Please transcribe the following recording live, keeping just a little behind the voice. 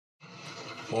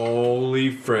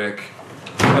Holy frick.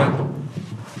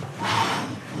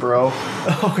 Bro.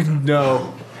 Oh,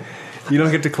 no. You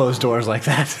don't get to close doors like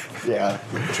that. Yeah.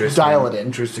 Dial it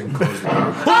in. Tristan, close the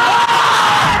door.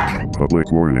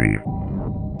 Public warning.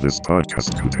 This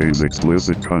podcast contains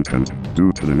explicit content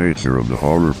due to the nature of the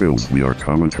horror films we are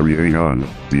commentarying on,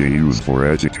 being used for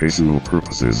educational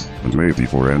purposes, and maybe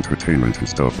for entertainment and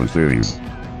stuff and things.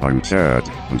 I'm Chad,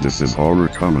 and this is Horror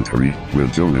Commentary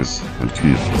with Jonas and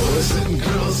Keith. Boys and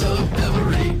girls of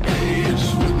every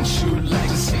age, wouldn't you like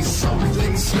to see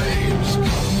something strange? Come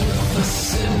with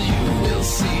us and you will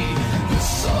see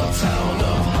this small town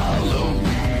of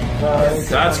Halloween.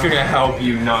 That's gonna help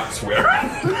you not swear.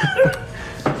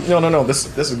 No. This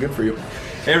is good for you.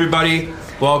 Hey everybody,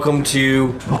 welcome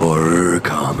to Horror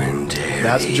Commentary.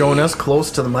 That's Jonas close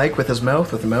to the mic with the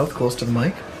mouth close to the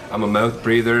mic. I'm a mouth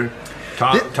breather.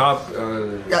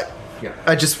 Yeah.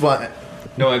 I just want.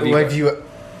 No, I'll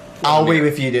wait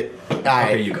with you to.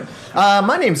 Okay, you go.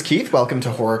 My name's Keith. Welcome to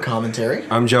Horror Commentary.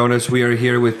 I'm Jonas. We are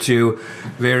here with two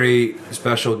very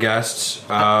special guests.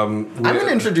 I'm going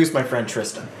to introduce my friend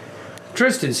Tristan.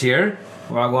 Tristan's here.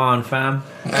 Wagwan, fam.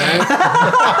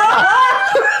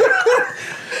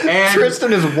 And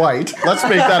Tristan is white. Let's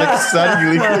make that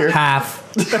exceedingly clear. Half.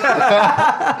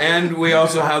 And we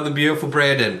also have the beautiful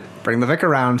Brandon. Bring the Vic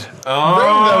around. Oh.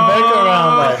 Bring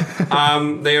the Vic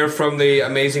around. They are from the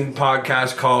amazing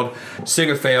podcast called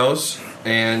Cinefails,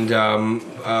 and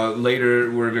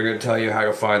later we're going to tell you how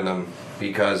to find them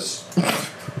because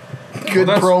Good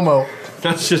promo.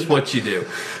 that's just what you do.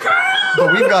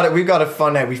 But we've got a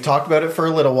fun night. We've talked about it for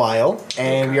a little while,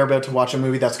 and we are about to watch a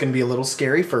movie that's going to be a little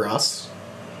scary for us.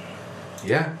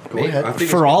 Yeah, Go ahead. I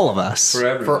think For all of us. for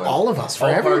everyone. For all of us. For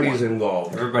all everyone. parties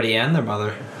involved. Everybody and their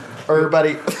mother.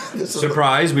 Everybody.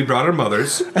 Surprise! We brought our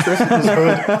mothers.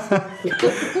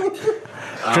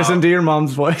 Tristan, do your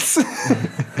mom's voice.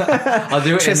 I'll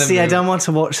do it in the Tristy, I movie. don't want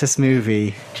to watch this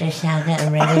movie. Tristan, I'm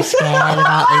getting really scared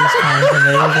about these kinds of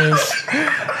movies.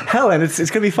 Helen, it's going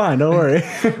to be fine, don't worry.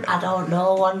 I don't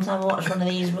know, once I watched one of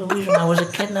these movies when I was a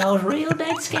kid and I was real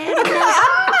dead scared of this.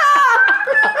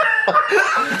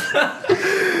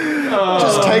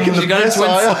 Just taking the She's got, piss she's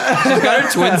off. got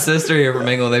her twin sister here from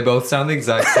England. They both sound the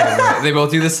exact same way. They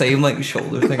both do the same like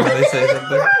shoulder thing when they say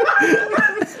something.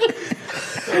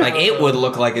 Like it would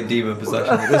look like a demon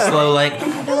possession. Like this slow like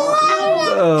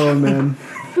Oh, man.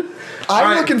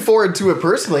 I'm looking forward to it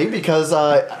personally because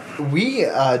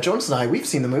Jonas and I, we've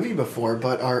seen the movie before,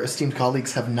 but our esteemed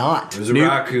colleagues have not. It was a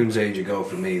raccoon's age ago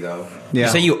for me, though. Yeah.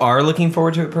 You say you are looking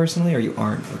forward to it personally, or you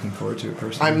aren't looking forward to it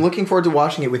personally? I'm looking forward to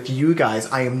watching it with you guys.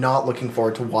 I am not looking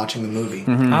forward to watching the movie.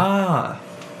 Ah.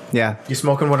 Yeah. You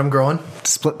smoking what I'm growing?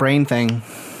 Split brain thing.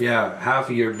 Yeah, half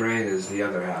of your brain is the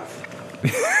other half.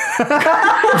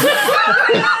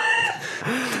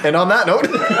 And on that note,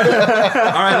 All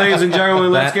right, ladies and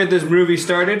gentlemen, let's get this movie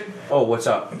started. Oh, what's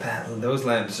up? Those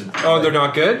lamps are. Oh, they're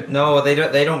not good? No, they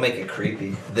don't. They don't make it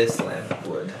creepy. This lamp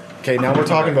would. okay, now we're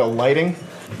talking about lighting.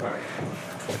 All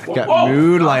right. Got Whoa.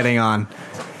 mood lighting on.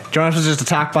 Jonas was just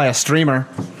attacked by a streamer.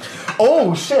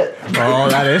 Oh shit! Oh,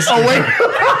 that is. Oh wait,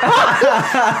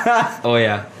 Oh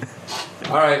yeah.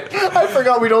 All right. I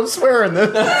forgot we don't swear in this.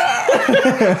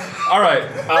 All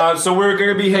right. So we're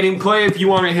going to be hitting play. If you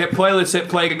want to hit play, let's hit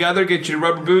play together. Get your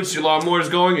rubber boots, your lawnmowers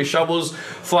going, your shovels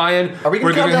flying. Are we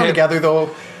gonna count down together though?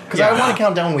 Because I Yeah. want to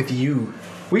count down with you.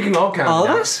 We can all count All of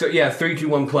down. us? So, yeah, 3, 2,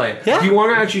 1, play. Yeah. Do you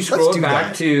want to actually scroll Let's it do back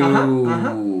that.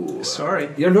 to... Sorry.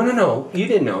 Yeah, no. You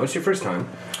didn't know. It's your first time.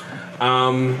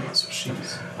 All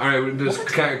right, just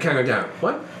count it down.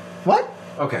 What? What?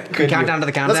 Okay. Count down to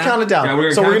the countdown. Let's count it down. Yeah,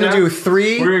 we're so we're gonna gonna count do down.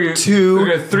 3, We're gonna- 2, we're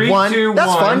gonna 3, 1. 2, That's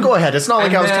 1. fine. Go ahead. It's not like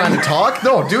And I was then- trying to talk.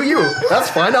 No, do you?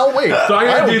 That's fine. I'll wait. So I'm I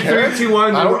going don't to do care. 3, 2,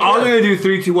 1. I don't We're all care. going to do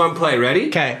 3, 2, 1, play. Ready?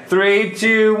 'Kay. 3,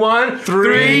 2, 1.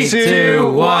 3,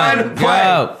 2, 1,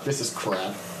 go. This is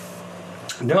crap.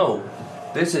 No.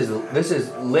 This is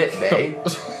lit, babe.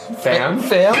 Fam.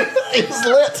 It's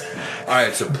lit. All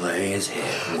right, so play is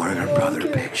hit. Warner Brother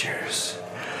Pictures.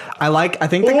 I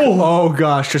think the. Oh,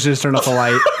 gosh. Tristan just turned off the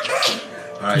light.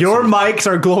 All right, Your so- mics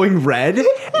are glowing red,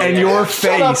 and your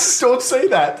Shut up. face Don't say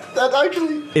that. That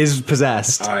actually. is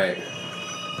possessed. All right.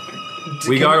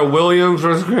 We got a Williams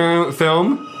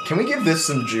film. Can we give this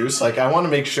some juice? Like, I want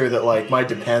to make sure that like my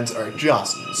depends are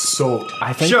just soaked.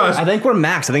 I think we're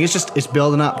maxed. I think it's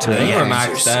building up to it. We're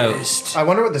maxed out. Exorcist. I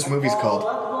wonder what this movie's called.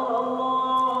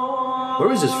 Where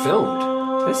was this filmed?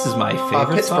 This is my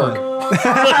favorite Pittsburgh. song.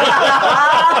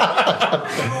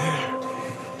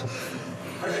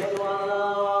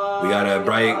 We got a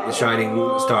bright, shining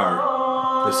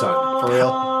star. The sun. For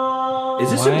real.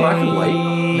 Is this in black and white?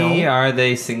 No. Are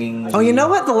they singing? Oh, you know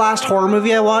what? The last horror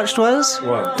movie I watched was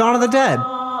What? Dawn of the Dead.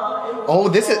 Oh,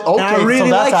 this is okay. And I really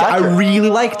so that's liked it. I accurate. really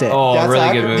liked it. Oh, That's really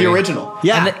accurate. good movie. The original.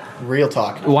 Yeah. And Real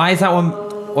talk. Why is that one?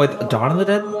 Wait, Dawn of the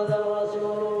Dead?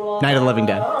 Night of the Living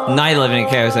Dead. Night of the Living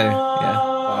Dead.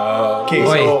 Yeah. Okay,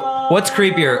 Wait, so what's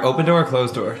creepier? Open door or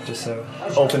closed door? Just so.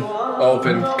 open.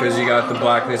 Open, because you got the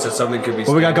blackness that something could be.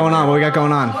 What we got going on? What we got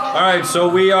going on? All right, so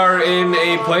we are in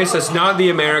a place that's not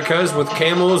the Americas, with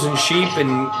camels and sheep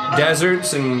and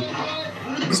deserts and.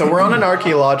 So we're on an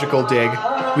archaeological dig.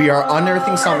 We are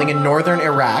unearthing something in northern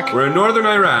Iraq. We're in northern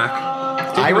Iraq.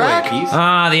 Take it away, Iraq? Keith.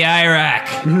 Ah, the Iraq.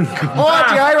 What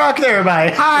the Iraq there,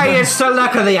 mate? Hi, it's the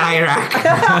luck of the Iraq.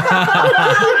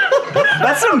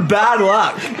 That's some bad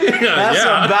luck. That's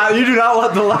some bad. You do not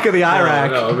want the luck of the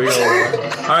Iraq. No, we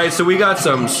don't. All right, so we got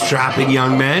some strapping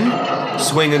young men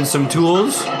swinging some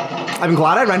tools. I'm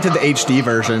glad I rented the HD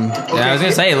version. Yeah, I was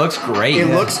gonna say it looks great. It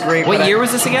looks great. What but year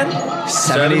was this again?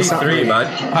 70 73,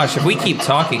 bud. Gosh, if we keep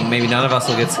talking, maybe none of us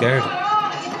will get scared.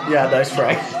 Yeah, nice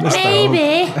try.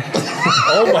 Baby.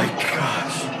 Oh my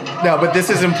gosh. No, but this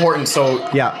is important. So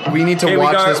Yeah. we need to Okay,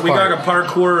 watch this we part. got a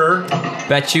parkourer.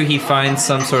 Bet you he finds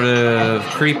some sort of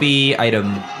creepy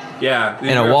item. Yeah.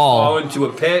 In a wall. Fall into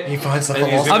a pit. He finds the and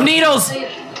he's wall. gonna- Of needles!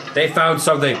 They found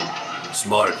something.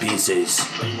 Small pieces.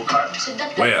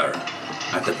 Where?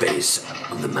 At the base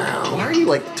of the mound. Why are you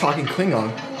like talking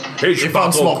Klingon? Hey, They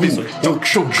found small pieces.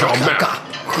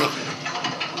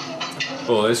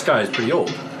 Oh, this guy is pretty old.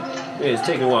 Yeah, it's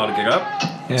taking a while to get up.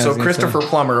 Yeah, I So was gonna Christopher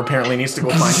Plummer apparently needs to go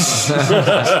find.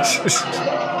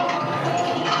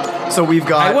 So we've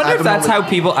got. I wonder at if the that's moment- how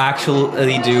people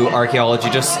actually do archaeology.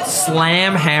 Just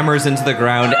slam hammers into the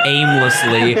ground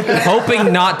aimlessly,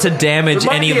 hoping not to damage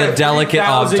Might any of be the a delicate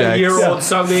 3,000-year-old objects.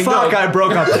 something. Fuck, No. I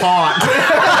broke a pot.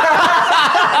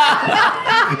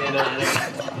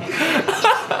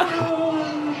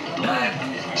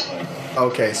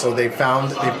 Okay, so they've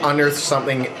unearthed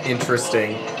something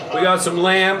interesting. We got some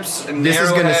lamps and This is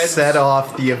going to arrowheads. set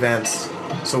off the events.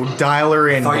 So dial her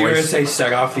in, I thought you were going to boys. say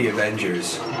set off the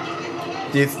Avengers.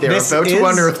 They're This about to is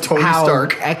unearth Tony how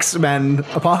Stark. X-Men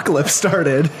Apocalypse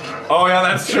started. Oh yeah,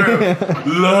 that's true.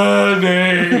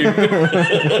 Lenny.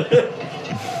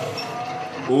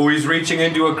 Oh, he's reaching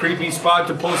into a creepy spot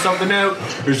to pull something out.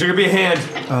 There's gonna be a hand.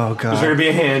 Oh There's gonna god. be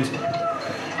a hand.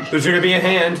 There's gonna be a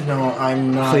hand. No,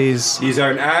 I'm not. Please. He's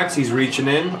got an axe. He's reaching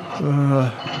in.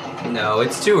 No,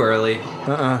 it's too early.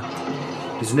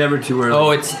 It's never too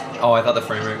early. Oh, I thought the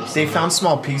frame rate was. They found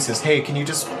small pieces. Hey, can you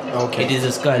just? Okay. It is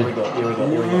a skull. Here we go. Here we go.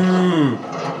 Here we go.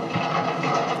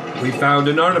 We found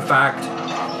an artifact.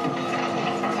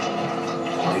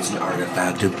 It's an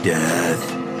artifact of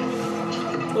death.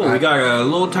 Oh, we got a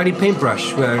little tiny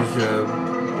paintbrush where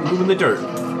moving the dirt.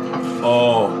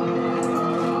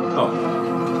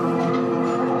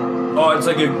 Oh, it's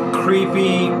like a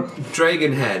creepy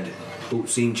dragon head. Oh,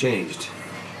 scene changed.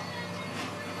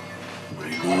 We're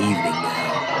in the evening now.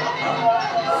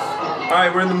 All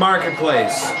right, we're in the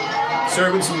marketplace,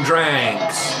 serving some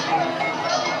drinks.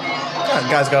 That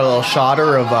guy's got a little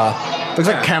shotter of Looks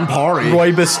like Campari.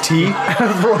 rooibos tea.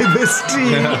 Rooibos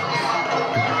tea.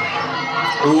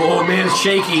 Ooh, old man's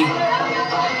shaky.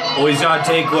 Oh, he's got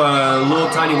to take a little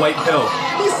tiny white pill.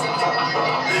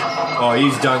 Oh,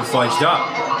 he's done flushed up.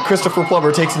 Christopher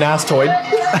Plummer takes an Astoid.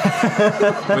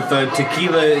 With the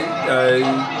tequila,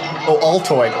 Oh,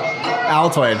 Altoid.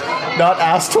 Altoid. Not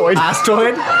Astoid.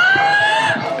 Astoid?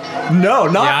 No,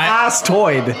 not Yeah,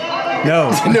 Astoid.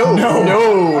 No.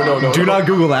 No. Do not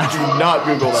Google that. Do not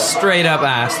Google that. Straight up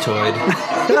astoid.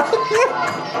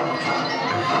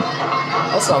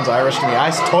 That sounds Irish to me. I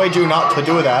told you not to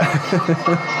do that.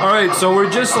 all right, so we're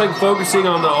just like focusing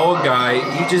on the old guy.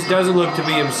 He just doesn't look to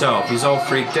be himself. He's all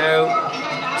freaked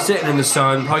out, sitting in the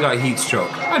sun, probably got heat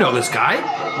stroke. I know this guy.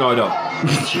 No, I don't.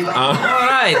 All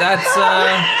right, that's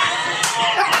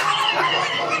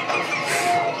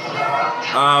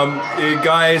The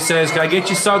guy says, "Can I get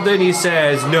you something?" He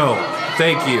says, "No,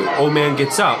 thank you." Old man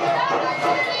gets up.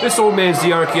 This old man's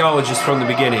the archaeologist from the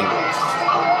beginning.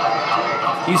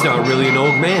 He's not really an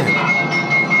old man.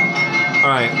 All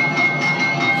right.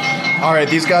 All right,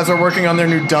 these guys are working on their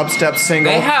new dubstep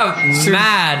single. they have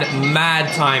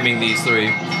mad timing. These three.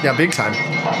 Yeah, big time.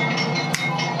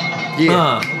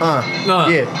 Yeah.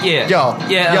 Yeah. Yo.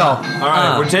 Yeah. Yo. All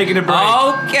right, we're taking a break.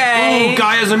 Okay. Ooh,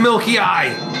 guy has a milky eye.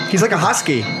 He's like a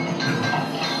husky.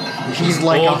 He's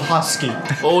like a Old. husky.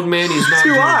 Old man, he's not. Two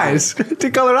doing eyes.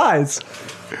 Two colored eyes.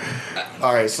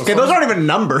 All right, so Okay, those aren't even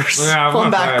numbers Yeah, on my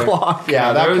that bad. clock.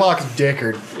 yeah, that there's- clock's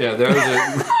dickered. good. Yeah, there's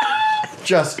a.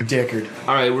 Just dickered.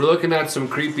 All right, we're looking at some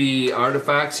creepy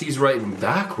artifacts. He's writing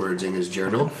backwards in his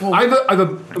journal. I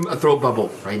have a throat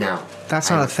bubble right now. That's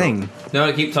not a thing.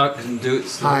 No, keep talking. Do it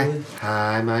slowly.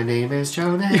 Hi, my name is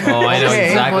Jonah. Oh, I know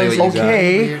exactly what you got.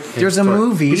 Okay, there's a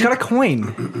movie. He's got a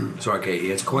coin. Sorry, okay, he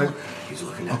has a coin. He's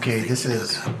looking at Okay, this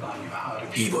is...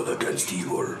 evil against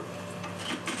evil.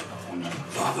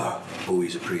 Father. Oh,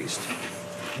 he's a priest.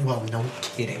 Well, no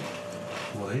kidding.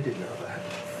 Well, I didn't know that.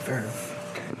 Fair enough.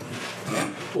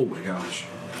 Oh my gosh.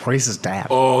 Where's his dad?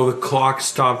 Oh, the clock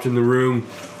stopped in the room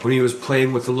when he was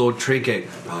playing with the little trinket.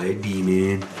 Probably a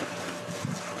demon.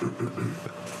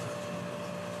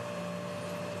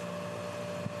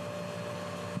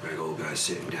 Big old guy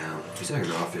sitting down. He's at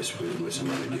an office with some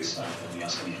other dude.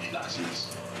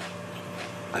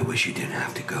 I wish you didn't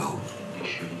have to go.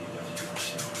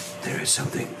 There is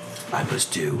something I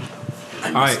must do.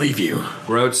 I must leave you.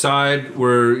 We're outside.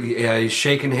 We're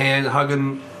shaking hands,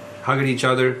 hugging each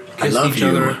other, kissing each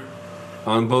other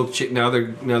on both cheeks. Now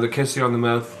they're kissing on the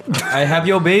mouth. I have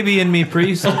your baby in me,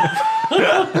 priest.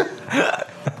 I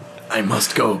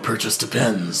must go purchase the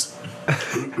pens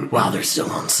while they're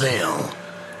still on sale.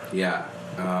 Yeah.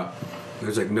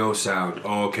 There's like no sound.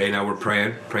 Oh, okay. Now we're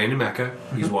praying in Mecca.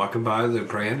 He's walking by. They're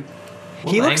praying.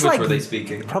 What He looks language like were they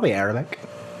speaking? Probably Arabic.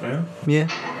 Yeah. Yeah.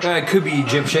 It could be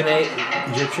Egyptian.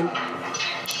 Egyptian.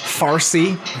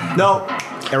 Farsi. No.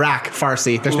 Iraq.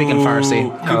 Farsi. They're speaking Farsi.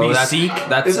 Could be that's Sikh.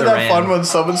 That's Isn't Iran. that fun when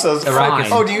someone says, Iraq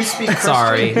is- oh, do you speak Christian?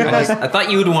 Sorry, I thought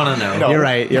you would want to know. No. You're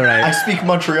right. I speak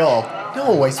Montreal.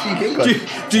 No, I speak English.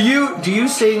 Do you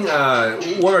sing?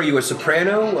 What are you? A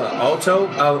soprano? Alto?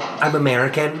 I'm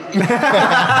American.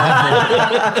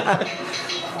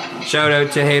 Shout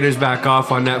out to Haters Back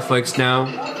Off on Netflix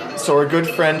now. So our good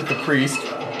friend, the priest,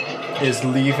 is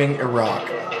leaving Iraq.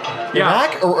 Yeah.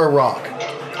 Iraq or Iraq?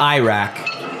 Iraq.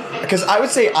 Because I would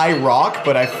say Iraq,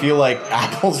 but I feel like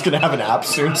Apple's going to have an app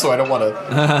soon, so I don't want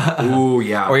to... Ooh,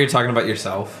 yeah. Or you're talking about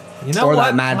yourself. You know Or what?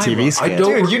 that Mad TV skit.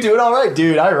 Dude, you do it all right,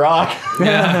 dude. I rock.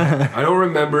 Yeah. I don't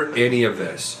remember any of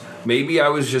this. Maybe I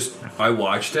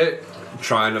watched it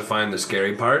trying to find the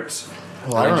scary parts.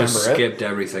 Well, I and remember just it. skipped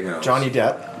everything else. Johnny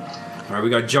Depp. All right, we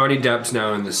got Johnny Depp's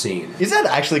now in the scene. Is that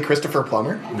actually Christopher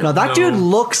Plummer? No, that dude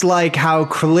looks like how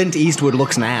Clint Eastwood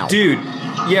looks now. Dude,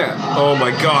 yeah. Oh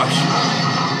my gosh.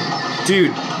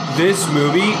 Dude, this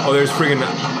movie. Oh, there's friggin'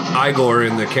 Igor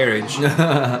in the carriage.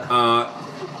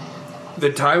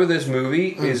 The time of this movie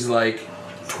is like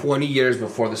 20 years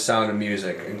before The Sound of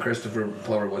Music, and Christopher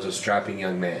Plummer was a strapping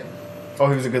young man. Oh,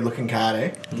 he was a good-looking cat,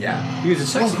 eh? Yeah, he was a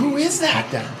sexy. Who is that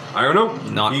then? I don't know.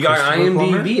 Not you got Christopher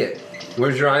Plummer? IMDb it.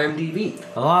 Where's your IMDb?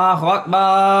 Allahu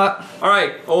Akbar. All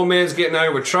right, old man's getting out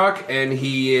of a truck, and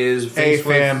he is Hey, faced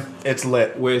fam, it's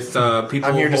lit. with people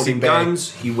I'm here to see holding Bay.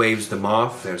 guns. He waves them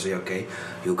off. There's like, okay,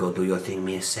 you go do your thing,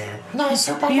 Miss Sam. No,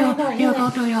 Superman, no, you go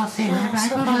do your thing.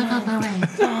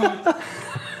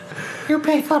 You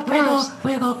pay for bills,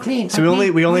 we go clean. So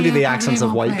we only do the accents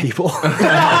of white people.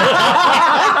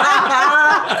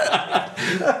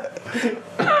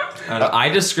 I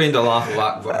just screamed Allahu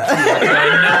Akbar.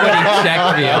 Nobody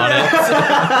checked me on it.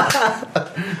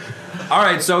 All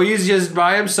right, so he's just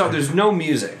by himself. There's no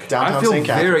music. Downtown I feel St.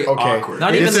 Catherine. very Okay. awkward.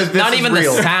 Not This even is- the, this not is even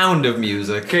real. the sound of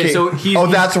music. Okay, so he's Oh,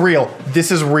 that's real. This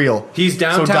is real. he's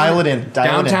downtown. So dial it in.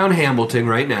 Dial downtown Hamilton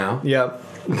right now. Yep.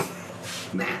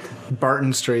 Man.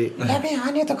 Barton Street.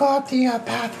 I need to go up the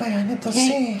pathway. I need to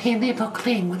see. He need to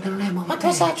clean with the limo. What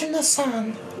was that in the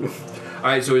sun? All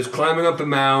right, so he's climbing up a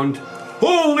mound.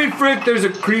 Holy frick! There's a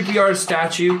creepy art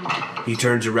statue. He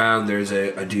turns around. There's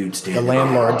a dude The standing.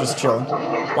 landlord just chilling.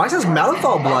 Why is his mouth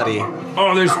all bloody?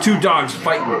 Oh, there's two dogs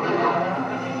fighting.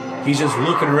 He's just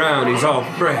looking around. He's all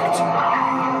fricked.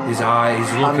 He's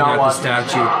looking at the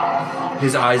statue.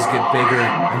 His eyes get bigger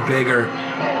and bigger.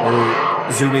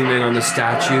 We're zooming in on the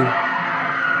statue.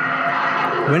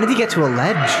 When did he get to a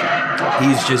ledge?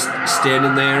 He's just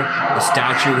standing there. The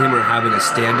statue and him are having a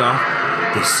standoff.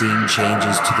 The scene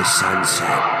changes to the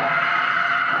sunset.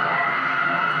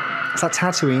 Is that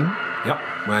Tatooine? Yep.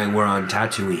 When we're on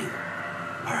Tatooine.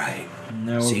 All right.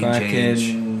 Now we're Scene back change.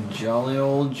 in jolly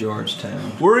old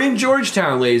Georgetown. We're in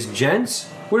Georgetown, ladies and gents.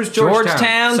 Where's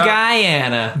Georgetown,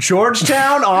 Guyana.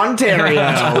 Georgetown, Ontario.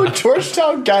 Oh,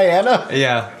 Georgetown, Guyana.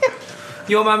 Yeah.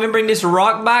 Yo, man, bring this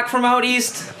rock back from out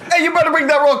east? Hey, you better bring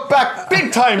that rock back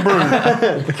big time, bro.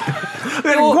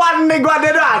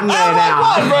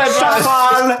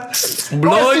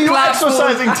 Blood you clap.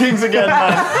 exercising things again,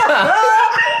 man.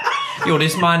 Yo,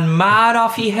 this man mad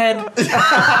off his head.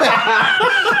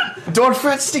 Don't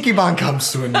fret, Sticky Man comes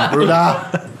soon,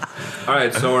 brother. All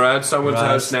right, so we're at someone's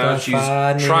house now. She's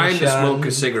trying to smoke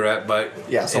a cigarette, but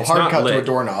Yeah, so it's hard not cut lit. to a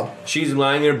doorknob. She's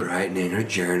lying there writing in her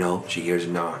journal. She hears a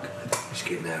knock. She's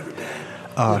getting out of her bed.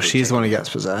 Oh, she's the one who gets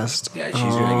possessed. Yeah, she's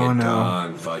gonna get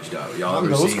done fudged up. Y'all On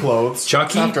ever those seen clothes.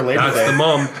 Chucky? It's after Labor That's Day. the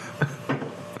mom.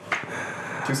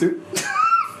 Too soon?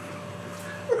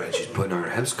 Right, she's putting on her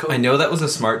house coat. I know that was a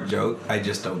smart joke. I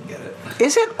just don't get it.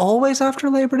 Is it always after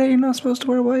Labor Day you're not supposed to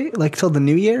wear white? Like till the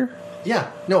new year?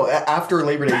 Yeah. No, after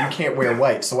Labor Day, you can't wear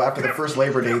white. So after the first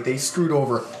Labor Day, they screwed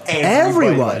over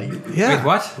everybody. Everyone. Yeah. Wait,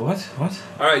 what? What?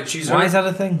 All right, she's Why is that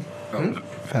a thing? I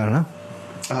don't know.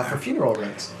 For funeral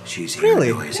rites. She's hearing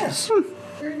Really? noises.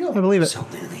 There you go. I believe it.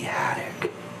 Something in the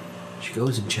attic. She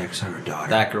goes and checks on her daughter.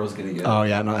 That girl's gonna get it. Oh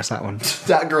yeah, no, that's that one.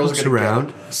 That girl's Looks gonna around.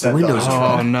 get it. The windows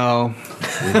are Oh no.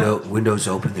 windows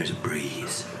open. There's a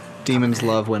breeze. Demons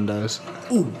love windows.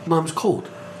 Ooh, mom's cold.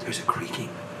 There's a creaking.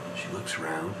 She looks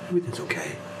around. Everything's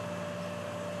okay.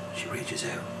 She reaches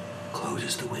out,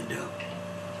 closes the window.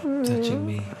 Touching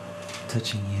me.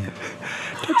 Touching you.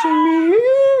 Touching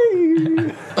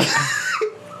me.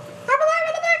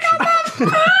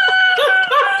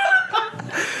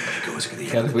 She goes for the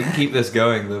God, other if we can bed. keep this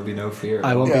going, there'll be no fear.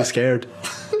 I won't Yeah. be scared.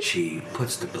 She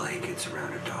puts the blankets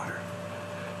around her daughter.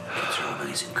 Gets her all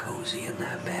nice and cozy in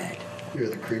that bed. You're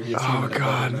the creepiest. Oh, human I've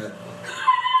God. ever met.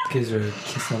 Gives her a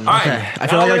kiss on the All right. Okay, I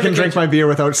feel like I can drink my beer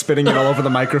without spitting it all over the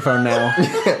microphone now.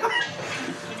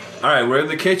 All right, we're in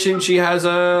the kitchen. She has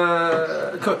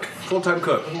a cook, full-time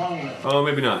cook. Oh,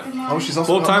 maybe not. Oh, she's also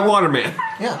Full-time waterman.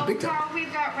 Yeah, big time.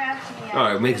 We've got rats in the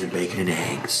All right, makes it bacon and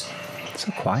eggs.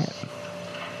 So quiet.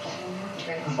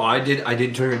 Oh, I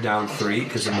did turn it down 3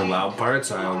 because in the loud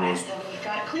parts, I almost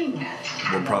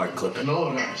will probably clip it.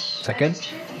 Is that good?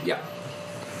 Yeah.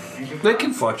 They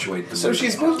can fluctuate. The So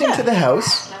she's moved into the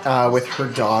house with her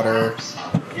daughter.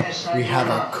 We have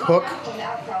a cook.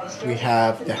 We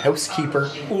have the housekeeper.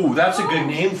 Ooh, that's a good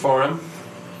name for him.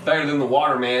 Better than the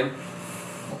waterman.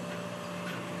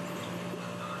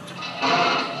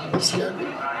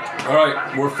 All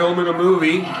right, we're filming a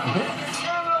movie.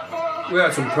 We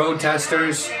got some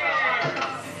protesters.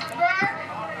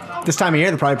 This time of year,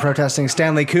 they're probably protesting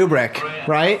Stanley Kubrick,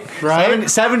 right? Right.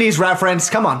 70s reference.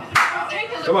 Come on.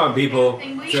 Come on, people.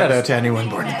 Shout out to anyone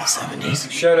born in the 70s.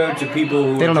 Shout out to people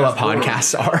who They don't know what just born.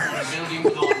 podcasts are.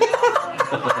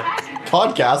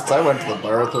 Podcasts, I went to the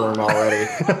bathroom already.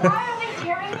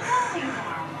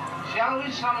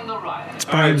 It's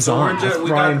Brian Zond. so That's we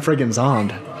Brian got- friggin'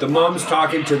 Zond. The mom's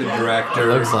talking to the director.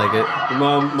 Looks like it. The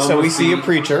mom So we wants see a to-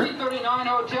 preacher. The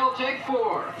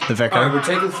All right, vicar. we're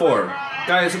taking 4.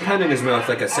 Guy has a pen in his mouth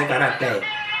like a cigarette.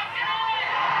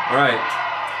 All right,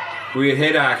 we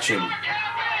hit action.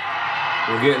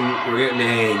 We're getting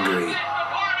angry.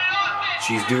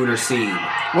 She's doing her scene.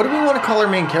 What do we want to call our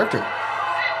main character?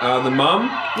 The mom.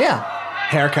 Yeah.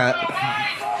 Haircut.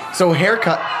 So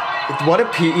haircut. What a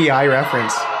PEI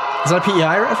reference. Is that a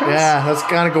PEI reference? Yeah, that's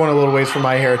kind of going a little ways from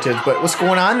my heritage. But what's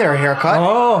going on there, haircut?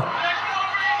 Oh,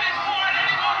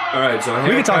 All right, so we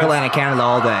could talk haircuts. Atlantic Canada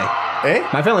all day. Eh?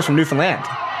 My family's from Newfoundland.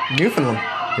 Newfoundland.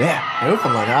 Yeah.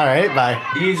 Newfoundland. All right, bye.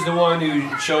 He's the one who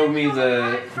showed me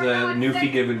the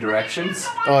Newfie given directions.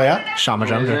 Oh, yeah? Shama He's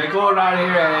Jumper. like, go down here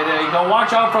and go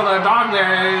watch out for the dog there.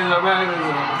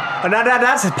 Oh, no,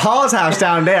 that's Paul's house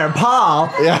down there. Paul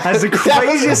Yeah. has the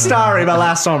craziest story about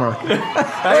last summer. What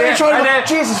are you trying to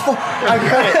Jesus, I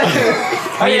got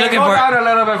it. Are you looking go for? down a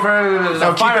little bit further. There's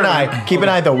No, a keep an fireman. eye. Keep an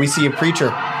eye, though. We see a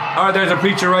preacher. Oh, there's a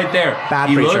preacher right there. Bad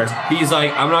he preacher. Looked, he's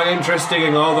like, I'm not interested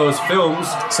in all those films.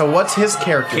 So what's his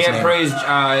character's Can't name? praise.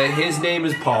 His name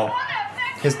is Paul.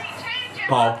 His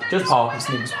Paul. Just Paul. His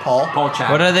name is Paul. Paul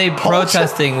Chap. What are they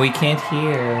protesting? We can't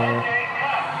hear.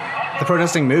 They're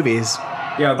protesting movies.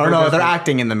 Yeah. Or no, they're protesting.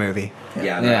 acting in the movie.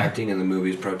 Yeah, they're Yeah. acting in the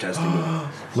movies, protesting.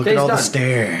 Look Day's at all the done.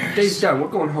 stairs. Day's done. We're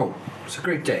going home. It's a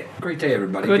great day. Great day,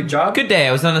 everybody. Good job. Good day.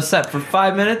 I was on a set for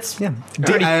 5 minutes. Yeah. A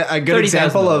good 30,000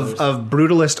 example dollars. of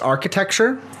brutalist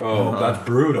architecture. Oh, that's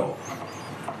brutal.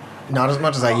 Not as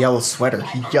much as that yellow sweater.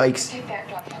 Yikes.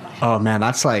 Oh, man,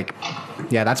 that's like...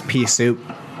 Yeah, that's pea soup.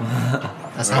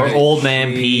 That's Right. happy. Old man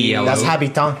pee yellow. That's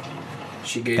habitant.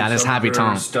 She gave That is some of her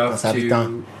habitant. stuff That's to.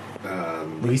 habitant.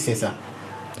 Louis Cesar.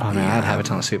 Oh, man, I'd have a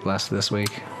ton of soup last this week.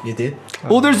 You did?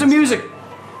 Oh, there's the music.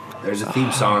 There's a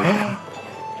theme song.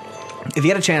 If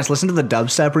you get a chance, listen to the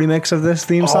dubstep remix of this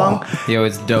theme song. Yo,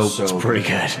 it's dope. So Pretty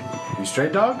good. You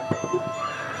straight dog?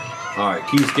 Alright,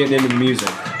 keeps getting into the music.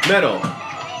 Metal.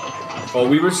 Well,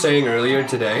 we were saying earlier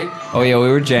today. Oh yeah, we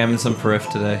were jamming some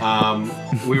Perif today.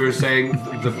 We were saying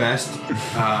the best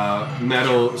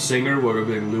metal singer would have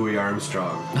been Louis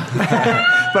Armstrong.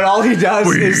 But all he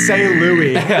does is say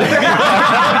Louis.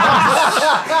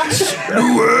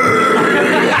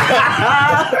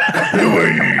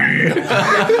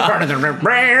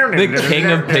 The king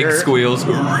of pig squeals.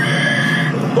 Louis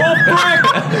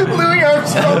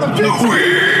Armstrong, the pig.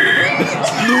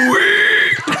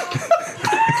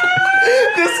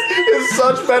 This is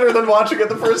such better than watching it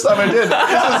the first time I did.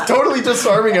 This is totally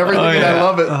disarming everything, and I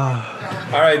love it.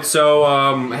 All right,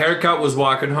 so Haircut was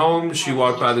walking home. She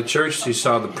walked by the church. She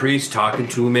saw the priest talking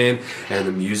to a man, and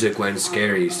the music went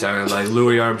scary. It sounded like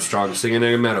Louis Armstrong singing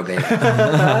in a metal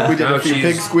band. We did a few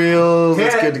pig squeals.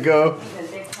 It's good to go.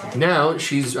 Now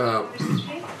she's back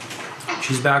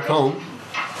home,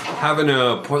 having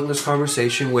a pointless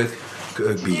conversation with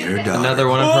could be her daughter. Another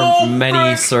one of her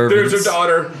many servants. There's her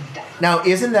daughter. Now,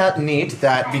 isn't that neat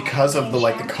that because of the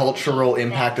cultural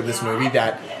impact of this movie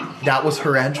that was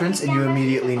her entrance and you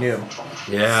immediately knew?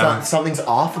 Yeah. Something's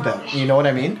off about it. You know what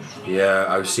I mean? Yeah,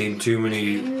 I've seen too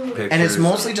many pictures. And it's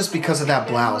mostly just because of that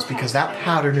blouse, because that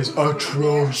pattern is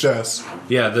atrocious.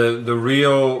 Yeah, the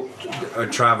real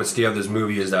travesty of this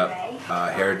movie is that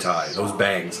hair tie, those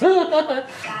bangs.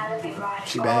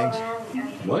 She bangs.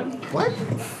 What? What?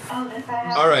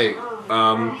 All right.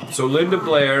 So Linda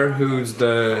Blair, who's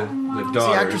the What's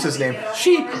daughter. the actress's name?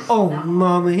 Oh,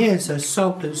 Mama, it's a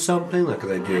something. Like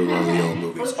they do in all the old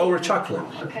movies. Oh, we're chuckling.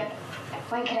 Okay.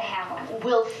 When can I have one?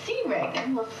 We'll see,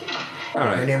 Reagan. We'll see. All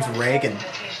Her right. name's Reagan.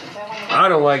 I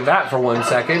don't like that for 1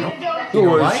 second. Who know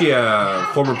was why? she? A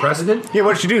former president? Yeah,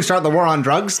 what did she do? Start the war on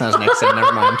drugs? That was next thing.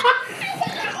 Never mind.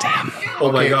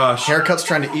 Oh my gosh. Haircut's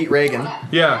trying to eat Reagan.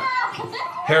 Yeah.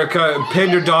 Haircut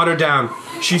pinned her daughter down.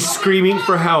 She's screaming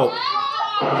for help.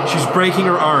 She's breaking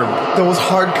her arm. Those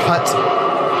hard cuts.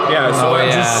 Yeah, so Oh,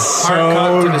 yeah. hard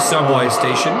cut to the subway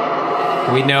station.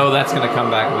 We know that's gonna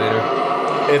come back later.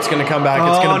 It's gonna come back.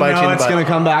 It's gonna bite you in the it's butt. gonna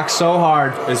come back so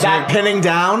hard. Is That it- pinning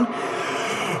down.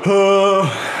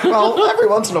 Well, every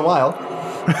once in a while.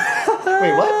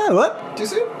 Wait, what? What? Too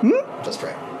soon? Just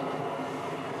right.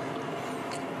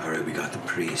 Alright, we got the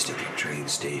priest at the train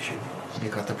station. You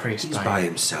got the priest He's by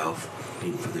himself,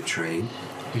 waiting for the train.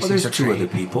 He Oh, there's sees a two train. other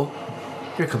people.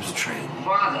 Here comes the train.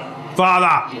 Father,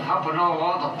 Father! you helping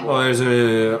all the poor. Well, there's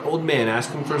an old man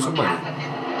asking for some money.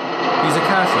 He's a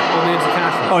Catholic. Old man's a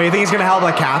Catholic. Oh, you think he's gonna help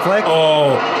a Catholic?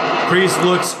 Oh, priest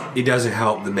looks. He doesn't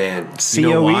help the man. You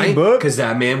know COE why? book? Because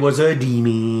that man was a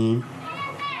demon.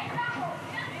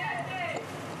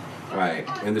 Right,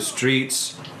 in the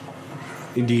streets.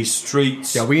 In these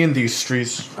streets. Yeah, we in these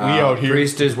streets. We out here.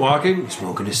 Priest is walking,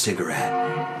 smoking a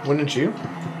cigarette. Wouldn't you?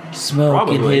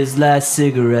 Smoking Probably. his last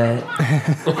cigarette.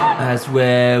 I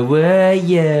swear, were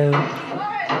you?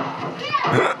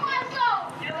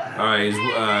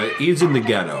 Alright, he's in the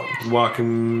ghetto.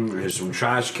 Walking, there's some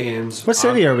trash cans. What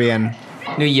city are we in?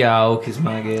 New York is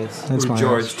my guess. That's We're my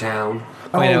Georgetown.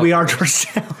 Oh, Wait, no. we are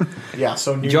Georgetown. Yeah,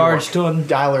 so New Georgetown. York.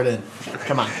 Dial it in.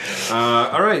 Come on.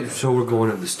 Alright, so we're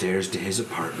going up the stairs to his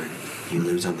apartment. He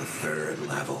lives on the 3rd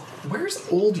level. Where's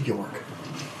Old York?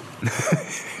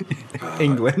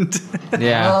 England.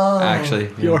 Yeah, actually.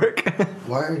 Yeah. York.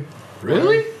 Why?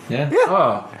 Really? Yeah.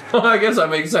 Oh, I guess that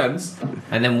makes sense.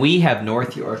 And then we have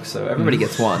North York, so everybody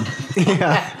gets one.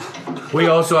 We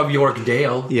also have York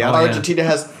Dale. Yeah. Argentina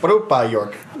has Europa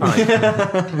York.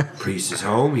 Priest is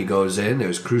home. He goes in.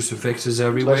 There's crucifixes Let's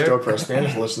everywhere. joke for our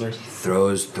Spanish listeners.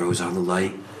 Throws on the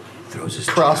light. Throws his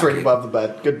Cross right jacket. above the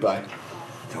bed. Goodbye.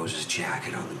 Throws his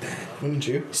jacket on the bed. Wouldn't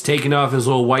you? He's taking off his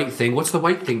little white thing. What's the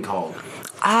white thing called?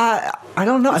 I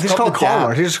don't know. I think it's called called a the collar.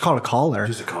 dab. He just called a collar.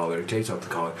 Just a collar. He takes off the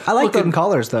collar. I like Looking- them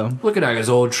collars though. Looking at his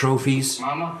old trophies.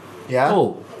 Mama, Yeah?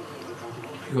 Oh.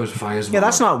 He goes to find his mom. Yeah,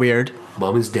 that's not weird.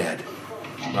 Mom is dead.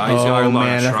 Well, he's got a Oh lot of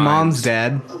man, if shrines. mom's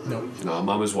dead. No,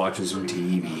 mom is watching some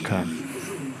TV.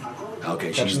 Okay,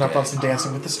 she's Catching up on dead. some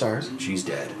Dancing with the Stars. She's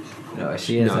dead. No,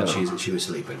 she is. No, she was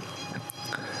sleeping.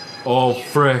 Oh,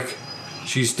 frick.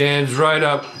 She stands right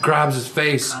up, grabs his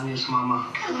face. adios, Mama.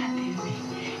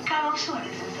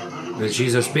 And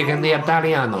she's speaking the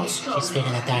Italianos. She's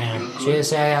speaking Italian. She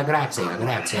say grazie,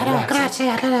 grazie, Hello, grazie. grazie,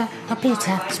 I got a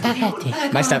pizza, spaghetti.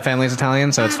 My stepfamily's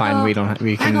Italian, so it's fine. We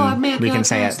can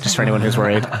say it just for anyone who's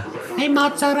worried. Hey,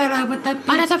 mozzarella with the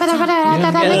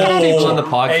People on the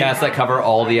podcast that cover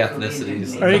all the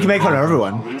ethnicities. Or you can make fun of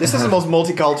everyone. This is the most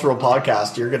multicultural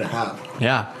podcast you're going to have.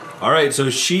 Yeah. All right, so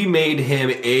she made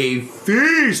him a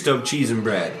feast of cheese and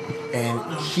bread. And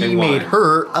he And made wine.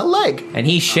 her a leg. And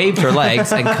he shaved her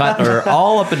legs and cut her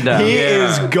all up and down. He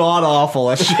is god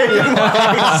awful at shaving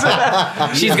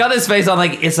legs. She's got this face on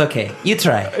like, it's okay. You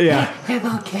try. Yeah.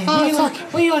 It's okay.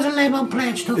 We use a lemon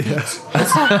pledge to kids.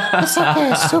 It's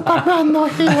okay. Superman no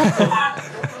here.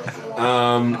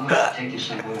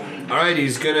 All right,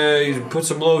 he's put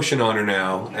some lotion on her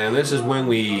now, and this is when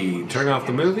we turn off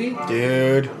the movie.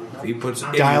 Dude. He puts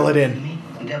Dial it in.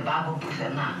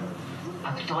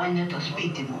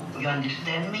 You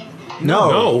understand me?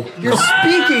 No. You're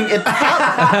speaking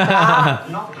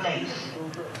Italian. No place.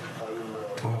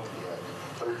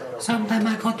 Sometime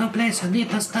I go to place and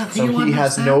eat the stuff So you he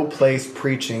has understand. no place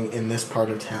preaching in this part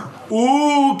of town.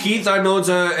 Ooh, Keith, I know it's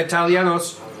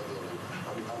Italianos.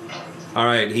 All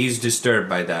right, he's disturbed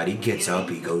by that. He gets up,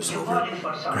 he goes over,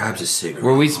 grabs a cigarette.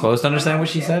 Were we supposed to understand what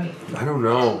she said? I don't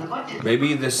know.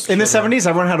 Maybe this... In the 70s,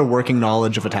 everyone had a working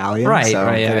knowledge of Italian. Right, so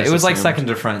right, yeah. they It was like assumed. second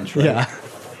to French, right? Yeah.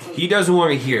 He doesn't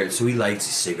want to hear it, so he lights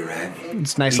a cigarette.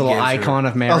 It's a nice He little gives her- icon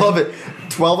of Mary. I love it.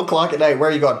 12 o'clock at night. Where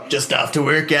are you going? Just off to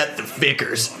work at the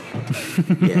Vickers.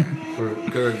 Yeah, we're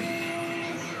good.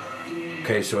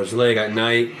 Okay, so it's late at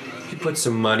night. He puts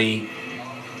some money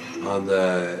on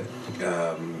the...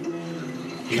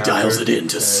 He dials it in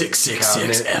to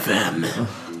 666 FM.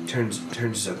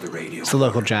 Turns up the radio. It's a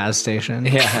local jazz station.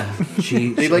 Yeah.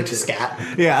 They like to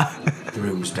scat. Yeah. The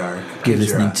room's dark. You're Close your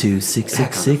listening eyes. to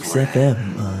 666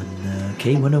 FM on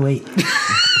K108.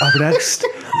 Up next,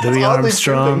 Louis oddly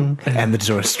Armstrong and the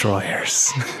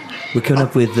Destroyers. We're coming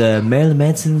up with Marilyn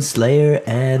Manson, Slayer,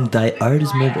 and Die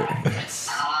Artist Murder. Yes.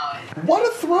 What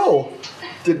a throw.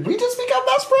 Did we just become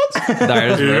best friends?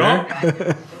 Dire's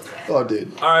murder. Oh,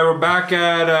 dude. All right, we're back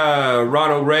at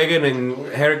Ronald Reagan and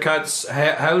Haircut's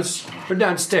house. We're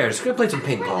downstairs. We're gonna play some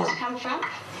ping pong. Come from?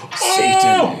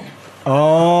 Satan.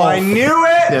 Oh, I knew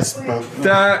it! Yes.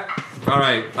 All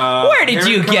right. Where did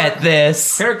you Haircut- get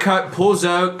this? Haircut pulls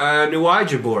out a new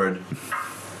Ouija board.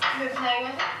 We're playing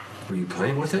with it. Were you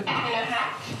playing with it? You know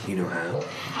how? You know how?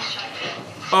 I'll show you.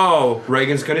 Oh,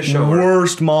 Reagan's gonna show her.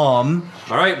 Worst mom.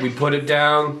 All right, we put it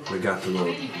down. We got the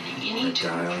little You need to.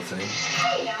 dial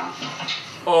thing. You know.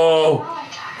 Oh,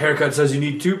 Haircut says you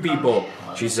need two people.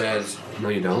 She says, no,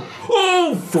 you don't.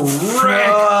 Oh,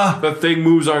 frick! The thing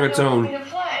moves on its Want me own. to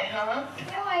play, huh?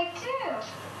 No, I do.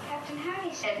 Captain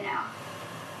Howdy said no.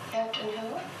 Captain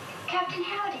who? Captain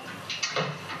Howdy.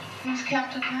 Who's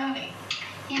Captain Howdy?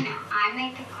 You know, I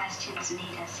make the questions and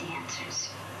he does the answers.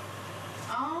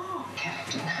 Oh,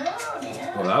 Captain Howdy.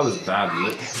 Yeah. Well, that was bad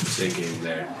lip syncing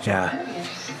there. Yeah. Here,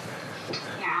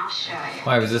 I'll show you.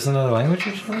 Why, was this another language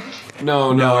or something?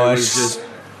 No, No, it was it's just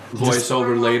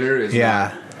voiceover later. Is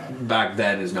Yeah. not- back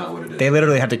then is not what it is. They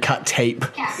literally had to cut tape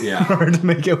Yeah, in order to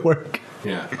make it work.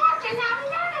 yeah. Captain Howdy,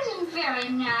 that isn't very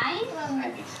nice. Well,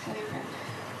 maybe sleeping.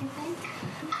 You think?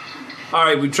 All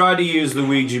right, we tried to use the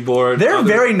Ouija board. They're Other-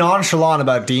 very nonchalant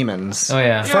about demons. Oh,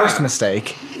 yeah. First Yeah.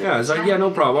 mistake. Yeah, it's like, yeah, no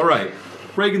problem. All right,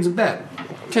 Reagan's in bed.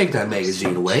 Take that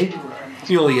magazine away.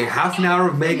 You only get half an hour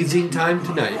of magazine time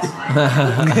tonight.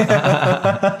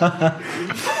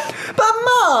 But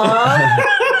mom!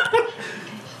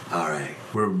 All right,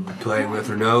 we're playing with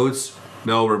her nose.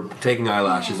 No, we're taking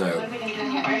eyelashes out. What are we going to do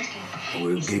on your birthday?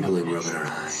 We're giggling, rubbing our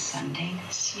eyes. Sunday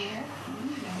this year?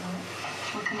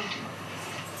 What can we do?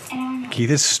 I don't know.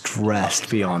 Keith is stressed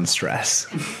beyond stress.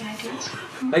 Any ideas?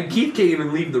 Like Keith can't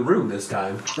even leave the room this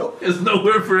time. Nope. There's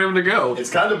nowhere for him to go. It's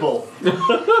kind of bull.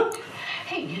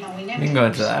 Hey, you know, we never You can go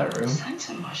into that room. Signs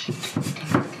in Washington.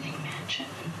 Marketing mansion.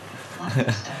 Lots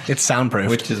of stuff. It's soundproof.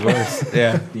 Which is worse.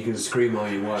 Yeah. You can scream all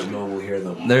you want, no one will hear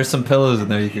them. There's some pillows in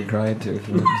there you can cry into if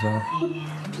you want as well.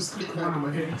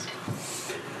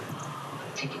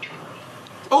 Take it to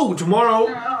Oh, tomorrow,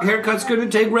 Haircut's gonna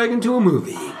take Reagan to a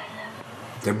movie.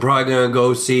 They're probably gonna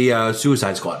go see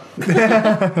Suicide Squad.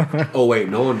 Oh wait,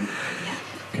 no one.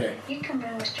 Okay. You can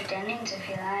bring Mr. Dennings if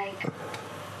you like.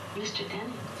 Mr.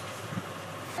 Denny.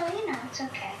 Oh, you know, it's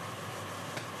okay.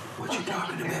 What you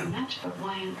talking Thank you very about? much, but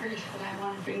why on earth would I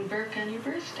want to bring Burke on your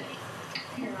birthday?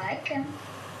 You like him.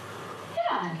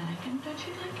 Yeah, I like him. Don't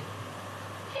you like him?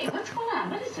 Hey, what's going on?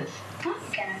 What is this? Huh?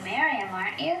 You're gonna marry him,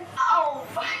 aren't you? Oh,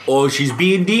 Oh, she's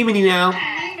being demony now.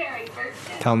 Mary Burke.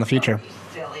 Tell him the future. Oh, you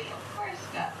silly. Of course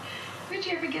not. Where'd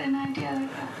you ever get an idea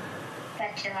like that?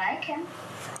 Bet you like him.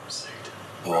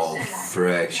 Oh,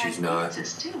 frick, she's not.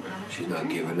 This too, brother. She's not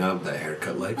giving up. That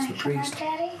Haircut likes the Like him, priest.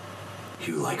 Daddy?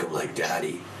 You like him like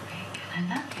Daddy. I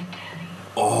love you, Daddy.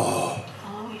 Oh,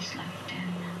 Always love you,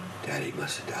 Daddy. Daddy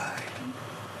must have died.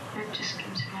 Burke just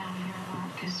comes around here a lot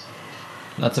because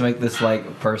Not to make this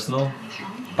like personal,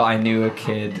 but I knew a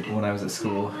kid when I was at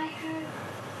school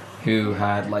who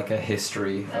had like a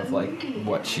history of like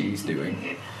what she's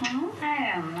doing.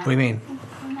 What do you mean?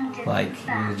 Like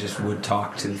you just would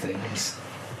talk to things.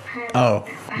 Oh.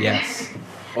 Yes.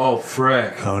 Oh,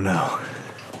 frick. Oh no.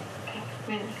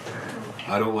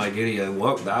 I don't like any of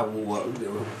what.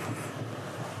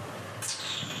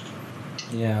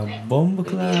 Yeah,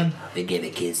 Bombaclan. They get a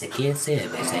kiss, I can't say it.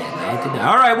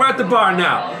 All right, we're at the bar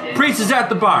now. Priest is at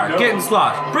the bar, getting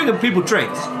sloshed, bringing people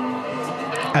drinks.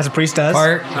 As a priest does.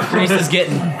 Priest is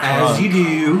getting as you do.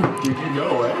 You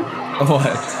know it.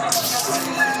 What?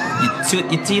 You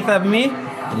toot your teeth at me,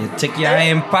 and you take your eye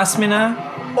and pass me now.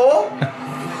 Oh.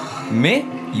 Me?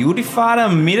 You the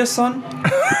father, me the son?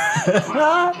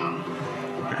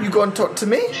 You going to talk to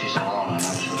me?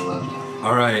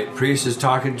 All right, Priest is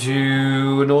talking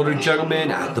to an older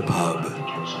gentleman at the pub.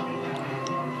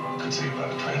 Could see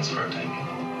about a transfer taking.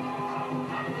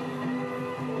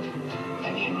 I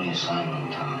need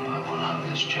reassignment, Tom. I want out of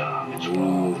this job. It's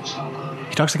wrong. It's no good.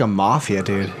 He talks like a mafia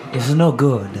dude. It's no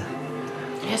good.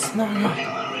 Yes, no, no.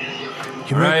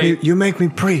 You make me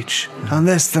preach on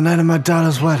this, the night of my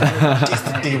daughter's wedding. Just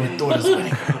the day with daughter's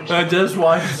wedding. I just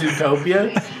watched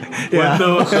Zootopia. Yeah.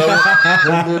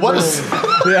 What is...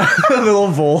 Yeah, the little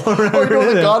vole. Oh, you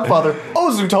know The Godfather. Oh,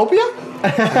 Zootopia?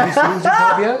 Have you seen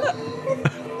Zootopia?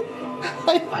 I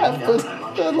have, but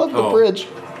I love the bridge.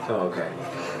 Oh, okay.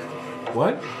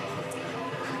 What?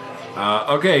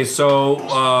 Okay, so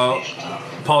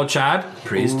Paul Chad,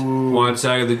 priest, wants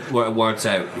out. He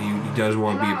doesn't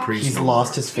want to be a priest. He's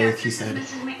lost his faith, he said.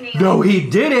 No, he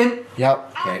didn't.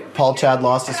 Yep. Okay. Paul Chad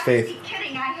lost his faith.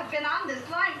 Kidding, I have been on this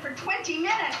line for 20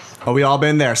 minutes. Oh, we all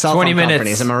been there. Cell 20 phone minutes.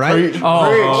 companies, am I right? Preach.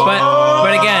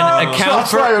 But again, account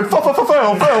for.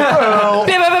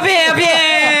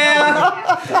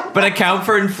 But account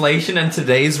for inflation and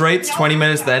today's rates. 20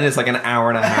 minutes then is like an hour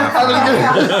and a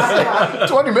half.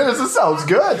 20 minutes, this sounds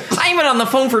good. I've been on the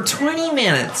phone for 20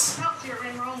 minutes.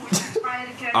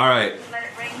 All right.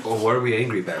 Well, what are we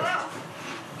angry about?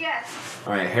 Yes.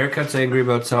 All right, Haircut's angry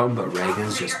about something, but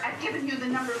Reagan's just. I've given you the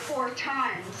number 4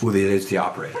 times. Well, it's the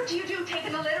operator. What do you do? Take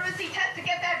an illiteracy test to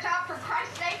get that job, for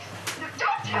Christ's sake? Don't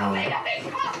tell me. I mean,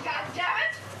 come on,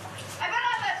 goddammit. I've been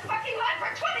on this fucking line for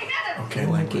 20 minutes. Okay,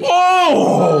 Linky.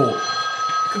 Oh!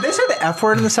 Could they say the F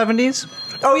word in the 70s?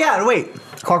 Oh, yeah, wait.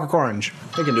 Clockwork Orange.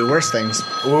 They can do worse things.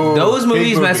 Ooh, Those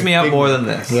movies big mess movie, me up big more movie.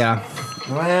 than this. Yeah.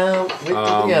 Well, wait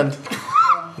till the end.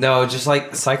 No, just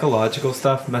like psychological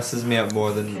stuff messes me up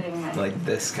more than like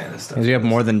this kind of stuff. Because you have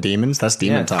more than demons? That's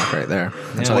demon Yeah. talk right there.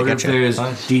 That's Yeah. how What they if get you.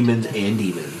 there's demons and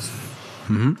demons?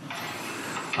 Mm-hmm.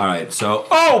 All right, so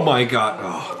oh my god,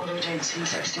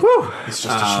 Whew. It's just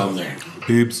a show there.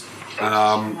 boobs. No,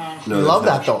 I there's love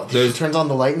not. that though. She turns on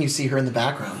the light and you see her in the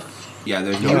background. Yeah,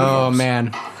 there's no. Oh, boobs.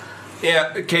 man.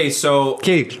 Yeah. Okay, so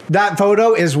Keith, that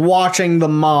photo is watching the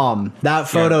mom. That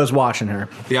photo is watching her.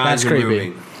 the eyes That's are creepy.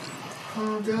 moving.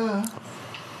 Oh god.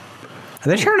 Are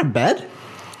they sharing a bed?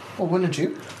 Well, wouldn't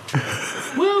you?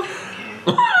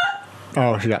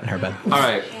 Oh, she got in her bed. All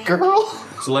right, Girl.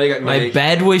 so Leia got My naked.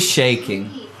 bed was shaking.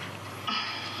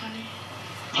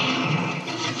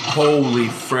 Holy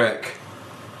frick!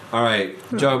 All right,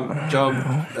 jump,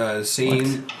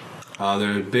 scene.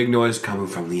 There's a big noise coming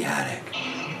from the attic.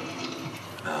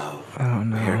 Oh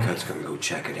no! Haircut's gonna go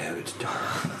check it out. It's dark.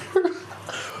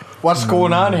 What's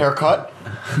going on, Haircut?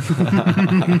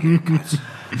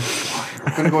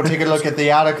 Gonna go take a look at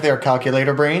the attic there,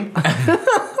 calculator brain.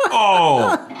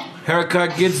 Oh!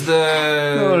 Haircut gets Oh,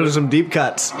 the. there's some deep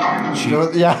cuts.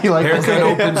 Yeah, you like Haircut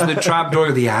opens the trap door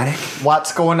of the attic.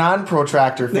 What's going on,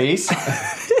 protractor face?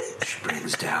 She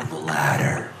brings down the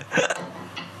ladder.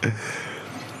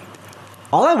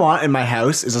 All I want in my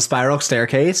house is a spiral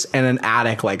staircase and an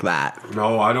attic like that.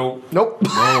 No, I don't. Nope.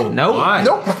 No. Nope. Why?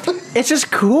 Nope. It's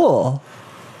just cool.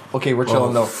 Okay, we're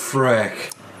chilling Oh, though.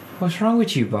 frick. What's wrong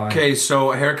with you, boy? Okay,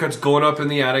 so Haircut's going up in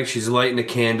the attic. She's lighting a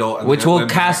candle. And Which then will went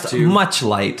back cast to- much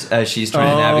light as she's trying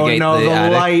to Oh navigate no, the the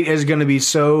attic. light is gonna be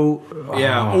so.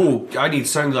 Yeah. Oh, I need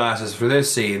sunglasses for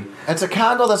this scene. It's a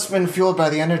candle that's been fueled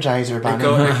by the Energizer Bunny.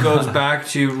 It goes back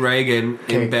to Reagan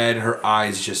Okay. in bed. Her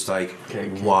eyes just like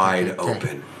wide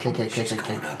open. Okay.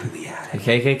 Going up in the attic.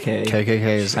 KKK.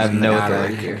 KKKs. I have no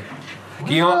authority here.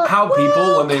 You know how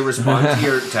people, when they respond to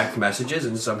your text messages,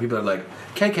 and some people are like,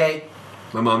 KK.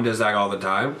 My mom does that all the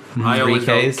time. I always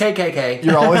go, 3Ks? KKK.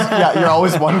 You're always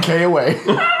 1K away.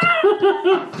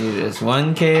 You're just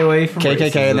 1K away from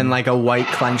KKK racism. and then like a white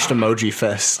clenched emoji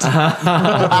fist. And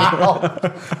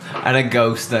a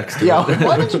ghost next to Yeah, it.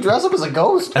 why did you dress up as a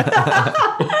ghost?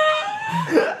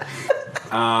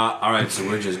 All right, so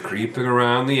we're just creeping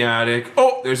around the attic.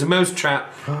 Oh, there's a mouse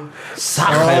trap.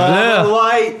 Sacre bleu.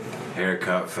 Light.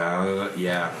 Haircut found.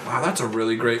 Yeah. Wow, that's a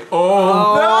really great.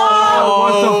 Oh,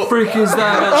 what the frick is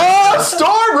that?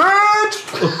 Storage!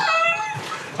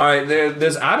 All right,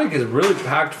 this attic is really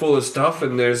packed full of stuff,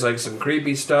 and there's like some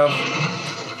creepy stuff.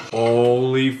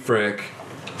 Holy frick.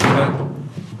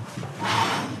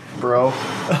 Bro.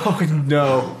 Oh,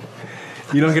 no.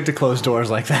 You don't get to close doors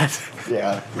like that.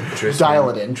 Yeah. Dial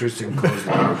it in. Tristan, close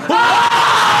the door.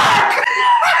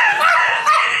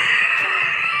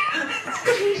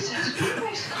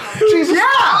 Jesus.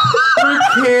 Yeah! Her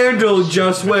candle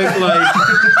just went like...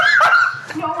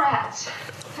 No rats.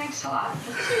 Thanks a lot.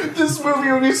 This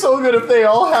movie would be so good if they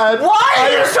all had... Why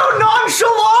are you so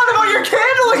nonchalant about your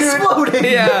candle exploding?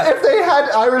 Yeah. If they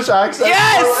had Irish accents.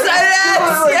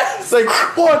 Yes! Like,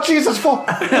 oh, Jesus, fuck.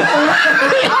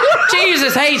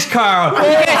 Jesus hates Carl.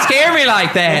 You can't scare me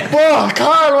like that. Oh,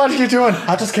 Carl, what are you doing?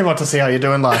 I just came out to see how you're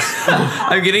doing, lass.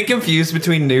 I'm getting confused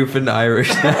between Noof and Irish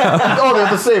now. Oh, they're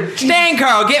the same. Dang,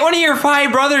 Carl, get one of your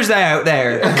 5 brothers out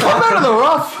there. Come out of the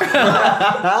rough.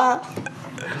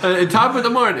 Top of the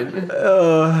morning.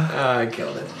 I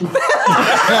killed it.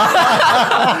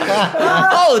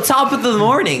 Oh, top of the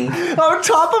morning. Oh,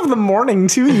 top of the morning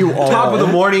to you all. Top of the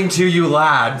morning to you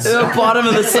lads. Bottom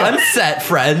of the sunset,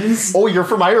 friends. Oh, you're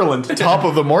from Ireland. Top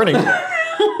of the morning.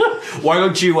 Why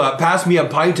don't you pass me a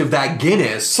pint of that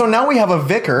Guinness? So now we have a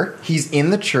vicar. He's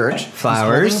in the church.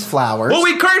 Flowers. He's holding flowers. Well,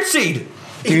 we curtsied.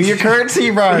 Do your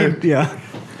curtsy, bro. Yeah.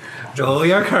 Do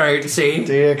your curtsy.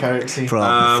 Do your curtsy. For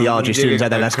all the theology did students a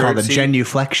out there, that's called a curtsy.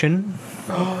 genuflection.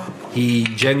 He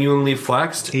genuinely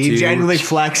flexed. He genuinely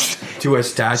flexed to a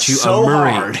statue so of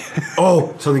Murray. hard.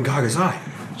 Oh, something caught his eye.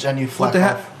 Genuflection. What the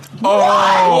heck?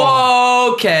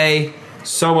 Oh, Okay.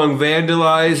 someone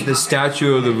vandalized the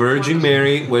statue of the Virgin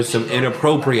Mary with some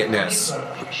inappropriateness.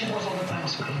 She was all the time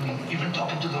screaming, even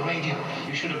talking to the radio.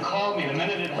 You should have called me the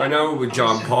minute it I know with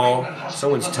John Paul,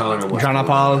 someone's telling him what. John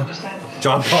Paul.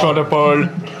 John Paul.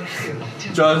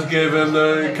 Just give him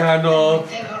the candle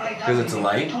because it's a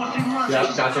light.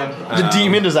 Yeah, gotcha. The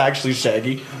demon is actually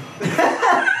Shaggy.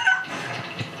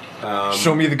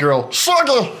 Show me the girl.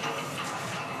 Shaggy!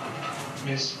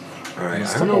 Miss. Alright,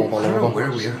 I don't know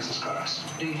where we are.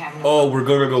 Oh, we're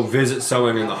gonna go visit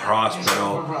someone in the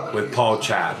hospital with Paul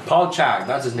Chad. Paul Chad,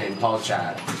 that's his name, Paul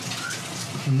Chad.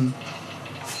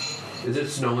 Is it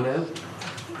snowing out?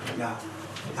 No.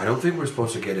 I don't think we're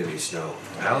supposed to get any snow.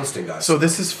 Alliston got So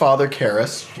this is Father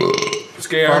Karras.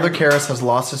 scared. Father Karras has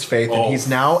lost his faith, and Oh. he's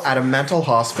now at a mental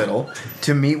hospital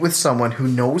to meet with someone who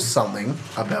knows something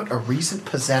about a recent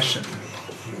possession.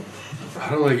 I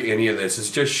don't like any of this.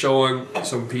 It's just showing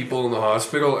some people in the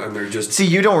hospital and they're just... See,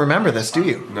 you don't remember this, do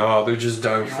you? No, they're just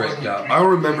done fricked up. I don't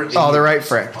remember... Oh, they're right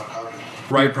frick.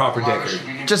 Right proper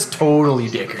dicker. Just totally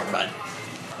dicker, bud.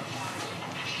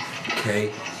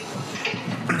 Okay.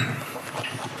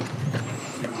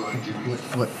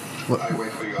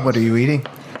 What are you eating?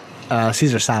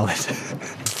 Caesar salad.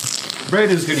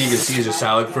 Brandon's gonna eat a Caesar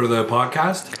salad for the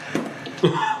podcast.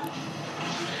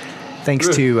 Thanks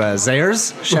to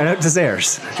Zares. Shout out to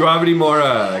Zares. Do you have any more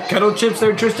kettle chips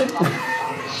there, Tristan?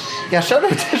 Yeah, shout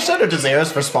out to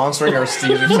Zares for sponsoring our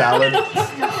Caesar salad.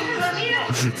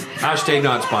 Hashtag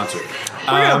not sponsored.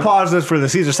 We're going to pause this for the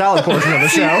Caesar salad portion of the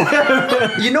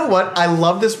show. You know what? I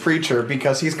love this preacher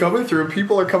because he's coming through and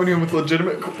people are coming in with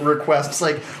legitimate requests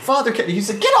like, Father,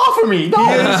 he's like, get off of me! No!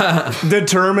 He is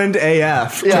determined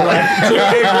AF Yeah.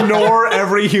 to ignore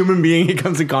every human being he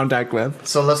comes in contact with.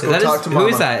 So let's go talk to Mama.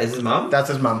 Who is that? Is his mom? That's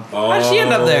his mom. How did she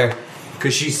end up there?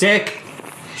 Because she's sick.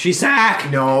 She's sick.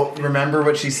 No, remember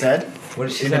what she said? What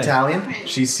did she In say? Italian?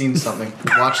 She's seen something.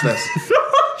 Watch this.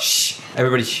 Shh.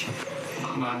 Everybody shh.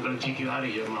 Mama, I'm gonna take you out of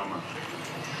here, Mama.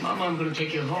 Mama, I'm gonna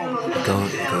take you home.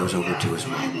 Goes over to his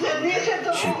mom.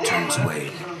 She turns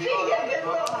away.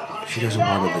 She doesn't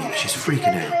want to leave. She's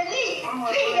freaking out. Mama,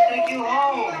 I'm gonna take you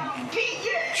home.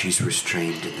 She's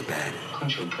restrained in the bed.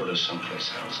 Couldn't you put us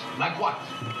someplace else? Like what?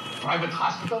 Private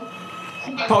hospital?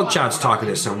 Paul Chad's talking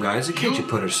to some guys. Can't you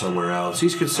put her somewhere else?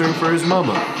 He's concerned for his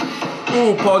mama.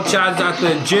 Ooh, Paul Chad's at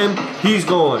the gym. He's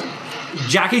going.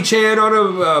 Jackie Chan on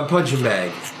a punching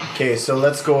bag. Okay, so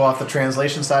let's go off the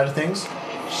translation side of things.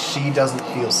 She doesn't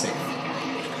feel safe.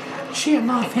 She and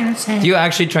my fiance. Do you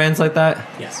actually translate that?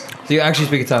 Yes. Do you actually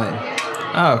speak Italian?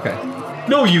 Oh, okay.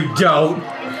 No, you don't.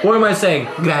 What am I saying?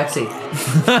 Grazie.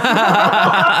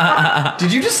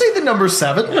 Did you just say the number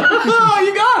 7? Oh,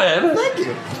 you got it. Thank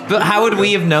you. But how would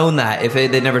we have known that if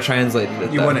they never translated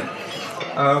it? You then? wouldn't.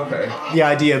 Oh, okay. The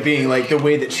idea being like the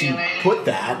way that she put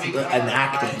that, an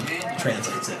acting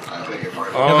translates it.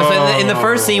 No, but so in the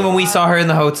first scene when we saw her in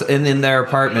the hotel in their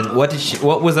apartment,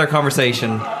 what was their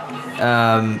conversation?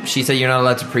 She said you're not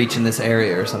allowed to preach in this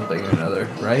area or something or another.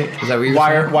 right? Is that what you're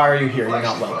Why saying? are you here? You're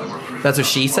not welcome. That's what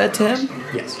she said to him?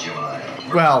 Yes.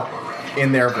 Well,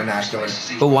 in their vernacular.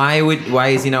 But why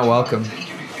is he not welcome?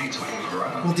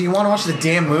 Well, do you want to watch the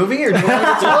damn movie, or do you want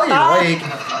me to tell you?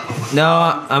 Like,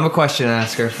 No, I'm a question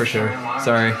asker for sure.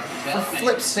 Sorry. for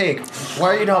flip's sake,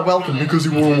 why are you not welcome? Because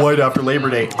you wore white after Labor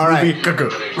Day. All right.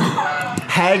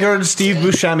 Haggard Steve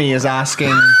Buscemi is asking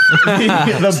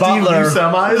the butler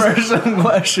for some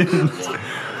questions.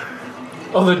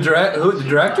 Oh, the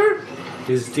director?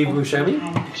 Is Steve Buscemi?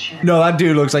 No, that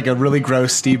dude looks like a really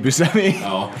gross Steve Buscemi.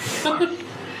 Oh.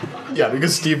 Yeah,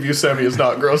 because Steve Buscemi is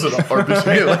not gross enough for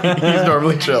Buscemi. Like, he's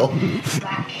normally chill.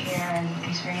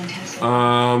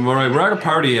 All right, we're at a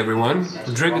party, everyone.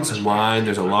 We're drinking some wine.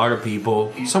 There's a lot of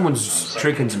people. Someone's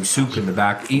drinking some soup in the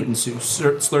back, eating soup,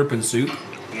 slurping soup.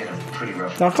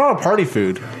 That's not a party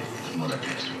food.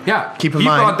 Yeah, Keep in he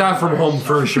mind- brought that from home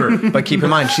for sure. But keep in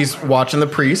mind, she's watching the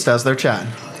priest as they're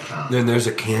chatting. Then there's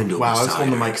a candle. Wow, I was beside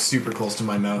holding the her. mic super close to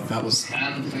my mouth. That was...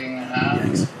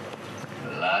 Yikes.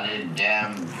 Bloody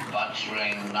damn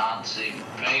butchering Nazi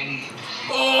pig.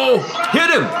 Oh, hit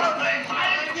him!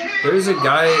 There's a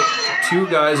guy, two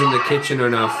guys in the kitchen are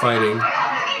now fighting.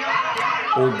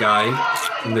 Old guy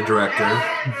and the director.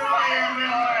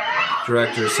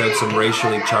 Director said some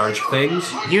racially charged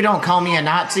things. You don't call me a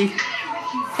Nazi?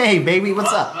 Hey, baby,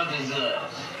 what's up?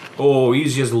 Oh,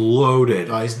 he's just loaded.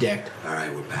 Oh, he's decked. All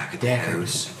right, we're back at the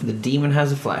house. The demon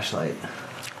has a flashlight.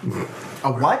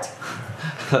 A what?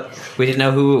 We didn't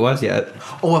know who it was yet.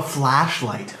 Oh, a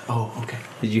flashlight. Oh, okay.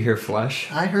 Did you hear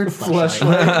flush? I heard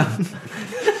flashlight.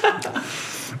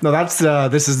 No, that's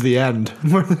this is the end.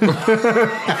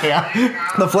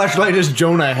 The flashlight is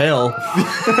Jonah Hill.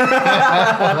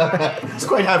 It's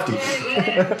quite hefty.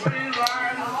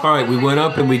 All right, we went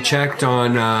up and we checked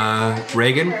on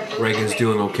Reagan. Reagan's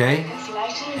doing okay.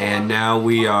 And now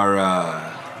we are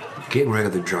getting rid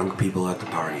of the drunk people at the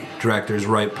party. Director's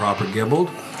right, proper gibbled.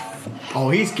 Oh,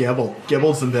 he's gibbled.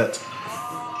 Gibbled some bits.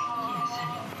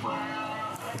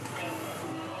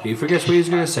 He forgets what he's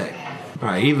going to say. All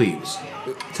right, he leaves.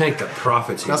 Thank the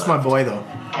prophets. That's my boy, though.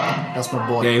 That's my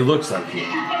boy. Yeah, he looks like you.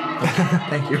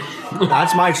 Thank you.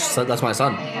 That's my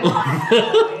son.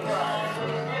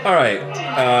 All right,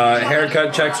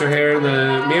 haircut, checks her hair in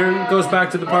the mirror, and goes back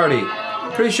to the party.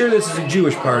 Pretty sure this is a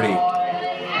Jewish party.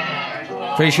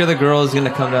 Pretty sure the girl is going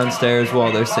to come downstairs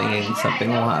while they're singing. Something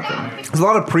will happen. There's a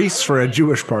lot of priests for a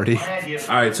Jewish party.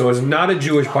 All right, so it's not a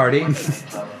Jewish party.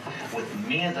 With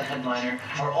me as the headliner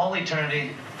for all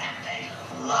eternity, and they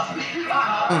love me.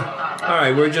 All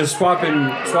right, we're just swapping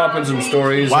some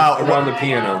stories around the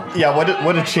piano. Yeah,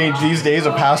 what a change these days.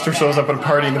 A pastor shows up at a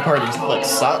party and the party like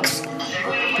sucks.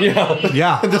 Yeah.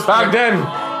 Yeah. Back then,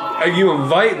 you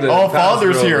invite the Oh,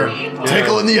 pastor father's here. over. Yeah.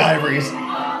 Tickling the ivories.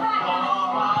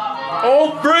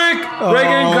 Oh, frick!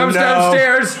 Reagan comes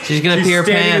downstairs. She's gonna pee her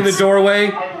standing in pants. the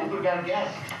doorway.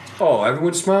 Oh,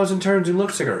 everyone smiles and turns and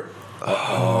looks at her.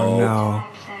 Oh no.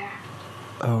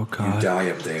 Oh You god. die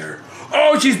up there.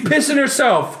 Oh, she's pissing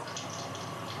herself.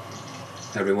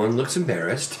 Everyone looks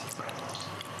embarrassed.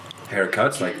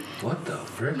 Haircuts like, what the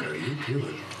frick are you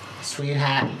doing?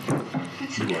 Sweetheart.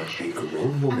 You are a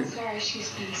grown woman. Sorry,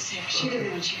 she's been sick. She didn't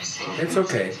know what she was saying. It's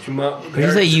okay. Did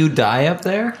you say you die up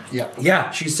there? Yeah,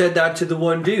 she said that to the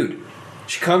one dude.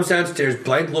 She comes downstairs,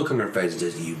 blank look on her face, and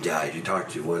says, you died. You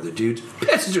talked to one of the dudes.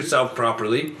 Pisses herself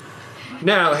properly.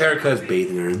 Now, Haircut's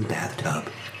bathing her in the bathtub.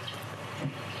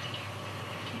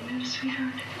 You know,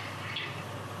 sweetheart.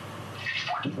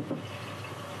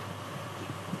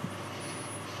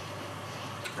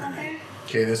 Mother?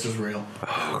 Okay, this is real.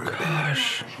 Oh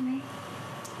gosh.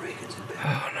 Reagan's in bed.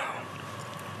 Oh no.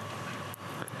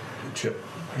 Chill.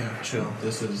 Yeah, chill.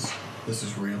 This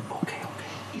is real. Okay.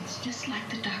 It's just like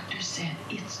the doctor said.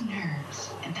 It's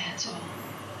nerves, and that's all.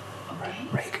 Okay?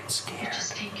 Reagan's scared.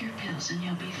 Just take your pills and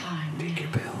you'll be fine. Take your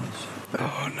pills.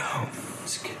 Oh no.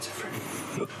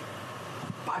 Schizophrenia.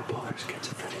 Bipolar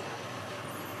schizophrenia.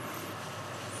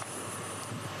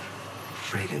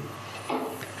 Reagan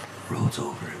rolls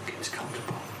over and gets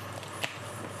comfortable.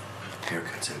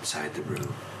 Haircut's outside the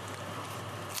room.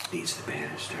 Needs the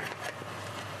banister.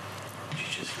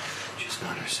 She's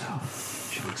not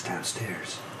herself. She looks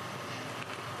downstairs.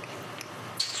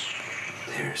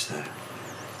 There's the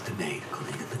maid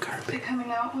cleaning the carpet. They're coming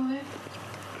out, will it?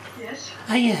 Yes?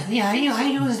 Oh, yeah, I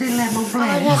use the lemon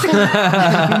blend.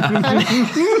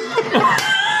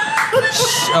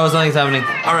 Oh, something's happening.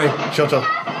 All right, Chill.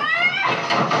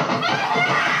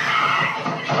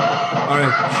 all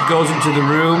right. She goes into the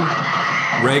room.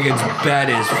 Reagan's bed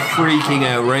is freaking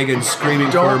out. Reagan's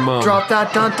screaming for her mom. Don't drop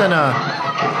that dun-dun-na.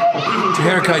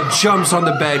 Haircut jumps on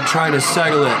the bed trying to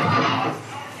settle it.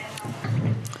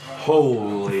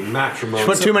 Holy matrimony.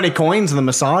 Put too many coins in the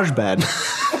massage bed.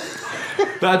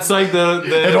 That's like the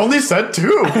It only said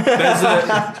 2.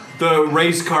 That's the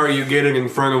race car you get in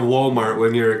front of Walmart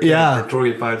when you're a kid for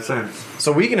 25 cents.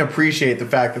 So we can appreciate the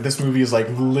fact that this movie is like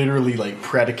literally like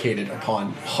predicated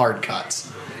upon hard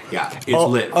cuts. Yeah, it's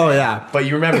lit. Oh yeah, but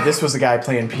you remember this was the guy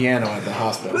playing piano at the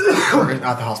hospital, or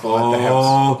not the hospital, at the house.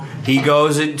 Oh, he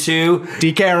goes into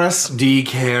DeCaris.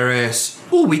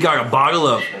 Ooh, we got a bottle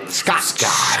of scotch.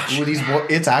 Ooh,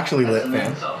 it's actually lit,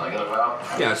 man.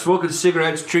 Yeah, smoking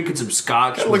cigarettes, drinking some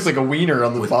scotch. It looks like a wiener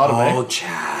on the bottom. Paul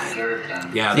Chad.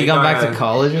 Yeah, he gone back to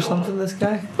college or something, this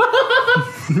guy?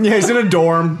 Yeah, he's in a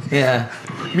dorm. Yeah.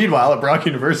 Meanwhile, at Brock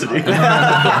University. Tends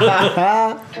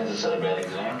to set a bad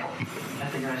example. I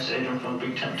think I saved him from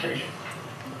big temptation.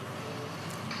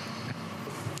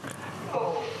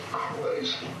 Oh,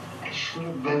 Christ. I should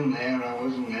have been there. I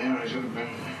wasn't there. I should have been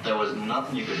there. There was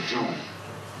nothing you could do.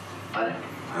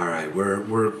 All right,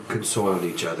 we're consoling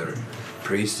each other.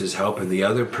 Priest is helping the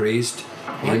other priest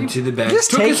into the bed.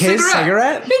 Just take his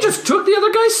cigarette? He just took the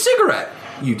other guy's cigarette.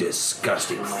 You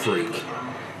disgusting freak.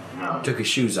 Took his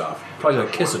shoes off. Probably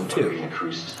gonna kiss him too. Kind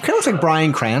of looks like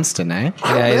Bryan Cranston, eh?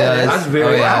 Yeah, he does. That's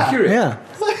very accurate. Yeah.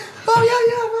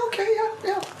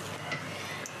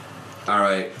 All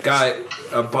right, guy.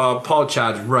 Paul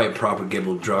Chad's right. Proper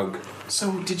gibble drunk.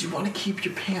 So, did you want to keep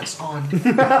your pants on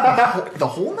the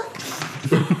whole night?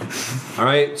 All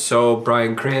right, so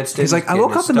Bryan Cranston. He's like, I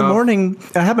woke up in the morning,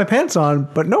 I had my pants on,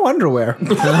 but no underwear.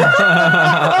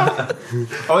 Oh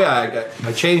yeah,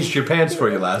 I changed your pants for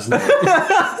you last night.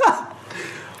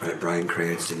 All right, Bryan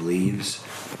Cranston leaves.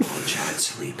 Paul Chad's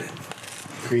sleeping.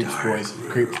 Creeps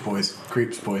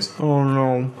boys. Oh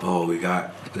no. Oh, we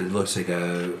got. It looks like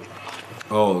a.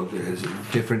 Oh, there's a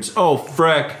difference. Oh,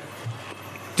 frick.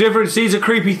 Different seeds of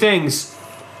creepy things.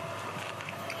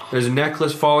 There's a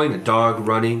necklace falling, a dog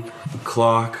running, a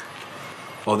clock.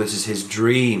 Oh, this is his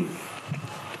dream.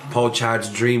 Paul Chad's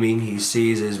dreaming. He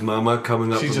sees his mama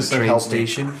coming up from the train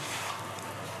station.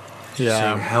 Yeah.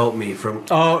 Saying, help me from.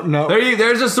 Oh no.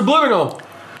 There's a subliminal.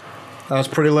 That was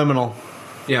pretty liminal.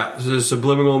 Yeah, there's a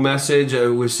subliminal message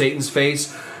with Satan's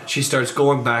face. She starts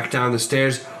going back down the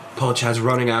stairs. Paul Chad's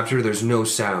running after her. There's no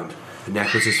sound. The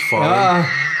necklace is falling.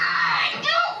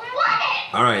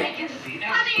 All right,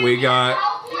 we got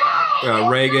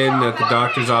Reagan at the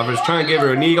doctor's office trying to give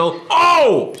her a needle.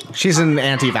 Oh! She's an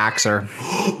anti-vaxxer.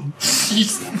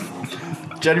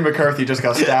 Jenny McCarthy just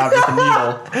got stabbed with a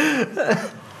needle.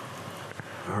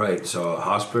 All right, so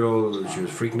hospital, she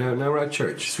was freaking out. Now we're at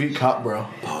church. Sweet cop, bro.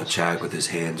 Paul Chad with his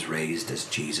hands raised as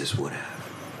Jesus would have,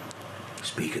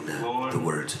 speaking the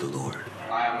words of the Lord.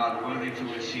 I am not worthy to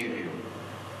receive you,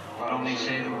 but only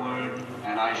say the word,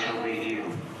 and I shall be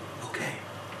healed. Okay.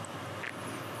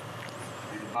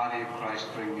 May the body of Christ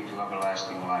bring me to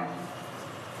everlasting life.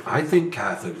 I think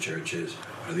Catholic churches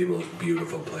are the most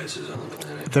beautiful places on the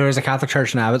planet. There was a Catholic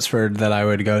church in Abbotsford that I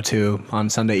would go to on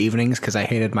Sunday evenings because I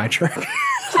hated my church.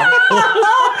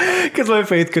 Because my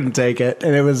faith couldn't take it,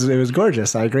 and it was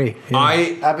gorgeous. I agree.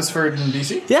 Yeah. Abbotsford in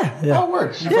BC? Yeah. Oh,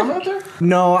 word. You from out there?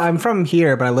 No, I'm from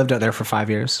here, but I lived out there for 5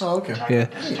 years. Oh, okay. Yeah.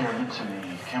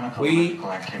 We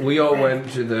all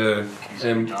went to the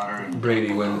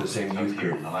Brady went to the same youth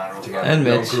group together. And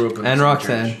We all Mitch. grew up in the And same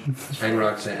Roxanne. church. And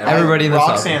Roxanne. Everybody in this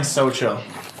office. Roxanne's so chill.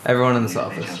 Everyone in this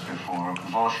office.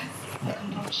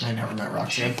 I never met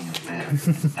Roxanne.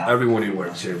 Everyone who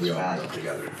works here, we all grew up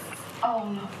together.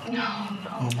 Oh, no.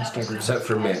 Almost every. Except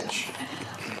for Mitch.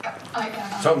 I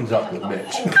got Something's up with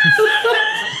Mitch.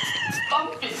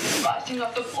 bumping, rising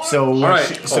up the floor. So, All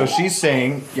right. she's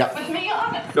saying, yeah. With me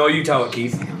on it. No, you tell it,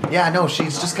 Keith. Yeah, no,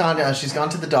 she's just gone. She's gone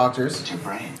to the doctors.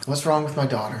 What's wrong with my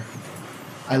daughter?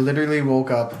 I literally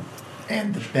woke up,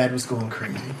 and the bed was going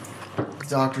crazy. The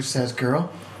doctor says,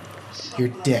 "Girl, you're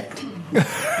dead.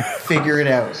 Figure it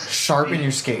out. Sharpen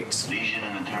your skates." Lesion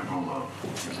in the temporal lobe.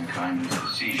 It's a kind of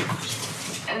seizure.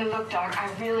 And look, Doc, I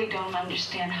really don't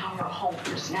understand how her whole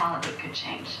personality could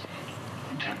change.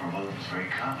 The temporal lobe is very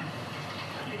common.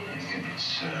 It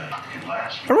can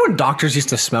last. Remember when doctors used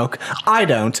to smoke? I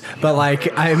don't, but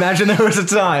like I imagine there was a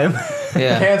time.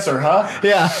 Yeah. Cancer, huh?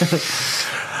 Yeah.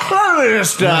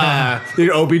 Just the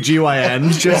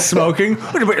OBGYN just smoking.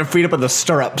 Look at put your feet up in the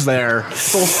stirrups there.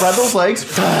 So spread those legs.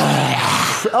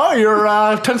 Oh,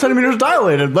 you're 10 centimeters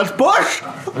dilated. Let's push.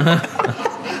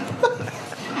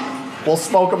 We'll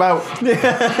smoke them out.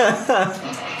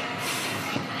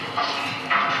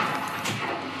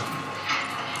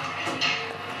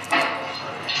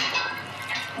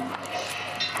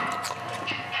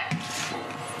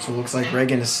 So it looks like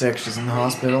Reagan is sick. She's in the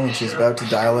hospital and she's about to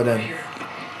dial it in.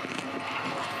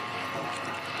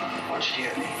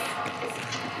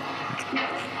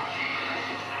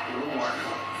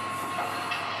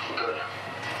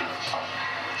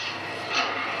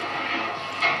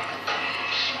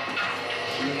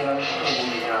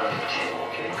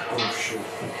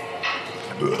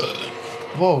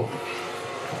 Whoa.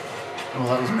 Oh,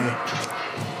 that was me.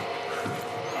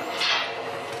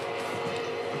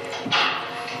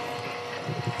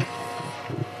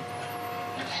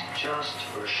 Just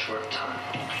for a short time.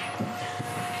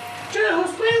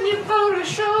 Just with you for a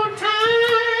short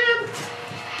time.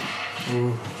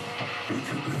 Can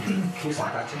you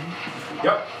slide that to me?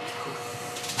 Yep.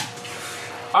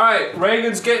 All right,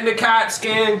 Reagan's getting the CAT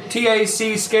scan,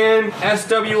 TAC scan,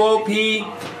 SWOP,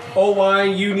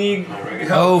 you need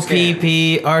help scan. OPP,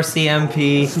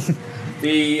 RCMP.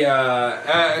 The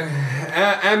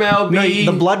MLB. No,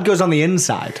 the blood goes on the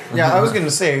inside. Yeah, I was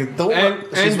gonna say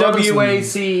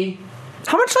NWAC.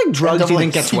 How much like drugs do you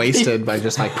think gets NAACP? wasted by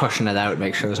just like pushing it out,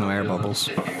 make sure there's no air bubbles?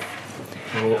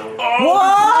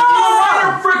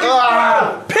 Ah!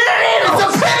 Pin of needles! It's a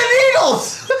pin of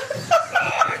needles!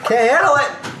 Can't handle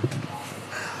it.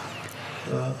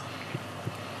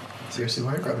 Seriously,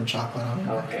 why are you grabbing chocolate on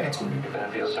me? Okay, That's weird. you're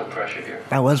gonna feel some pressure here.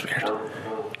 That was weird.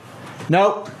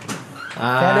 Nope.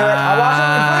 Can't do it. I'll watch it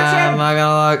on reflection. I'm not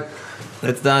gonna look.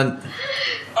 It's done.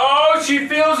 Oh, she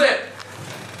feels it.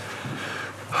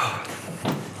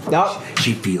 Nope.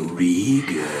 She feel really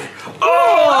good.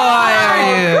 Why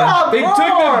are you? They took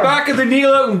the back of the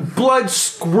needle out and blood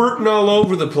squirting all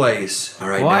over the place. All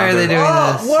right. Why are they doing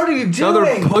this? What are you Now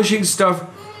they're doing? pushing stuff.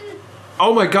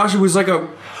 Oh my gosh! It was like a.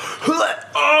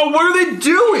 Oh, what are they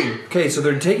doing? Okay, so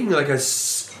they're taking like a.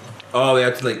 Oh, they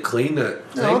have to like clean the.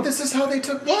 No, thing? this is how they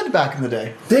took blood back in the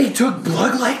day. They took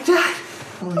blood like that.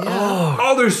 Oh, yeah.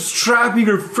 Oh, they're strapping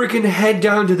her freaking head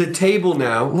down to the table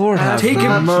now. Lord have taking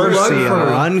blood mercy from on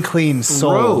her our unclean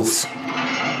souls. throat.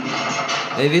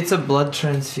 Maybe it's a blood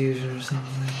transfusion or something.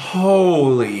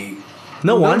 Holy.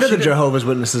 No wonder she the Jehovah's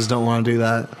Witnesses don't want to do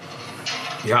that.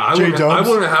 Yeah, I wouldn't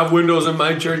have windows in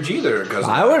my church either. Cause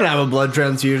I wouldn't have a blood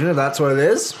transfusion if that's what it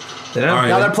is. They don't. All right,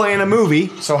 Now then. they're playing a movie.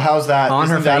 So how's that? On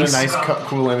her Isn't that face. a nice,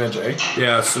 cool image, eh?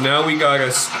 Yeah, so now we got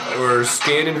we're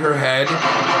scanning her head.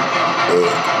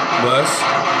 Plus.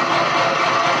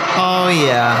 Oh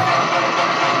yeah.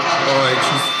 Alright,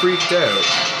 she's freaked out.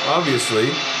 Obviously.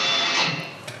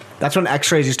 That's when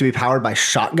X-rays used to be powered by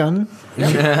shotgun.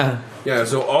 Yeah. Yeah,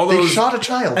 so all They those shot a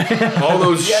child. all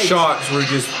those shots were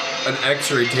just an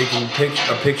X-ray taking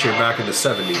a picture back in the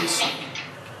 70s.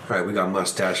 Alright, we got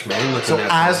Mustache Man. What's So in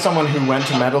that as thing? someone who went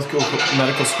to medical school,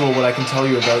 what I can tell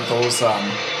you about those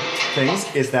things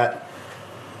is that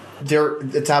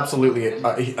it's absolutely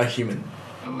a human.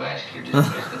 Do you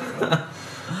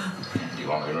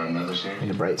want me to run another scene?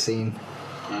 In a bright scene.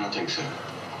 I don't think so.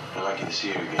 I'd like you to see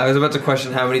you again. I was about to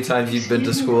question how many times you've been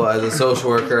to school as a social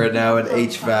worker and now an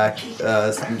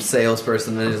HVAC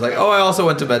salesperson, and he's like, "Oh, I also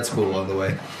went to med school on the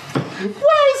way."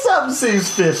 Why something seems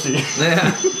fishy?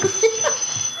 Yeah.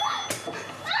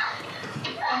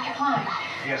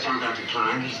 Yes, I'm Dr.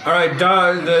 Klein. Alright,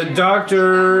 the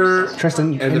doctor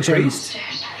Tristan, and the inch in. priest.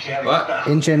 What?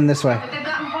 Inch in this way.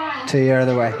 To your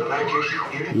other way.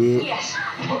 Yeah. Yes.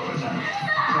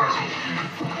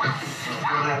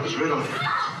 That was riddled.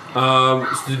 So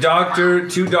the doctor,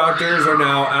 two doctors are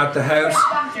now at the house.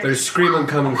 There's screaming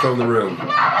coming from the room.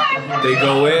 They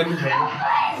go in.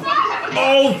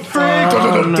 Oh, freak!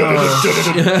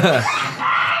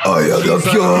 I am the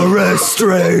purest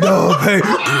straight up. Hey.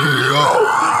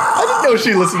 I didn't know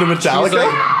she listened to Metallica.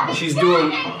 She's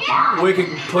doing wicked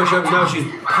push-ups now. She's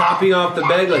popping off the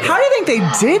bed like. How do you think they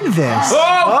did this?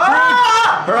 Oh!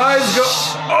 Freak! Her eyes go.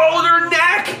 Oh, their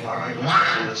neck!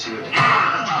 Let's see what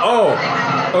Oh,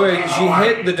 okay. She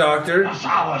hit the doctor. the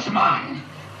was mine.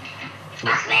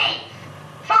 Fuck me!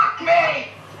 Fuck me!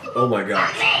 Oh my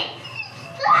gosh.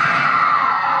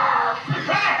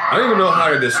 I don't even know how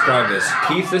to describe this.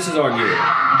 Keith, this is on you.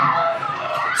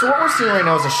 So what we're seeing right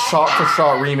now is a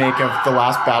shot-for-shot remake of the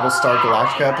last Battlestar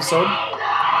Galactica episode.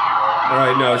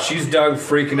 Alright, no, she's done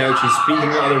freaking out. She's speaking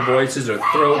to other voices. Her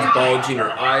throat's bulging.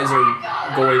 Her eyes are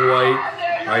going white.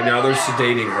 Right now, they're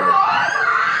sedating her.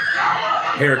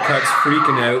 Haircut's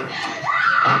freaking out.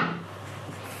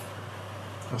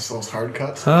 That's those hard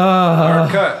cuts.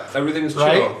 Hard cut. Everything's chill.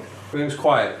 Right? Everything's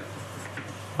quiet.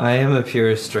 I am a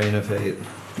pure strain of hate.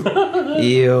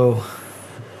 Ew.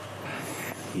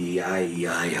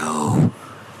 E-I-E-I-O.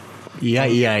 Yeah,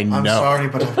 I know. I'm sorry,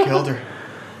 but I've killed her.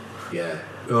 Yeah.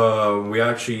 We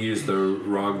actually used the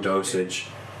wrong dosage.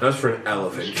 That was for an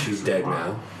elephant. She's dead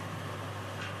now.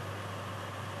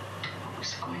 What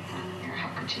was going on here?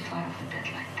 How could you fly off the bed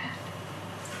like that?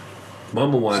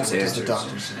 Mama wants So what does the answers.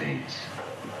 doctor say? States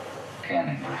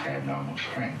cannon have abnormal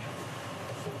strength,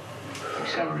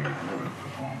 accelerated motor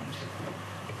performance.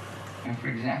 And for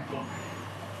example,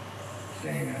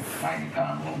 say a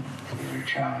 90-pound woman with her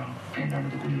child pinned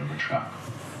under the wheel of a truck.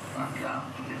 I'm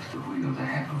down against the wheels a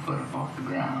half a foot off the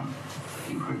ground.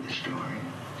 You heard the story.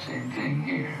 Same thing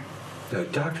here. The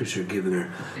doctors are giving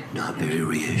her not very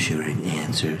reassuring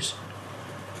answers.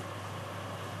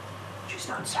 She's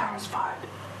not satisfied.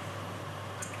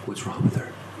 What's wrong with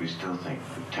her? We still think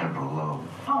the temporal lobe.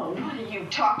 Oh, what are you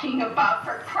talking about,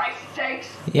 for Christ's sakes?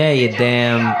 Yeah, you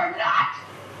damn Or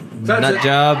not? nut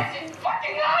job.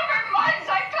 Fucking out of her mind,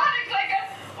 psychotic, like a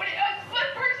split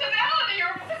personality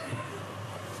or...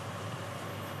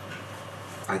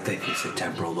 I think it's the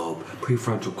temporal lobe.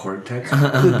 Prefrontal cortex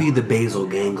could be the basal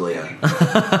ganglia.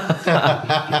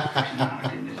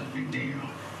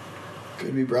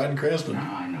 Could be Brian Cranston.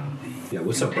 Now I know the... Yeah,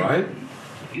 what's up, Brian?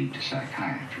 Lead to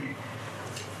psychiatry.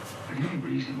 But any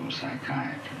reasonable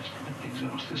psychiatrist would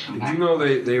exhaust this. Did you know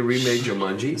they remade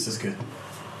Jumanji? This is good.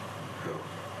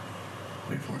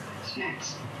 Wait for it. What's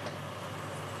next?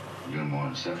 Do more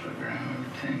encephalogram, I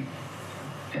would think.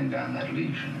 Pin down that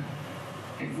lesion.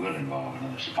 It will involve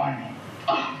another spinal.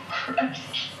 Oh,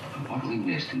 Christ. But what we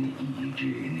missed in the EEG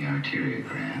and the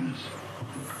arteriograms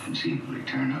would conceivably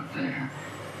turn up there.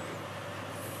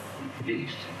 At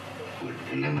least would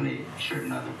eliminate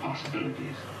certain other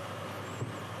possibilities.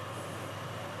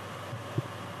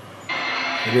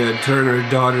 They're gonna turn her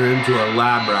daughter into a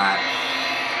lab rat.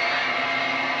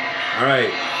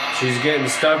 Alright, she's getting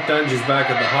stuff done. She's back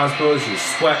at the hospital. She's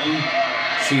sweating.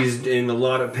 She's in a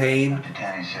lot of pain. Dr.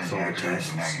 Tanny says So the the X-ray is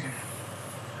tests. negative.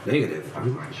 Negative.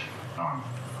 Upwards. Normal.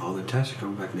 All the tests are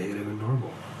coming back negative and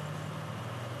normal.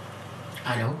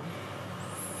 I know.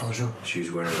 Bonjour.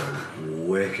 She's wearing a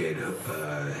wicked.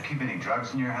 Keep any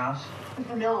drugs in your house?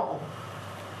 No.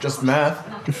 Just math.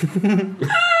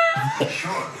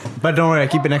 Sure. But don't worry, I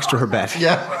keep it next to her bed.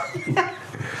 Yeah.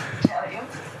 Tell you.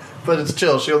 But it's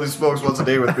chill. She only smokes once a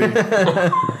day with me.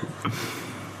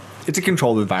 It's a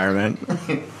controlled environment.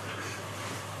 You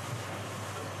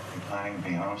planning to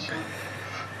be home soon?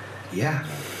 Yeah.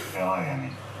 How are you,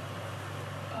 honey?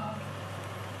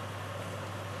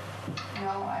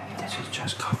 No, This is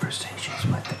just conversations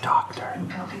with the doctor. I'm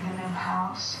building a new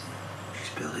house. She's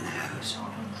building a house. The old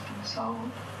one's been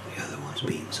sold. The other one's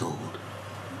being sold.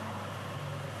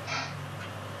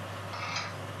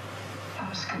 I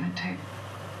was gonna take...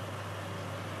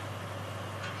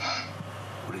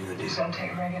 What are you gonna do? I was gonna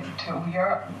take Reagan to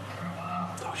Europe for a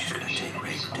while. Oh, she's gonna take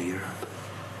Reagan to Europe.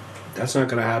 That's not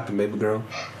gonna happen, baby girl.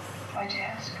 Why'd you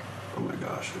ask? Oh my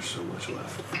gosh, there's so much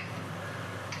left. I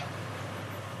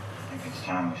think it's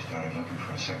time we started looking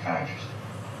for a psychiatrist.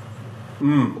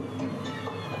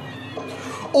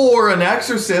 Or an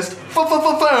exorcist.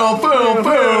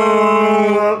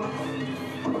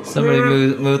 Somebody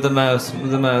move the mouse.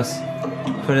 Move the mouse.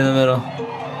 Put it in the middle.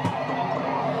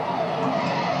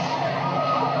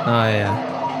 Oh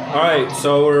yeah. Alright,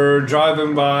 so we're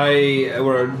driving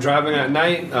at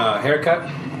night, haircut,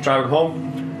 driving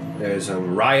home. There's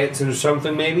some riots or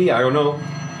something maybe, I don't know.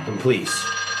 And police.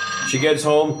 She gets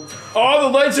home. Oh, the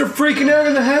lights are freaking out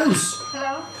in the house.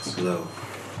 Hello? Hello.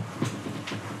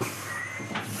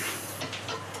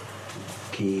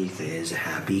 Keith is a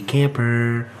happy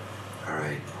camper.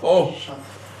 Alright. Oh! She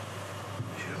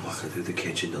was walking through the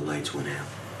kitchen, the lights went out.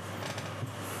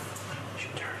 She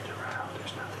turned around,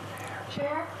 there's nothing there.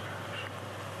 Chair?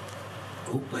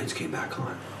 Oh, lights came back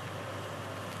on.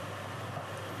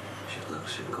 She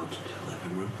looks and goes into the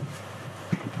living room.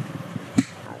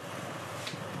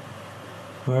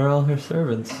 Where are all her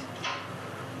servants?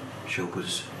 She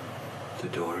opens the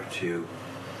door to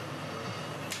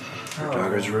her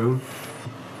daughter's room.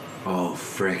 Oh,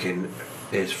 frickin'.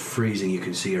 It's freezing. You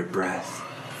can see her breath.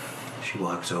 She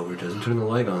walks over, doesn't turn the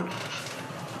light on.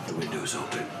 The window's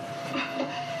open.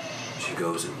 She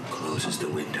goes and closes the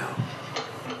window.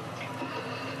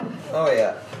 Oh,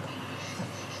 yeah.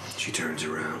 She turns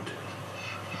around.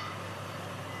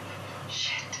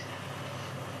 Shit.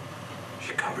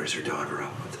 She covers her daughter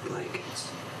up with the blankets.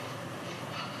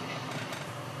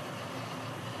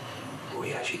 Oh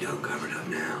yeah, she done covered up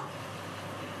now.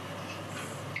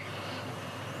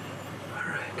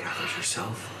 Alright, gathers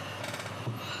herself.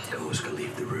 Goes to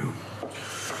leave the room.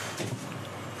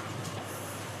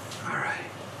 Alright.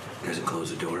 Doesn't close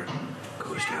the door.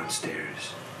 Goes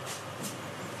downstairs.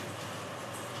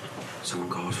 Someone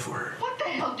calls for her. What the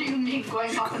hell do you mean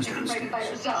going off and getting ready by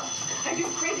yourself? Are you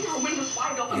crazy? Her window's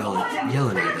wide open.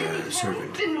 Yelling at the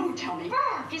servant. Then no, tell me.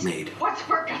 Maid. What's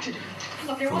Burke got to do with it?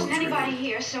 Look, there wasn't Phone's anybody ringing.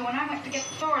 here, so when I went to get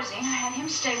the Thorazine, I had him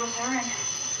stay with her, and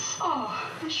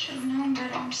Oh, I should have known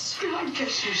better. I'm sorry. I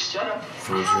guess you should have.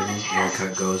 Phone's ringing.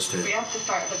 Haircut goes to. We have to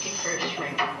start looking for his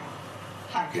ring.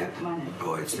 Hi, Yeah. come on in.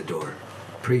 Oh, it's the door.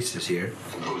 Priest is here.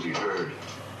 Suppose you heard.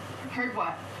 Heard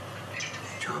what?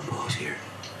 John Paul's here.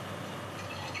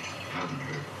 Haven't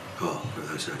heard. Oh, no,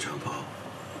 that's not John Paul.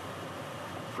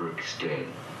 Brooks dead.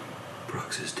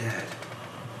 Brooks is dead.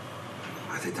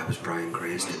 I think that was Brian He must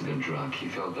Cranston. have been drunk. He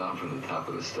fell down from the top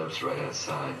of the steps right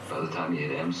outside. By the time he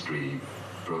hit M Street, he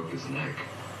broke his neck.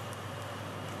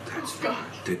 That's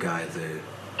the guy the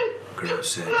girl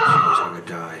said she was gonna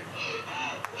die.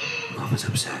 Mama's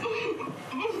upset.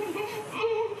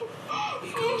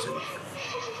 He goes and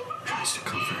tries to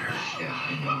comfort her. Yeah,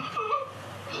 I know.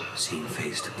 Scene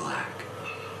fades to black.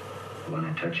 When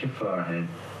I touch your forehead,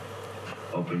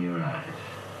 open your eyes.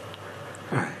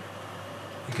 Alright.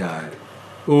 We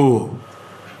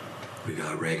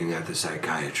got Reagan at the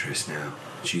psychiatrist now.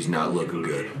 She's not looking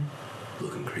good.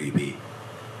 Looking creepy.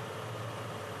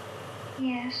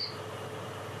 Yes.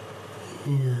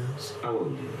 Yes. How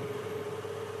old are you?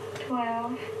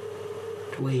 12.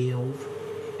 12.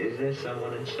 Is there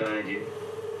someone inside you?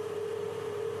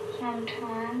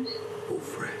 Sometimes. Oh,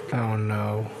 frick. Oh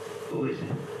no. Who is it?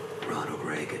 Ronald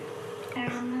Reagan. I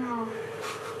don't know.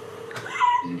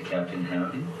 Is it Captain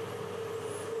Howdy?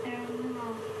 I don't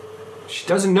know. She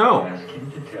doesn't know. Ask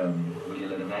him to tell me. Will you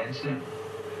let him answer?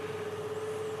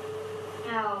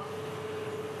 No.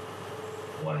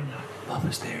 Why not?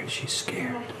 Mama's there and she's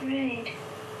scared. I'm afraid.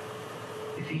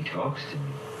 If he talks to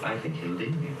me, I think he'll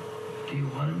leave you. Do you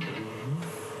want him to leave you?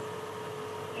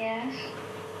 Yes.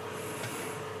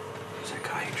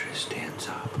 Psychiatrist stands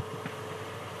up.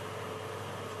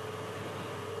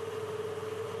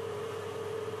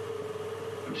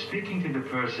 I'm speaking to the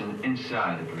person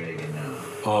inside of Reagan now.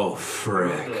 Oh,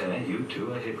 frick. There, you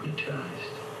two are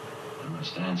hypnotized. I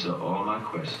must answer all my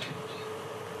questions.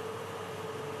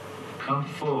 Come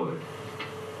forward.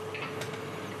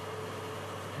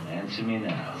 And answer me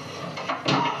now.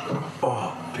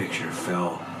 Oh, picture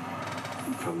fell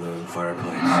from the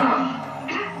fireplace.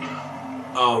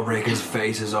 Oh, Reagan's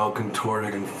face is all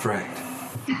contorted and fricked.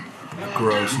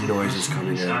 Gross noises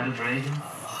coming Inside out. of Reagan?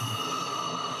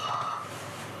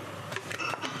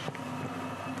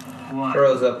 What?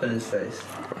 Throws up in his face.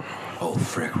 Oh,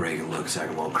 frick, Reagan looks at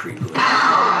him all creepily.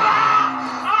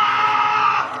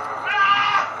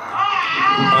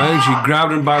 I think she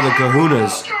grabbed him by the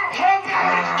kahunas.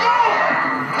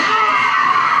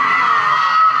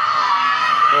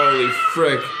 Holy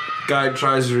frick. Guy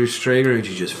tries to restrain her and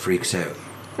she just freaks out.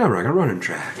 No, we're like a running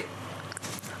track.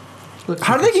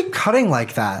 How do they keep cutting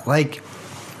like that? Like,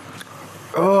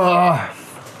 oh,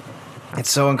 it's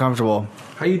so uncomfortable.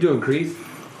 How you doing, Creeth?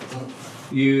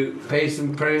 You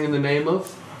pacing, praying in the name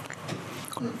of?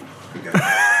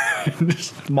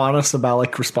 Just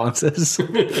monosyllabic responses.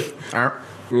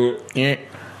 Yeah.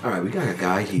 Alright, we got a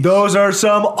guy. Those are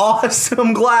some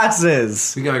awesome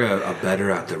glasses. We got a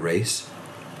better at the race.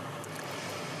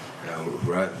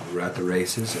 We're at the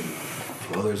races, and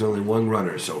well, there's only one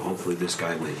runner, so hopefully this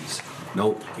guy wins.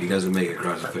 Nope, he doesnn't make it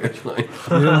across the finish line.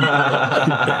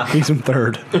 He's in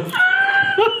third.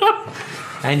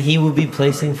 And he will be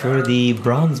placing for the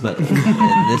bronze medal in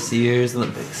this year's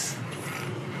Olympics.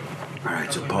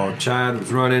 Alright, so Paul Chad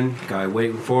was running, guy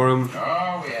waiting for him.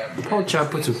 Paul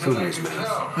Chad put some food in his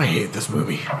mouth. I hate this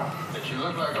movie. But you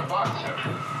look like a boxer.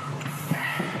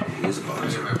 He is a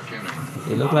boxer.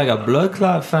 You look like a blood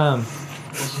clot, fam.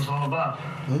 What's this all about?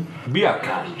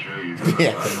 Biaka.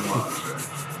 Yeah.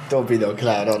 Don't be no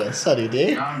clown on a sunny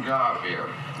day. John Garfield,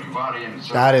 embodying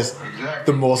That is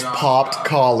the most popped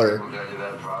collar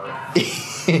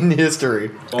in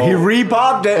history. He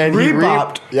re-popped it. And he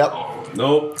Re-popped. Yep.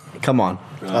 Nope. Come on.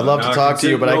 I'd love to talk to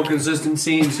you, but no consistent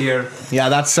scenes here. Yeah,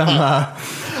 that's some. I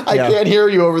yeah. can't hear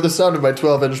you over the sound of my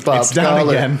 12-inch popped It's down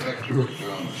collar. again.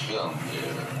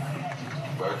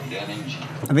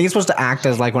 I think it's supposed to act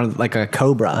as like like a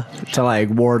cobra to like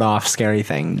ward off scary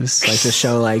things, like to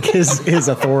show like his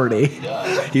authority.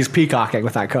 He's peacocking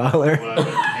with that collar.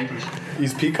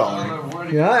 He's peacocking.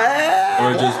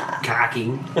 Or just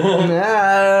cocking.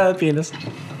 Penis.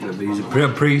 He's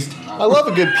a priest. I love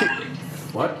a good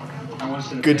What?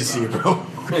 Good to see you, bro.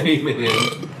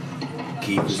 Amen.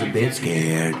 Keep us a bit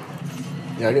scared.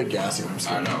 Yeah, I get gassy when I'm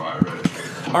scared. I know, I read it.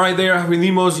 Alright, they are having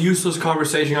the most useless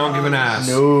conversation. I don't give an ass.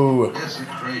 No,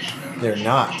 Desecration. they're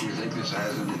not. Do you think this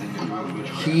has anything to do with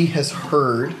witchcraft? He has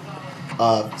heard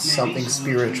of something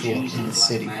spiritual in the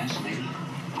city.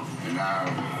 And now,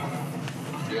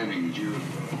 Jennings, you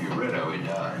read how he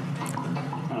died.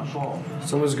 On a fall.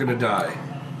 Someone's gonna die.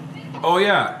 Oh,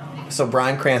 yeah. So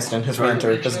Bryan Cranston, his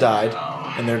mentor, has died,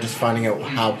 and they're just finding out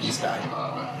how he's died.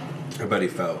 I bet he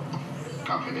fell.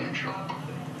 Confidential.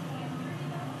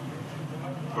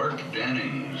 Burke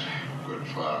Dennings, good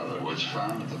father, was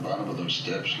found at the bottom of those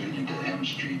steps leading to M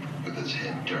Street with his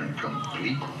head turned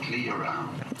completely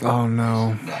around. Oh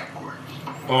no. Backwards.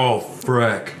 Oh,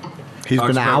 frick. He's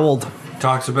been owled.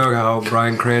 Talks about how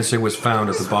Bryan Cranston was found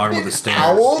at the bottom of the stairs.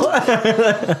 Owled?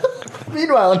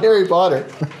 Meanwhile, in Harry Potter.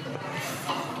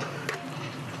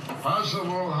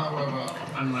 Possible, however,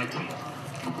 unlikely.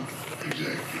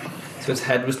 Exactly. So his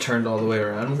head was turned all the way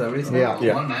around. Is that what he's saying? On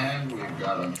one hand, we've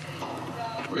got a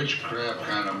witchcraft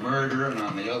kind of murder, and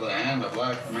on the other hand, a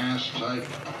black mass type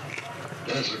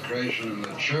desecration in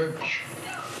the church.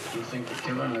 Do you think the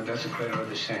killer and the desecrator are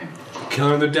the same?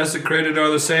 Killer and the Desecrated are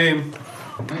the same.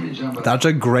 Maybe jump That's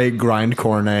a great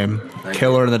grindcore name.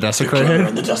 Killer and the Desecrated. Killer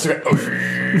and the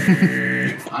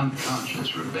Desecrated.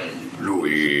 unconscious rebellion.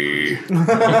 Louis.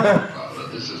 Father,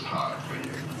 this is hard for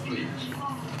you. Please.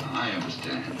 I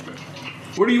understand, but...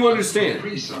 What do you understand? The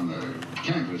priest on the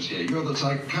campus here, you're the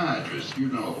psychiatrist. You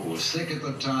know who was sick at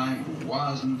the time, who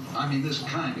wasn't. I mean, this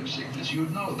kind of sickness.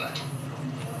 You'd know that.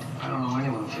 I don't know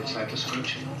anyone who fits that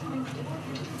description.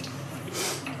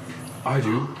 I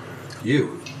do.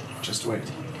 You. Just wait.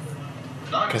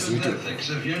 Doctor's ethics,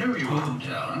 if you knew, you wouldn't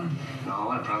tell him. No,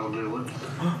 I probably wouldn't.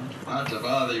 Not to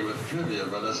bother you with trivia,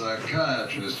 but a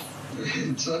psychiatrist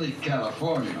in sunny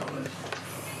California, no less.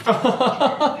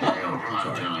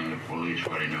 I'm telling the police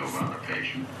what he knew about the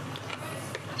patient.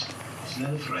 Is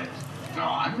that a threat? No,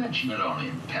 I mentioned it only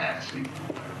in passing.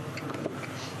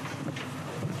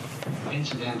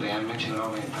 Incidentally, I mentioned it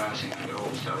only in passing to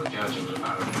always tell the judge it was a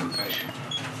matter of confession.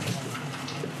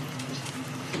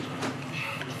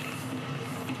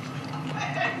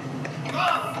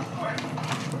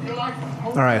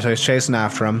 Alright, so he's chasing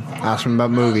after him. Asking him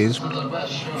about movies.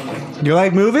 Do you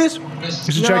like movies? You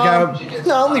should check out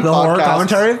only the horror podcasts.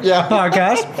 commentary Yeah.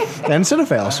 podcast and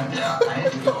Cinefails.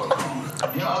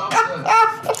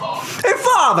 Hey,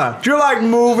 Father, do you like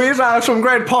movies? I have some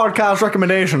great podcast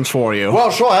recommendations for you.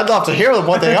 Well, sure, I'd love to hear them,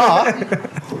 what they are. Who's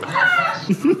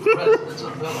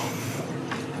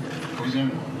in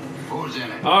it? Who's in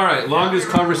it? All right, longest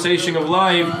conversation of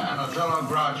life. And a fellow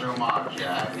Groucho Marx, you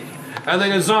happy? And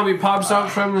then a zombie pops out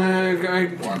from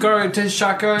the guard, takes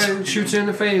shotgun and shoots you in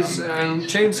the face, and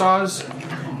chainsaws.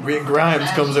 Rick Grimes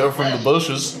comes out from the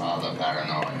bushes. Oh, the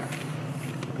paranoia.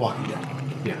 Walking Dead.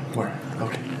 Yeah. Where?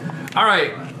 Okay. All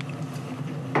right.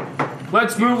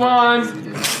 Let's move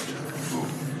on.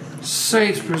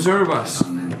 Saints preserve us.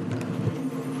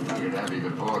 You'd have you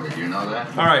deported, you know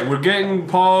that? All right, we're getting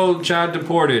Paul Chad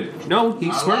deported. No,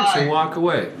 he smirks and walk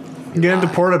away. You getting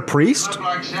deported priest? Look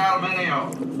like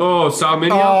Salminio. Oh,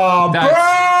 Salminio? Oh,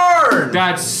 burn!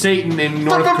 That's Satan in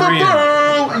North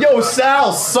Korea. Yo,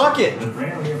 Sal, suck it.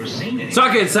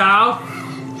 Suck it, Sal.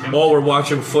 Oh, we're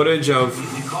watching footage of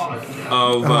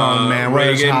man, what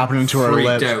is Reagan happening to her freaked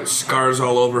lips? out, scars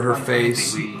all over her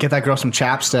face. Get that girl some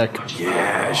chapstick.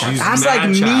 Yeah, she's That's mad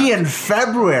like chap. me in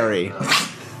February.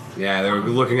 Yeah, they're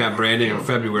looking at Brandon in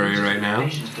February right now.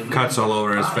 Cuts all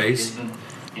over his face.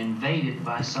 Invaded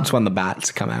by some That's when the bats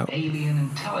come out. alien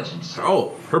intelligence.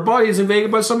 Oh, her body is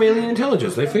invaded by some alien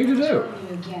intelligence. They figured it out.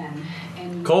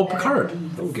 Call Picard.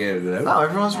 Don't get it out. Oh,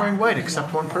 everyone's wearing white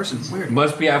except one person. Weird.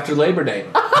 Must be after Labor Day.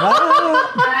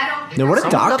 Now, what do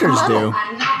doctors do?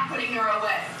 I'm not putting her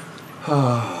away.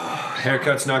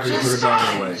 Haircut's not going to put her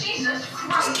daughter away. Jesus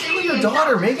Christ. Kill your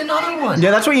daughter. Make another one.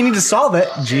 Yeah, that's what you need to solve it.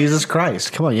 Jesus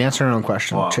Christ. Come on, you answer your own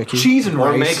question, Wow. chickie. Cheese and Or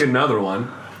rice. make another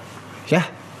one. Yeah,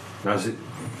 Does it?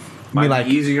 I mean, like,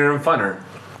 Easier and funner.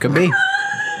 could be.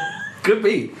 Could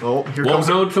be. Oh, here Won't comes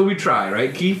know until we try,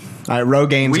 right, Keith? All right,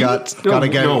 Rogain's got to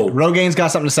get. No. Rogain's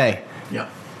got something to say. Yeah.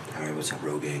 All right, what's up,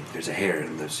 Rogaine? There's a hair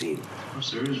in the scene. Of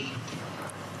course, there is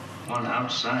one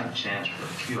outside chance for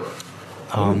a cure.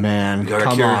 Oh man, Got a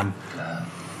come cure. on.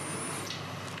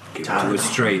 Give it to us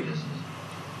straight.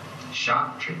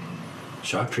 Shock treatment.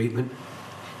 Shock treatment?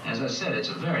 As I said, it's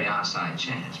a very outside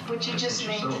chance. Would you just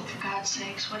think make so? it, for God's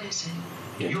sakes? What is it?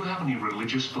 Do you have any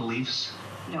religious beliefs?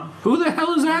 No. Who the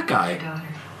hell is that guy? Daughter.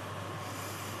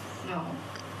 No.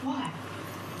 What? Have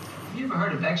you ever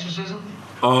heard of exorcism?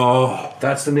 Oh,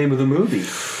 that's the name of the movie.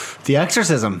 The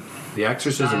Exorcism. The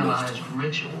Exorcism. Stylized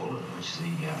ritual in which the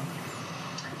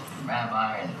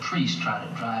rabbi and the priest try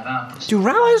to drive out the... Do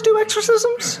rabbis do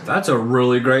exorcisms? That's a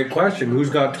really great question. Who's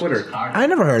got Twitter? I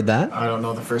never heard that. I don't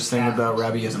know the first thing about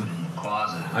rabbiism.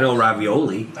 I know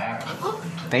ravioli.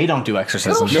 They don't do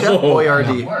exorcisms. Chef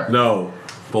Boyardee. No.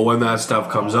 But when that stuff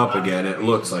comes up again, it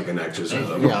looks like an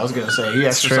exorcism. Yeah, I was gonna say he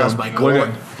exercised my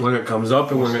colon. When it comes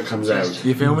up and when it comes out.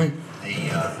 You feel me?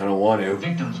 I don't want to.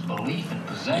 Victim's belief in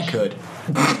possession. You could.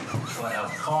 What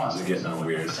else caused It's getting all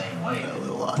weird. the same way.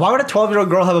 Why would a 12-year-old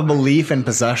girl have a belief in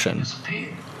possession?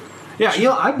 Yeah, you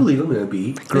know, I believe I'm gonna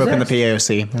be. Grew up in the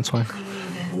PAOC, that's why.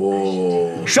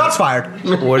 Whoa. Shots fired.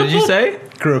 What did you say?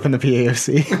 Grew up in the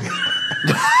PAOC.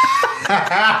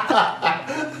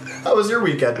 How was your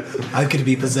weekend? I could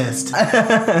be possessed.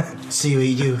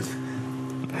 Seaweed youth.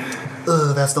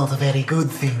 Oh, that's not a very good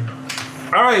thing.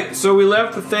 Alright, so we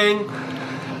left the thing.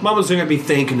 Mama's gonna be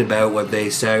thinking about what they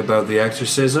say about the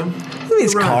exorcism.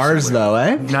 These cars, though,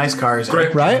 eh? Nice cars,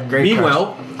 Great, right? Great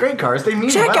Meanwhile, cars. Great cars. They mean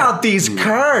Check well. out these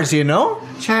cars, you know?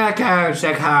 check out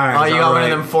the cars. Oh, you got one of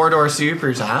Alright. them 4-door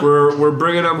supers, huh? We're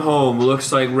bringing them home.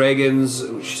 Looks like Reagan's.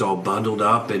 She's all bundled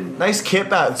up and Nice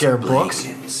kip out there, Brooks.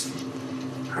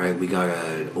 Alright, we got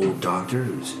an old doctor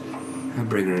who's. I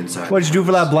bring her inside. What'd you do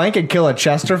for that blanket? Kill a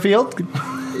Chesterfield?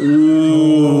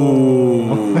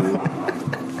 Ooh.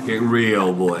 Get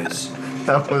real, boys.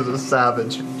 That was a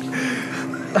savage.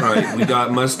 Alright, we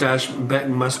got mustache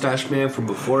man from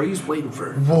before. He's waiting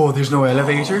for her. Whoa, there's no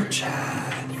elevator? Oh, Chad.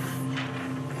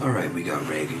 Alright, we got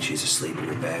Reagan. She's asleep in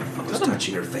her bed. I was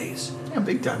touching her face. Yeah,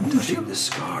 big time. Touching the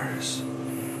scars.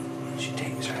 She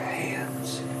takes her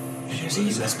hands. There's a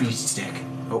USB stick.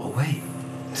 Oh, wait.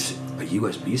 There's a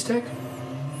USB stick?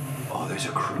 Oh, there's a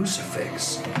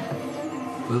crucifix.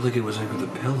 Looked like it was under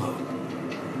the pillow.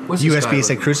 What's this guy USB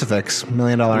stick look- crucifix. $1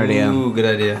 million idea. Ooh, good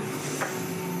idea.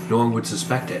 No one would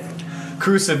suspect it.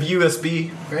 Crucive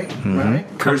USB, right? Mm-hmm.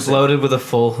 Right. Comes loaded with a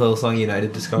full Hillsong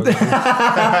United discography.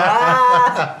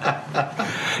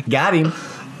 Got him.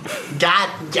 Got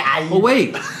Oh,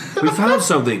 wait. We found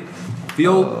something. The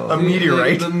old... A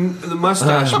meteorite. The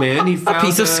mustache man, he found A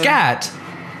piece of scat.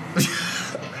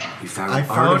 He found I an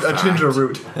found a artifact. ginger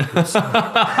root.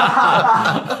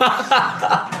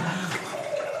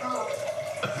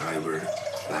 Alright, we're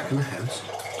back in the house.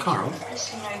 Carl.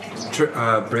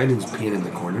 Brandon's peeing in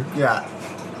the corner. Yeah.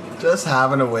 Just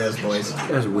having a whiz, boys. You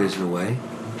guys are whizzing away.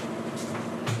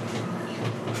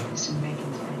 Listen,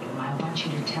 Reagan's bedroom. I want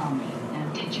you to tell me.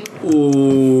 Now, did you?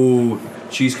 Ooh.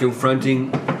 She's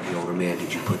confronting the older man.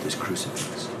 Did you put this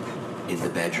crucifix in the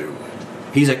bedroom?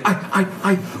 He's like,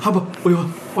 how about, we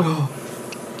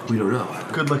don't know.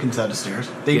 Good looking set of stairs.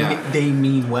 They Yeah. they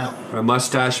mean well. Our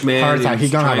mustache man. Heart attack. He's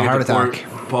He's gonna have trying a to heart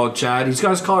deport attack. Paul Chad. He's got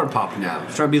his collar popped now.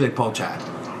 He's trying to be like Paul Chad.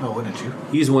 Oh, wouldn't you?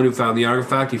 He's the one who found the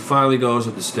artifact. He finally goes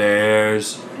up the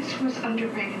stairs. This was under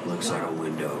Reagan's. Looks like a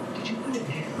window. Did you put it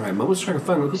there? Alright, Mom was trying to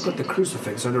find who put the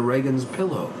crucifix under Reagan's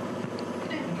pillow.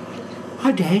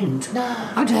 I didn't.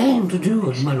 I didn't to do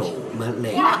it, my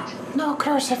lady. No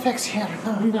crucifix here.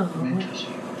 No.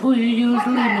 We use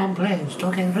lemon brains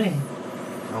to get rid.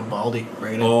 Oh, Baldy.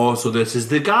 Bring it in. Oh, so this is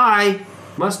the guy.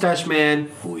 Mustache man.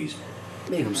 Oh, he's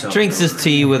made himself. Drinks his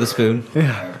tea with a spoon.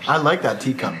 Yeah. I like that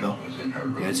teacup, though.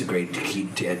 Yeah, it's a great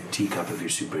teacup if you're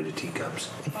super into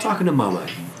teacups. Talking to Mama.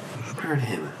 Her and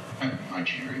him. I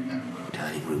can't remember.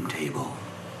 Dining room table.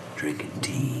 Drinking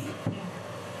tea.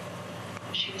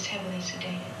 She was heavily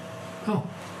sedated. Oh.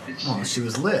 Oh, she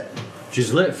was lit.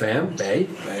 She's lit, fam. Bay.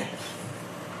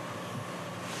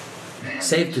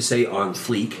 Safe to say on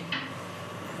fleek.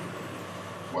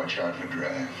 Watch out for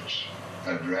drafts.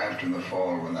 A draft in the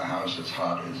fall when the house is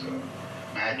hot is a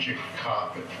magic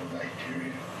carpet for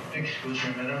bacteria. Excuse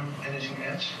me, madam. Anything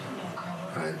else?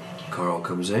 Alright, Carl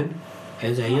comes in.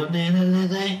 Is that your name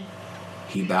today?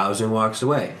 He bows and walks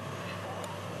away.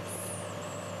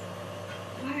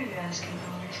 Why are you asking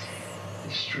all this?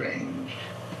 It's strange.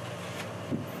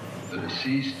 The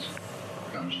deceased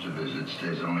comes to visit,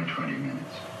 stays only 20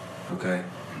 minutes, Okay.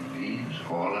 and leaves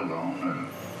all alone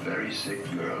a very sick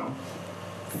girl.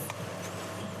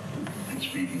 And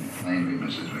speaking plainly,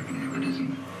 Mrs. McNeil, it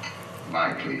isn't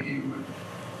likely he would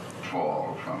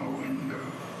fall from a window.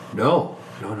 No.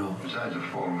 Besides a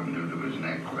falling due to his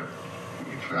neck, what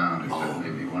we found is that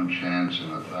maybe one chance in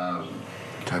 1,000.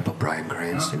 Type of Bryan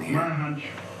Cranston My here. hunch,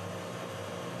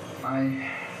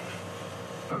 my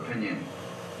opinion,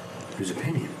 Whose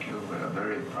opinion? killed by a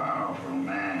very powerful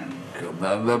man.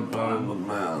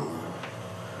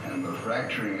 And the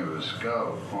fracturing of his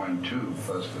skull, point two,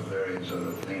 plus the various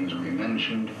other things we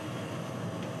mentioned,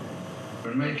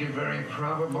 would make it very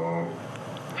probable,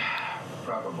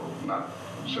 not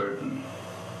certain,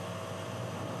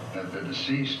 that the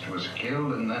deceased was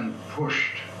killed and then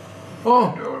pushed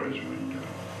Oh. the daughter's window.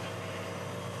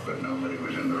 But nobody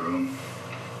was in the room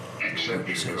except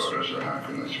your daughter, so how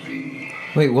can this be?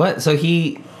 Wait, what? So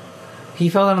he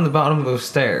fell down on the bottom of those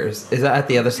stairs. Is that at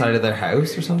the other side of their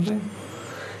house or something?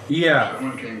 Yeah.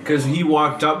 Because he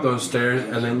walked up those stairs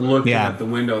and then looked Yeah. at the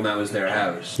window and that was their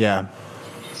house. Yeah.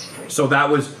 So that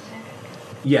was...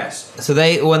 Yes. So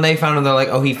when they found him, they're like,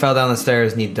 oh, he fell down the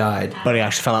stairs and he died. But he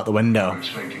actually fell out the window.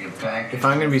 If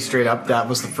I'm gonna be straight up, that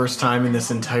was the first time in this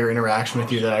entire interaction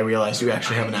with you that I realized you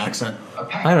actually have an accent.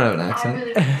 I don't have an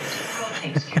accent.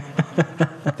 Takes care of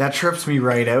That trips me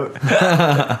right out.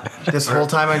 This whole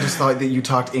time I just thought that you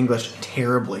talked English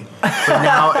terribly.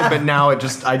 But now I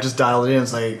just dialed it in.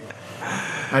 It's like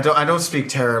I don't speak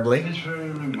terribly.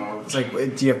 It's like,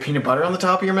 do you have peanut butter on the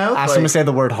top of your mouth? Ask him to say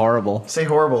the word horrible. Say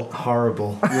horrible.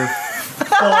 Horrible. You're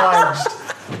fudged.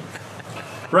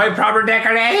 Right, proper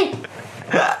decorate.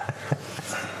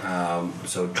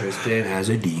 So Tristan has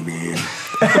a demon.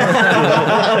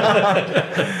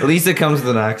 At least it comes with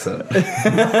an accent.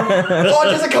 Oh,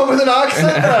 does it come with an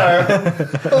accent?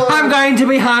 I'm going to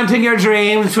be haunting your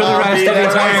dreams for the rest of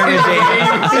eternity.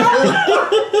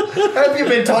 Have you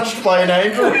been touched by an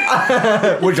angel?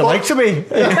 Would you like to be?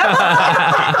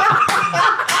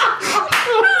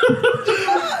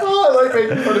 Oh, I like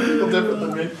making fun of people different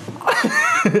than me.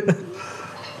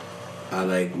 I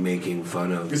like making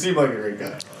fun of. You seem like a great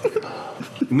guy.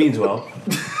 He means well.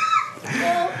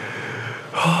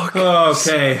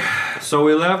 Okay, so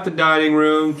we left the dining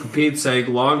room. For Pete's sake,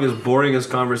 longest, boringest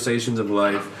conversations of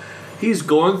life. He's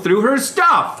going through her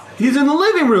stuff. He's in the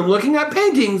living room looking at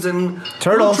paintings and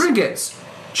turtles, trinkets.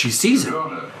 She sees him.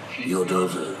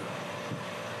 Yodoza.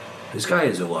 This guy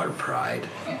has a lot of pride.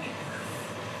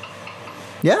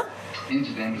 Yeah?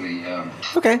 Incidentally,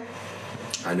 Okay.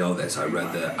 I know this. I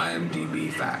read the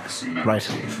IMDb facts. Right.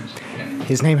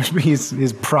 His name is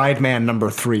his Pride Man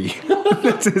number 3.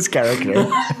 That's his character. I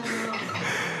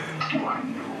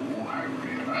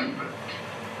realize, but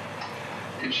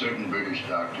if certain British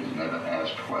doctors never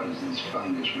asked what is this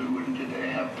fungus, we wouldn't today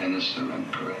have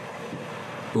penicillin, correct?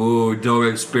 Ooh, don't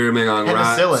experiment on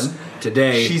Penicillin? rats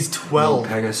today. She's 12.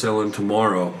 No penicillin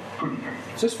tomorrow.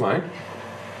 It's just fine.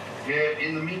 Yeah,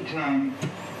 in the meantime,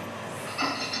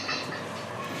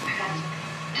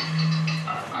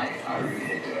 I really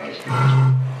hate to ask you.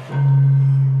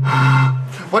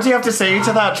 What do you have to say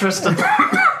to that, Tristan?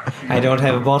 I don't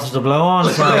have a bottle to blow on,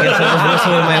 so I guess I'll just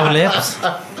whistle with my own lips.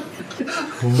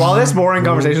 While this boring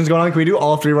conversation's going on, can we do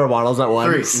all 3 of our bottles at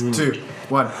once? 3, 2,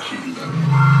 1.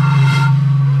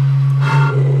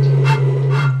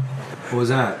 What was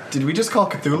that? Did we just call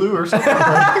Cthulhu or something?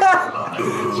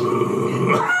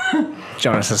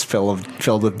 Jonas is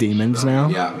filled with demons now.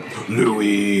 Yeah.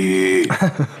 Louis.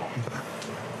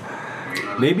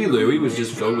 Maybe Louis was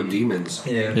just filled with demons.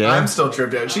 Yeah. I'm still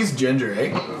tripped out. She's ginger,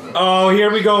 eh? Oh, here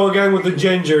we go again with the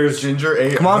gingers. Ginger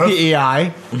AF. Come on,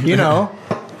 PEI. You know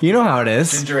how it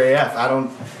is. Ginger AF. I don't.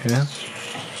 Yeah.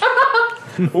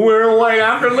 We're away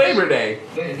after Labor Day.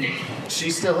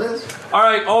 She still is. All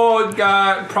right. Oh,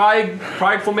 God.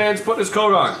 Prideful man's putting his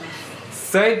coat on.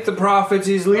 Thank the prophets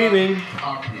he's leaving.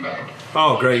 I'll come back.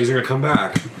 Oh, great. He's going to come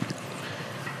back.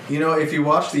 You know, if you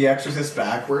watch The Exorcist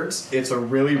backwards, it's a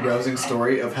really rousing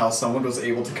story of how someone was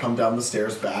able to come down the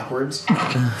stairs backwards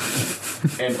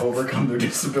and overcome their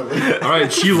disability. All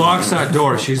right. She locks that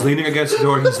door. She's leaning against the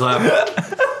door. He's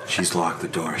left. She's locked the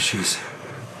door. She's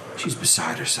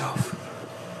beside herself.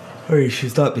 Or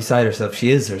she's not beside herself.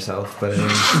 She is herself. But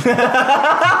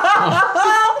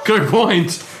Good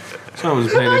point.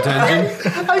 Someone's paying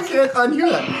attention. I can't unhear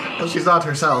that. Well, she's not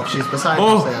herself. She's beside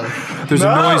herself. There's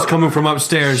a noise coming from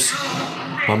upstairs.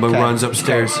 Mama runs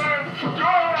upstairs.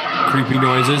 Creepy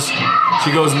noises.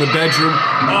 She goes in the bedroom.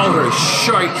 All her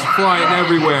shite's flying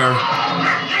everywhere.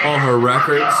 All her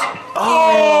records.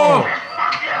 Oh!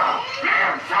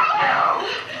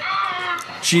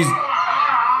 She's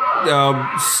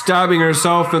stabbing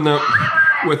herself with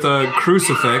a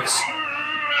crucifix.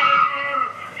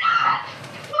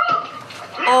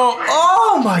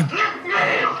 Oh my!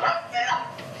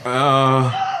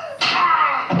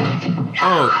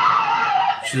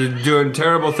 She's doing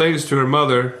terrible things to her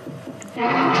mother.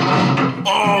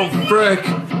 Oh, frick!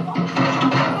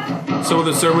 Some of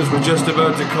the servants were just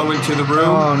about to come into the room.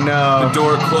 Oh no! The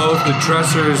door closed. The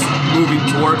dresser's moving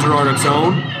towards her on its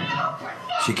own.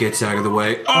 She gets out of the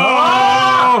way.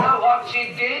 Oh! What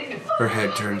she did? Her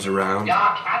head turns around.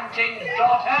 Dark hunting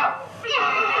daughter.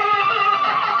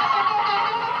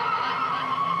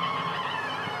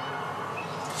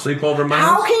 Sleepover my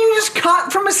How house? can you just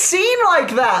cut from a scene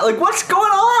like that? Like, what's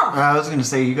going on? I was gonna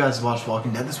say, you guys watched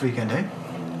Walking Dead this weekend, eh?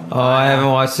 oh, I haven't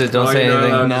watched it. Don't say You're not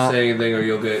anything. allowed to say anything or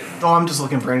you'll get... Oh, I'm just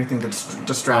looking for anything that's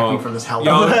distracting from this hell.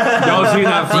 Y'all see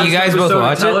that Do you first guys both episode of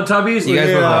watch it? Teletubbies? You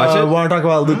guys both watch it? Want to talk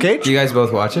about Luke Cage? Do you guys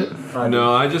both watch it?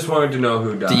 No, I just wanted to know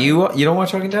who died. Do you don't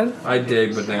watch Walking Dead? I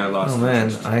did, but then I lost Oh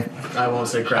man, I won't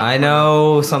say crap. I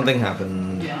know something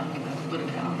happened.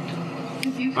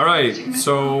 All right,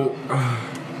 so...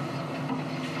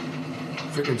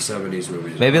 freaking 70s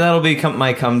movies. Maybe that'll be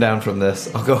my come down from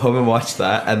this. I'll go home and watch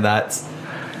that, and that's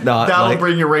not. That'll like,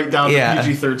 bring your rate down to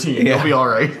PG-13. Yeah. You'll be all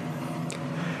right.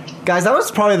 Guys, that was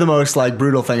probably the most like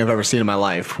brutal thing I've ever seen in my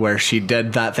life, where she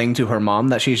did that thing to her mom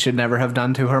that she should never have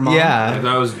done to her mom. Yeah.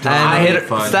 That was And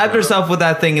stabbed herself with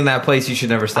that thing in that place you should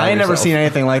never stab I ain't never yourself. seen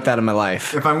anything like that in my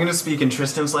life. If I'm gonna speak in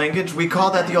Tristan's language, we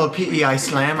call that the old PEI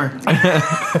slammer.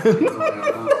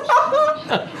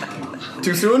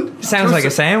 Too soon? Sounds like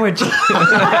a sandwich. The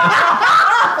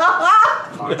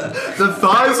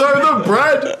thighs are the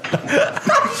bread.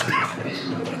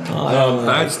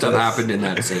 Bad stuff happened in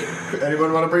that scene.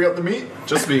 Anyone want to bring up the meat?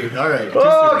 Just me. All right.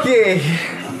 Okay.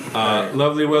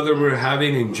 Lovely weather we're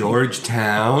having in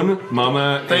Georgetown.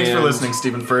 Mama. Thanks for and- listening,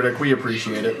 Stephen Furtick. We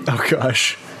appreciate it. Oh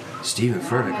gosh. Stephen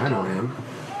Furtick, I know him.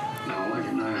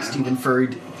 Stephen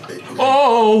Furried.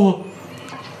 Oh!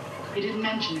 You didn't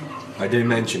mention it. I didn't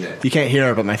mention it. You can't hear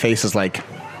it, but my face is like.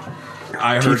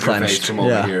 I heard teeth your face clenched. from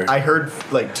over here. I heard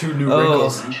like 2 new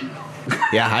wrinkles.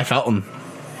 Yeah, I felt them.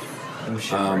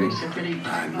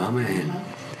 Mama and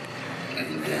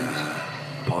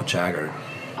Paul Jagger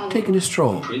taking a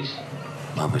stroll.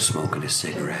 Mama smoking a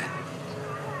cigarette.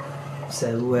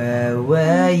 So where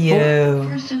were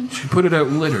you? She put it out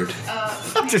and littered.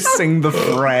 Just sing the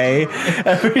fray.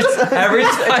 Every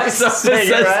time someone says,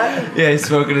 yeah, he's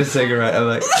smoking a cigarette, I'm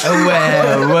like, oh,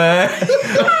 where were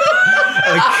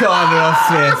A corner of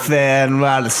fifth and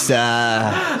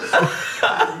Malsa.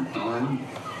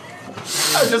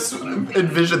 I just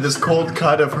envisioned this cold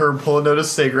cut of her pulling out a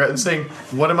cigarette and saying,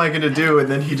 "What am I going to do?" And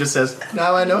then he just says,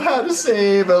 "Now I know how to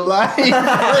save a life."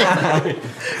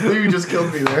 You just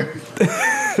killed me there.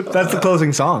 That's the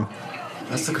closing song.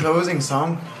 That's the closing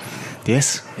song.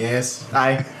 Yes. Yes.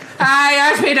 I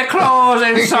asked me to close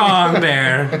in song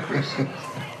there.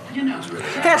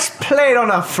 It's played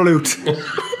on a flute.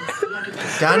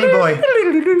 Danny boy,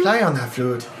 play on that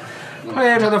flute.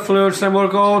 Play to the flutes and we'll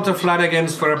go to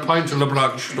Flanagan's for a pint of the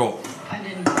black stop.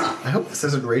 I hope this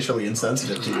isn't racially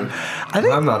insensitive to you.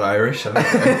 I'm not Irish. I'm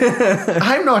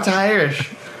not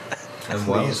Irish. I'm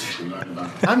Welsh.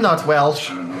 I'm not Welsh.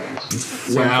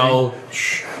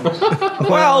 Welsh.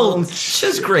 Well,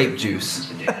 just grape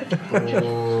juice.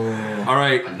 All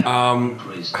right,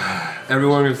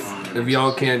 everyone, if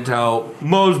y'all can't tell,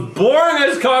 most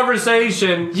boringest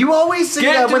conversation. You always say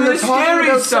Get that to when the they're talking scary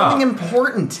about stuff. something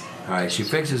important. All right, she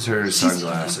fixes her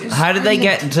sunglasses. How did they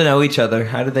get to know each other?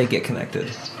 How did they get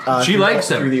connected? She likes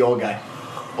him. Through the old guy.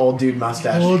 Old dude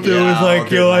mustache. Old dude was like,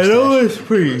 yo, I know this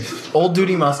priest. Old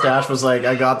duty mustache was like,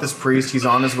 I got this priest, he's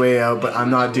on his way out, but I'm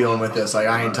not dealing with this. Like,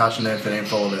 I ain't touching it if it ain't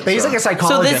full of it. But he's like a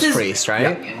psychologist is- priest,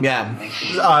 right?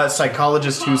 Yeah.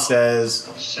 Psychologist who says,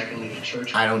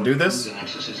 I don't do this,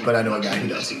 but I know a guy who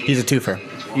does. He's a twofer.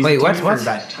 He's Wait, a what? twofer What?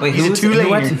 guy. Wait, He's a who's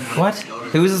two-laner. What?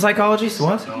 Who's a psychologist?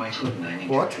 What?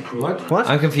 What?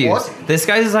 I'm confused. What? This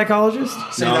guy's a psychologist?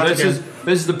 No, this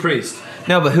is the priest.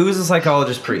 No, but who's a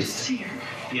psychologist priest?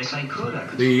 Yes, I could.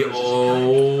 The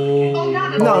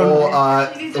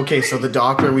Okay, so the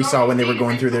doctor we saw when they were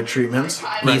going through their treatments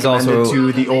He's recommended also-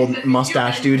 to the old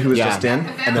mustache dude who was Yeah. just in,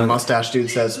 and the mustache dude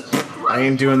says, I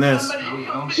ain't doing this.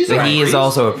 So he is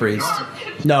also a priest.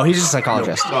 No, he's just a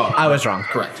psychologist. I was wrong.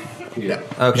 Correct. Yeah.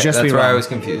 Okay, Just that's be where I wrong. was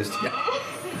confused.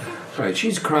 Right,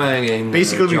 she's crying. And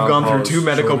Basically, we've John gone through Paul's 2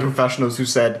 medical shoulder. professionals who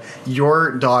said,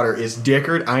 your daughter is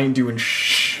dickered, I ain't doing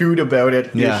shoot about it.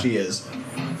 Yeah. Here she is.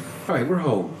 All right, we're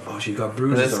home. Oh, she got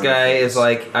bruises. This on guy her is face.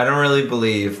 like, I don't really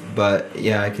believe, but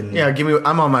yeah, I can. Yeah,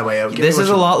 I'm on my way out. Give me This what is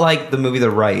a you- lot like the movie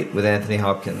The Right with Anthony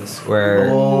Hopkins, where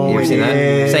Oh, you ever seen yeah.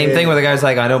 that? Same thing where the guy's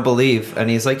like, I don't believe, and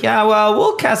he's like, yeah, well,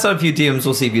 we'll cast out a few DMs,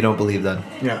 we'll see if you don't believe then.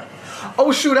 Yeah.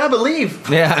 Oh, shoot, I believe.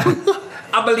 Yeah.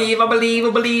 I believe.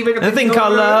 A thing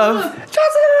called love.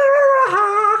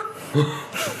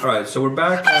 All right, so we're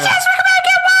back.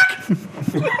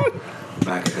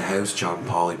 Back at the house, John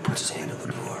Paul, he puts his hand on the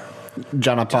door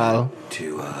John Paul.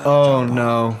 to. Oh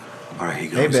no. All right, he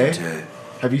Hey, goes babe. into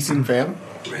Have you seen Fam?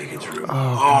 Reagan's room.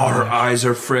 Oh, her eyes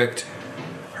are fricked.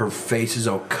 Her face is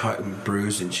all cut and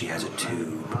bruised, and she has a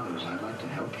tube I'd like to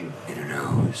help you. in her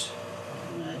nose.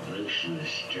 Loosen the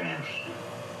straps.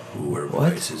 Ooh, her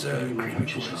What? voice is a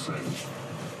creepy voice.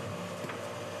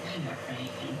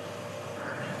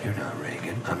 You're not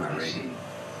Reagan. I'm not Reagan.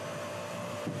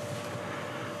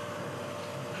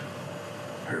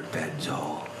 Her bed's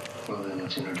all Well, then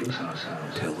let's introduce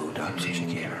ourselves. pillowed up so she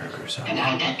can't hurt herself. And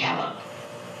I'm the devil.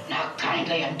 Now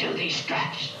kindly undo these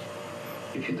straps.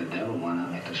 If you're the devil, why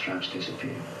not make the straps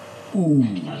disappear?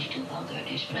 Much too vulgar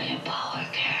display of power,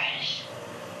 Karis.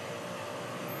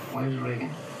 Where's Reagan?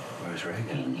 Where's Reagan?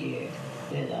 In here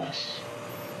with us.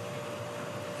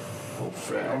 Oh,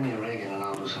 Fred. Only Reagan and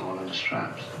I'll do some of the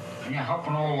straps. Can you help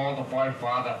an old older boy,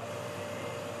 Father?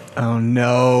 Oh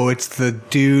no, it's the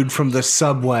dude from the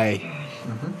subway.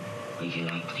 Would you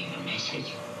like to leave a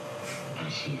message?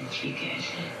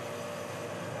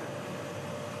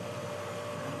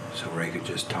 So Ray could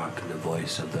just talk in the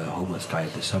voice of the homeless guy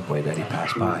at the subway that he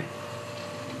passed by.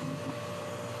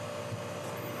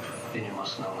 Then you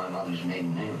must know my mother's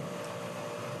maiden name.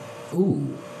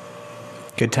 Ooh.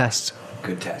 Good test.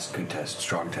 Good test.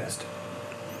 Strong test.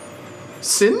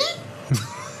 Sydney?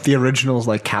 The original's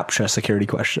like CAPTCHA security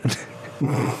question.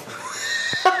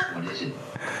 What is it?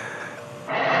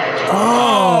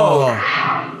 Oh!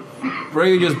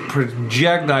 Ray just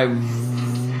projectile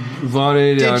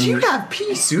vomited. Did you have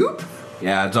pea soup?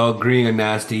 Yeah, it's all green and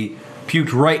nasty.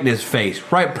 Puked right in his face,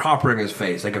 right proper in his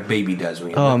face, like a baby does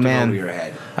when you lift it over your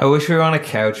head. I wish we were on a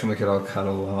couch and we could all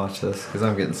cuddle and watch this, because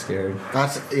I'm getting scared.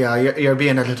 You're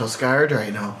being a little scared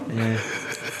right now. Yeah.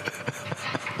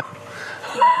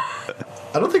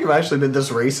 I don't think I've actually been this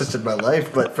racist in my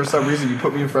life, but for some reason you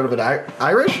put me in front of an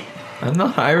Irish? I'm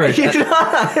not Irish. You're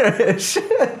not Irish.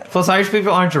 Plus, Irish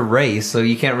people aren't a race, so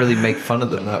you can't really make fun of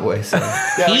them that way. So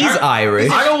he's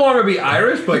Irish. I don't want to be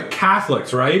Irish, but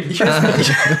Catholics, right?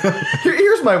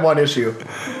 Here's my one issue.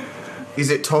 Is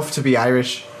it tough to be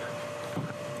Irish?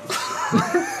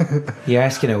 You're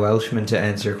asking a Welshman to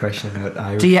answer a question about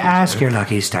Irish. Do you ask your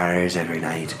lucky stars every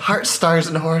night? Heart stars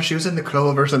and horseshoes and the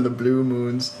clovers and the blue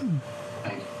moons.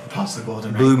 Plus the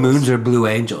golden Blue rainbows. moons or blue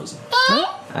angels?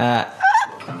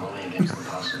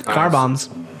 Car bombs.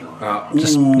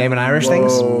 Just naming Irish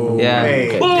things? Yeah.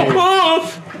 Hey.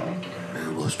 I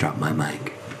almost dropped my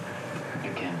mic.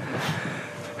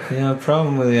 Yeah, the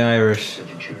problem with the Irish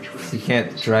is you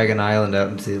can't drag an island out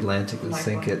into the Atlantic and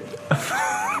sink it.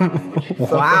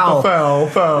 Wow.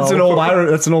 That's an old Irish,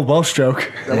 that's an old Welsh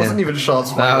joke. That wasn't even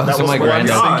shots fired. That was my one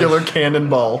granddad. singular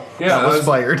cannonball. Yeah, that was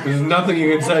fired. There's nothing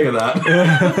you can say to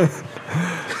that.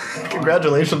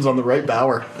 Congratulations on the right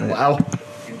bower. Wow.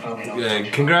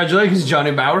 Congratulations,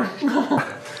 Johnny Bauer.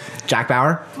 Jack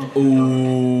Bauer.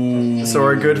 Ooh. So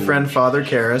our good friend Father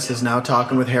Karras is now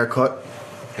talking with Haircut.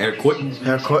 Haircut. And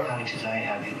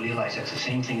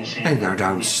they're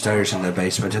downstairs in the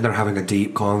basement and they're having a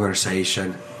deep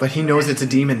conversation. But he knows it's a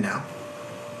demon now.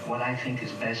 What I think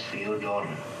is best for your daughter.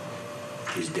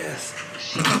 He's death.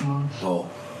 6 months Oh.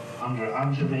 under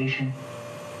observation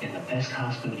in the best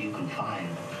hospital you can find.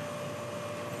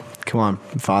 Come on,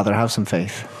 Father, have some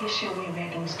faith. You show me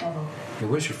Reagan's double. Hey,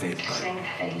 where's your faith, buddy? Same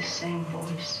face, same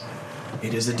voice.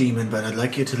 It is a demon, but I'd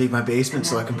like you to leave my basement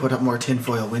so I can put up more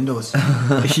tinfoil windows.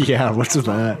 Yeah, what's with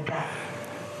that?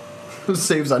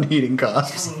 Saves on heating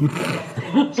costs.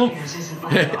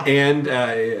 And,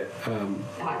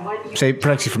 Say,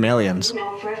 protects you from aliens. You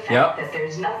know for a fact Yep. that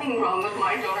there's nothing wrong with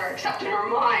my daughter except in her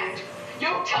mind. You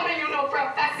tell me you know for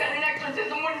a fact that an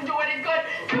exorcism wouldn't do any good.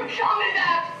 You tell me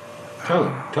that. Tell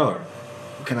her.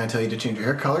 Can I tell you to change your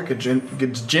hair color?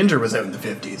 Because Ginger was out in the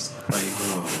 50s. Like,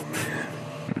 Oh, man.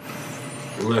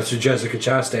 Well, that's your Jessica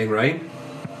Chastain, right?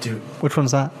 dude, Which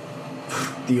one's that?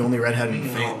 the only redhead in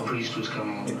fam. Priest was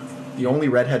coming over. The only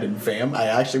redhead in fam? I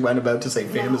actually went about to say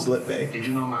fam is lit bay. Did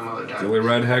you know my mother died? The only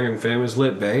redhead and famous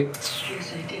lit bay. Yes,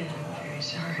 I did. I'm very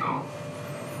sorry. No.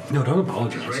 No, don't Is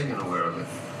apologize. Reagan aware of it?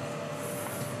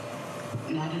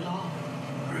 Not at all.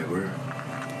 Alright, we're...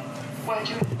 Why'd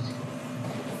you?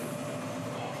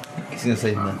 He's gonna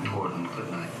say Not no. important, good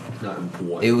night. Not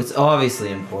important. It was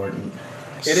obviously important.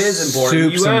 It is important.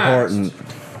 Soup's You asked. important.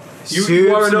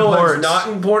 You want to know what's imports. not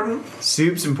important?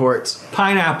 Soups and ports.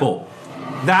 Pineapple.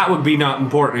 That would be not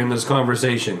important in this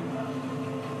conversation.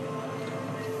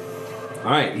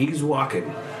 Alright, he's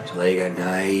walking. It's late at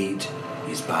night.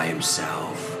 He's by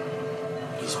himself.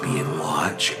 He's being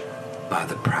watched by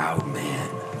the proud man.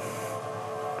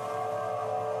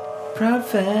 Proud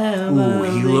family.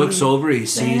 Ooh, he looks over, he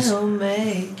sees They'll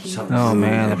make you. something. Oh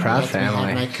man, the Proud My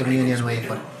Family. communion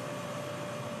wafer.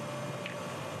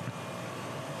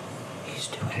 He's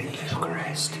doing the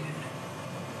Eucharist.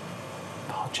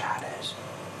 Paul Chavez.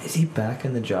 Is he back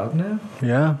in the job now?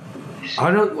 Yeah.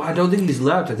 I don't think he's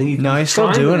left. I think he's No, he's still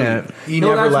trying to doing leave. it. He no,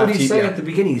 never that's left. what he He- said yeah. at the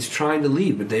beginning. He's trying to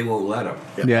leave, but they won't let him.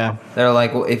 Yeah. They're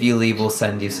like, well, if you leave, we'll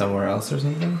send you somewhere else or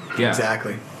something. Yeah.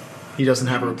 Exactly. He doesn't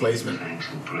have a replacement. Thanks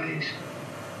and praise.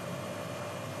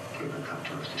 Gave the cup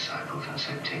to his disciples and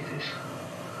said, take this.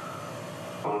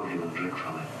 All of you will drink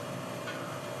from it.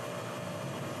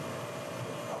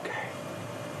 Okay.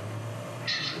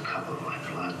 This is the cup of my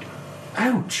blood.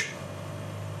 Ouch.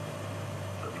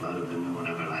 The blood of the new and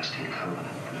everlasting covenant,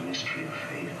 the mystery of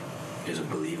faith. He doesn't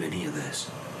believe any of this.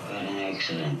 What an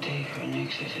excellent day for an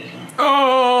exorcism.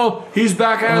 Oh, he's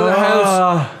back out of the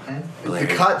house. The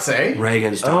cuts, eh?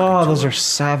 Reagan's talking Oh, to those him. are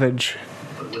savage.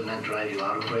 But wouldn't that drive you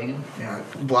out of Reagan? Yeah.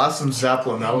 Blast some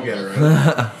Zeppelin, that'll get her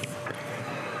out.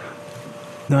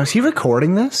 No, is he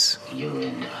recording this? You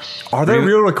and us. Are there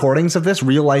real recordings of this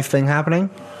real life thing happening?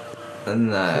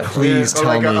 Please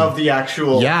tell me. Of the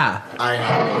actual. Yeah. I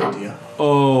have no idea.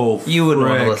 Oh, You wouldn't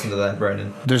want to frick. listen to that,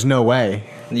 Brendan. There's no way.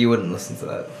 You wouldn't listen to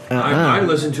that. I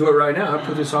listen to it right now. I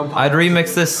put this on. I'd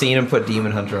remix this scene and put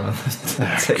Demon Hunter on.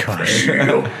 Gosh.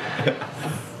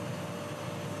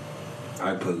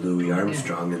 I put Louis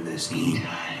Armstrong in this scene.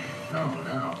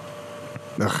 No.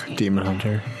 Ugh, Demon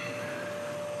Hunter.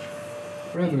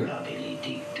 You probably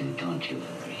deep too, don't you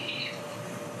agree?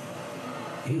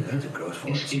 Ew, that's a gross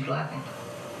You voice. speak Latin.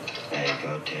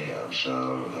 Ego teo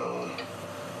sorgo.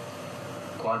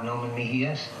 Quod nomen mihi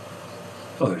est?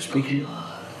 Oh, they're speaking.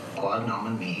 Quod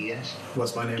nomen mihi est?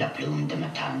 What's my name? La plume de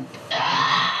matant.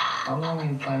 How long are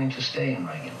you planning to stay in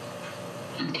Reagan?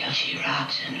 Until she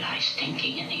rots and lies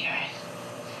stinking in the earth.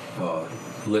 Oh,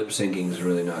 lip syncing is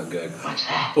really not good. What's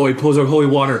that? Oh, he pulls out holy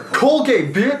water.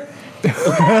 Colgate, bitch!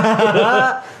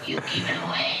 You keep it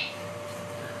away.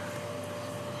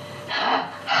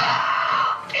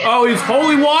 Oh, he's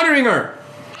holy watering her.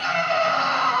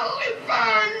 Oh, it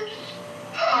burns.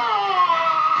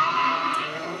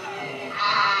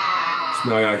 It's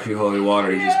not actually holy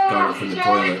water. He just got it from the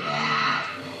toilet.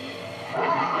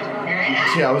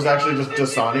 Yeah, I was actually just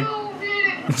Dasani.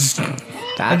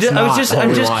 I'm just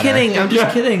kidding. I'm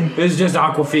just kidding. It's just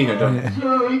Aquafina done.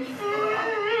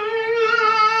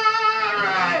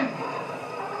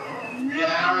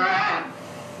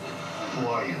 Who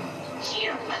are you?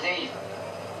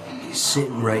 He's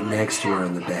sitting right next to her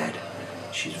on the bed.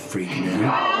 She's freaking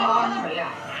out.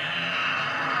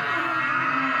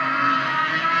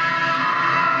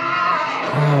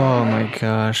 Oh my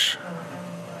gosh.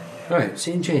 Alright,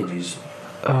 scene changes.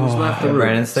 Oh, Who's left the room?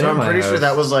 Brandon, stay So in I'm my pretty sure house.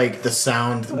 that was like the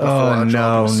sound before Oh,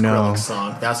 no. Skrillex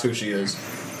song. That's who she is.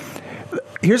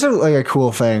 Here's a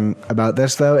cool thing about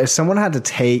this though is someone had to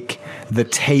take the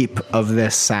tape of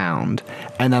this sound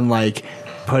and then like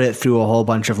put it through a whole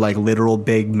bunch of like literal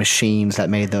big machines that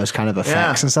made those kind of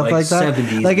effects and stuff like like that.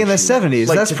 70s Like in the machines. 70s.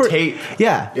 Like that's to pretty. tape.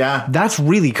 Yeah. Yeah. That's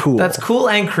really cool. That's cool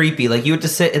and creepy. Like you had to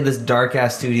sit in this dark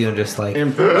ass studio and just like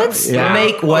let's Yeah.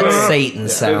 make what Satan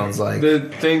sounds like. The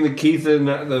thing that Keith and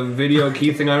the video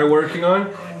Keith and I are working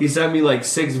on, he sent me like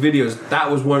 6 videos.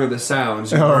 That was one of the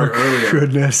sounds you heard earlier.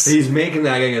 Goodness. He's making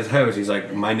that in his house. He's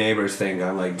like, my neighbors think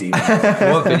I'm like deep.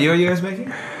 What video are you guys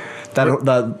making?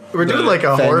 We're doing like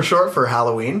a thing. horror short for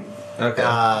Halloween. Okay.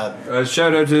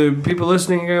 Shout out to people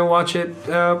listening. You're gonna watch it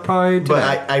probably today.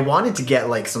 But I wanted to get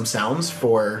like some sounds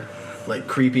for like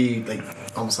creepy, like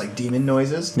almost like demon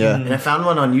noises. Yeah. And I found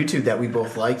one on YouTube that we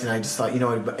both liked, and I just thought,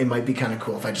 it might be kind of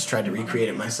cool if I just tried to recreate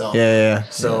it myself. Yeah.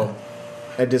 So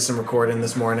I did some recording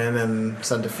this morning and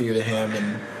sent a few to him.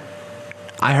 And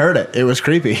I heard it. It was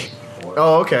creepy.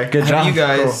 oh, okay. Good job. Have you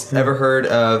guys Cool. ever heard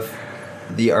of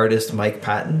the artist Mike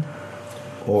Patton?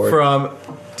 Or From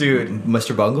dude,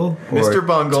 Mr. Bungle? Or Mr.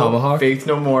 Bungle, Tomahawk? Faith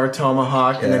No More,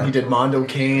 Tomahawk, and Yeah. then he did Mondo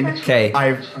Cane. Okay.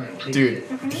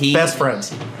 He best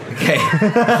friends.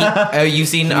 Okay. You've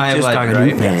seen I Am just got Legend, a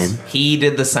right? new pen. He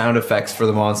did the sound effects for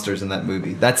the monsters in that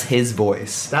movie. That's his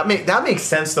voice. That makes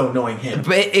sense though, knowing him.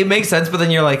 But it makes sense, but then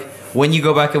you're like, when you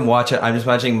go back and watch it, I'm just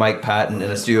imagining Mike Patton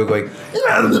in a studio going,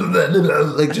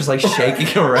 like just like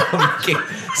shaking around, making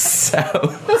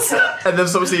sounds. And then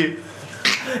somebody,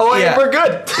 yeah, we're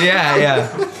good.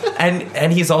 Yeah.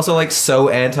 And he's also like so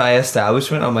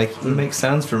anti-establishment. I'm like, you make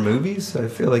sounds for movies? I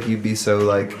feel like you'd be so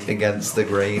like against the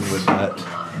grain with that.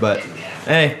 But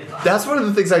hey, That's one of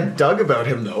the things I dug about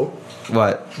him though.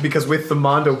 what? Because with the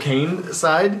Mondo Cane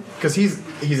side, because he's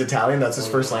Italian, that's his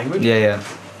first language. Yeah.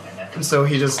 And so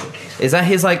he just Is that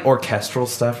his like orchestral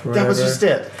stuff? Or that was whatever? just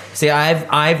it. See,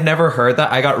 I've never heard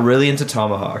that. I got really into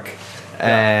Tomahawk.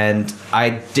 And I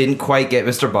didn't quite get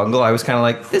Mr. Bungle. I was kind of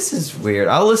like, this is weird.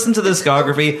 I'll listen to the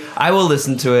discography. I will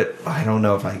listen to it. I don't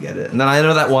know if I get it. And then I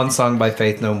know that one song by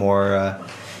Faith No More.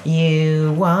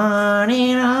 You want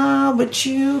it all, but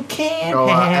you can't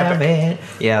have Epic.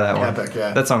 it. Yeah, that one. Epic,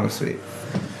 yeah. That song was sweet.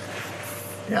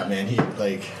 Yeah, man, he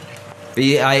like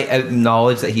I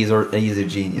acknowledge that he's a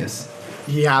genius.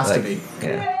 he has Like, to be.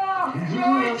 Yeah.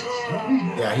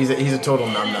 Yeah, he's a total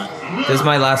numbnut. This is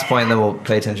my last point, and then we'll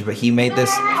pay attention. But he made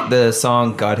the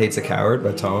song "God Hates a Coward"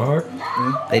 by Tomahawk.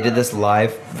 They did this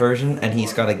live version, and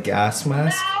he's got a gas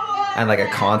mask and like a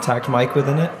contact mic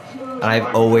within it. And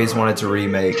I've always wanted to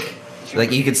remake.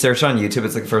 Like you could search on YouTube,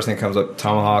 it's like the first thing that comes up: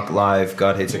 Tomahawk live,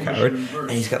 God Hates a Coward,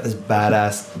 and he's got this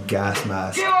badass gas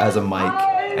mask as a mic,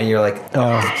 and you're like,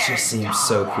 oh, it just seems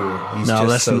so cool. He's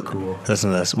just so cool.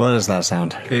 Listen to this. What does that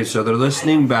sound? Okay, so they're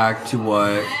listening back to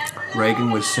what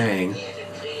Reagan was saying,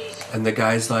 and the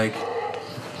guy's like,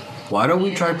 why don't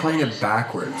we try playing it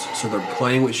backwards? So they're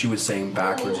playing what she was saying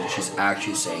backwards, and she's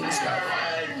actually saying stuff.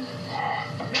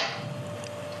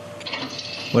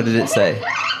 What did it say?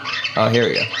 Oh, here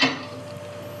we go.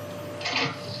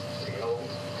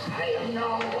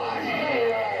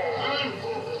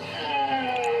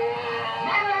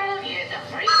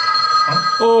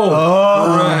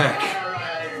 Oh, wreck.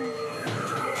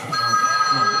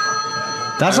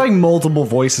 That's like multiple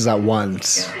voices at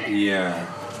once. Yeah.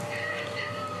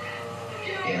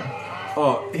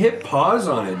 Oh, hit pause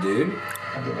on it, dude.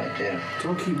 I'll be right there.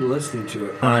 Don't keep listening to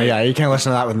it. Yeah, you can't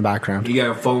listen to that in the background. You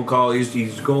got a phone call.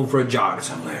 He's going for a jog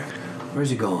somewhere. Where's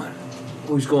he going?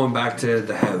 Oh, he's going back to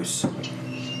the house.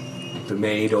 The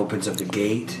maid opens up the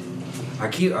gate. I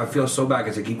feel so bad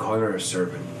because I keep calling her a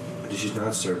servant. But she's not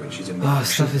a servant. She's a maid. Oh,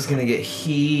 stuff is gonna get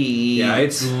heat. Yeah,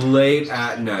 it's late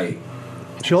at night.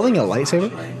 Is she holding a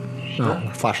lightsaber? No,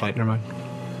 flashlight. Never mind.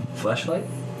 Flashlight?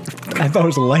 I thought it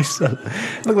was a lightsaber.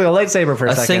 It looked like a lightsaber for a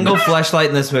second. A single flashlight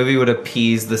in this movie would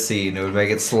appease the scene. It would make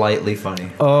it slightly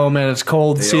funny. Oh man, it's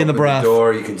cold. They Seeing the open breath. The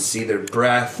door, you can see their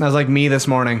breath. That was like me this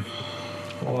morning.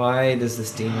 Why does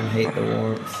this demon hate the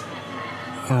warmth?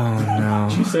 Oh no.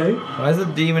 What'd you say? Why does the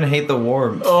demon hate the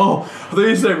warmth? Oh, I thought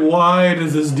you said, why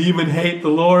does this demon hate the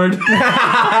Lord?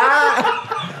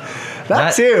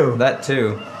 That too. That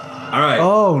too. All right.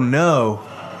 Oh no.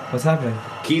 What's happening?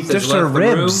 Keith has Just left her the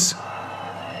ribs. room.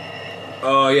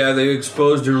 Oh yeah, they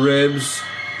exposed her ribs.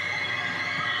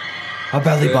 A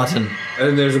belly button.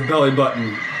 And there's a belly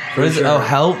button. What is it? Oh,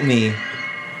 help me.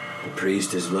 The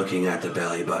priest is looking at the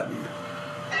belly button.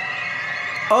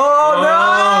 Oh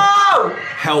no!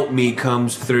 Help me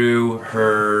comes through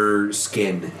her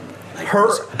skin. Like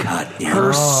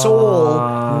Her soul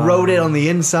wrote it on the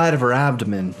inside of her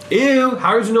abdomen. Ew!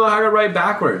 How did you know how to write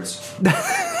backwards?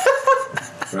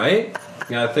 Right? You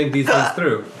gotta think these things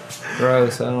through.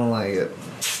 Gross, I don't like it.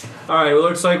 Alright, it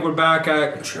looks like we're back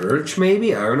at church,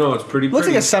 maybe? I don't know, it's pretty Looks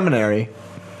like a seminary.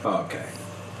 Oh, okay.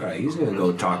 Alright, he's gonna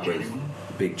go talk with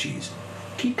Big Cheese.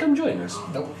 Keith, come join us.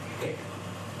 Nope. Okay.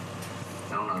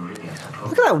 No, not really.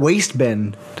 Look at that waste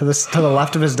bin to the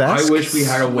left of his desk. I wish we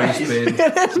had a waste bin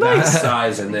that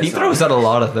size in this. He throws out a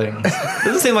lot of things.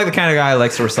 Doesn't seem like the kind of guy who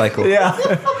likes to recycle. Yeah.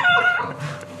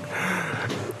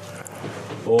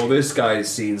 Oh, this guy's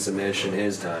seen some ish in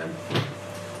his time.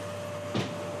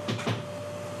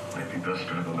 Might be best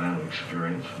to have a man of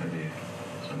experience, maybe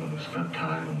someone who spent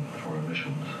time on foreign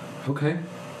missions. Okay.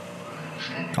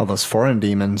 All those foreign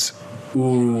demons.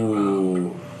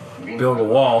 Ooh. Build a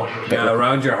wall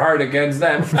around your heart against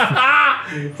them.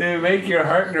 To make your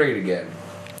heart great again.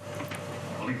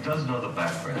 Well, he does know the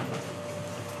background.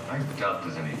 I doubt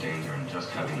there's any danger in just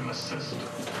having him assist.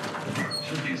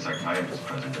 Should be a psychiatrist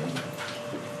present.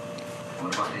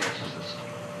 What about the Exorcist?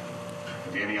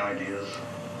 Have you any ideas?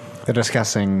 They're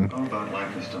discussing How about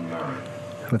Lancaster Mary?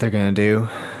 what they're gonna do.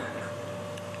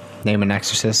 Name an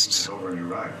exorcist. Over in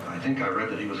Iraq. I think I read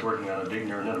that he was working on a dig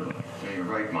near Nineveh. Yeah, you're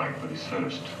right, Mike, but he's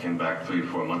finished. Came back 3 or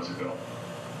 4 months ago.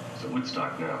 He's at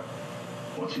Woodstock now.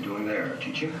 What's he doing there?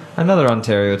 Teaching? Another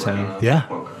Ontario town. Yeah.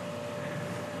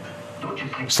 Don't you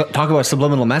think So, talk about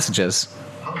subliminal messages.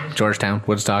 Georgetown,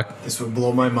 Woodstock. This would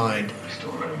blow my mind he's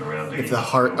still running around? if the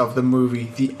heart of the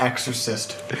movie, The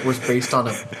Exorcist, was based on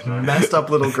a messed up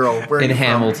little girl. Where are In you from?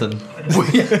 Hamilton.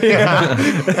 Yeah.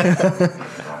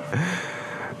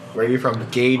 Where are you from?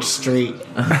 Gage Street.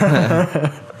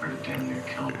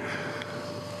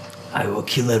 I will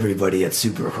kill everybody at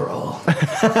Super Crawl.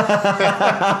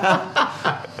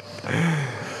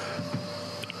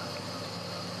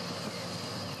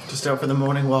 Just out for the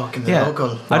morning walk in the Yeah.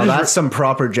 local. Oh, that's some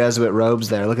proper Jesuit robes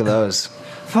there. Look at those.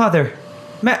 Father,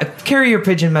 carry your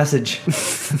pigeon message.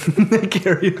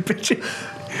 Carry your pigeon.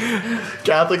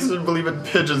 Catholics didn't believe in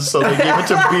pigeons, so they gave it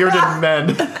to bearded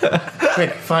men.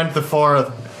 Quick, find the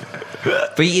fourth.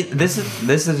 But this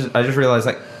is. I just realized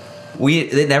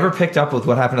they never picked up with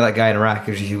what happened to that guy in Iraq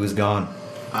because he was gone,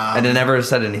 and they never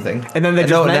said anything. And then they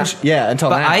just mentioned, until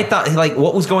But now. I thought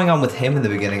what was going on with him in the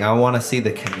beginning. I want to see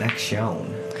the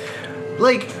connection.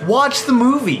 Like, watch the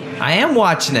movie. I am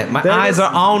watching it. My eyes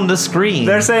are on the screen.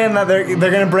 They're saying that they're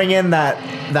gonna bring in that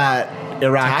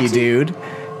Iraqi Taxi? dude,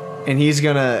 and he's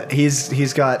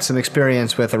got some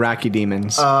experience with Iraqi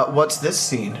demons. What's this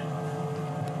scene?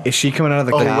 Is she coming out of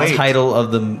the Oh, cast? wait. Title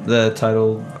of the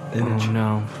title image. Oh,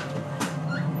 no.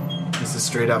 This is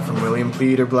straight up from William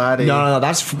Peter Blatty. No,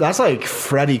 that's like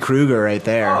Freddy Krueger right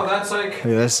there. Oh, that's like.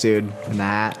 Look at this dude and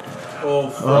that.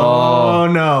 Oh,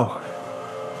 No.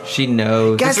 She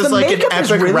knows. Guys, This is the like an makeup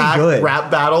is epic really good.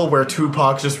 rap battle where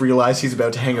Tupac just realized he's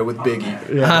about to hang out with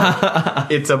Biggie. Yeah.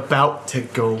 It's about to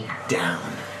go down.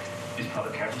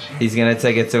 He's gonna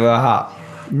take it to a hop.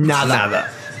 Nada.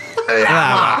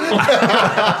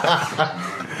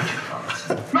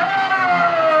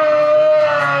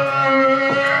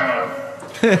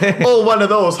 Oh, one of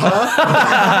those, huh?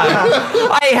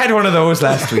 I had one of those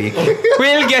last week.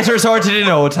 We'll get her sorted in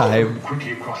no time.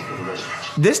 Quickly across to the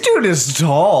residence. This dude is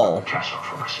tall. Cash out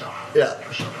for myself. Yeah.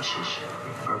 For services.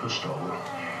 Purple stone.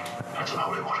 That's an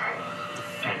holy water.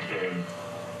 And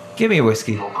Give me a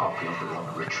whiskey. no copy of the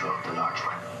Roman ritual, the large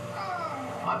one.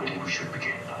 I believe we should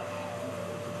begin.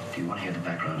 Do you want to hear the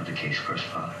background of the case first,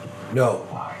 Father? No.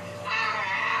 Why?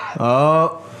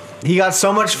 Oh, he got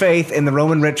so much faith in the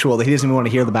Roman ritual that he doesn't even want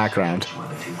to hear the background.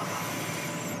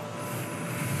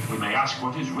 We may ask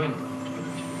what is relevant,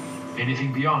 but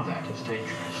anything beyond that is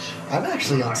dangerous. I'm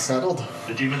actually unsettled.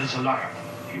 The demon is a liar.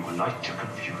 He would like to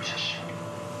confuse us.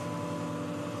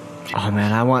 Oh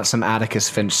man, I want some Atticus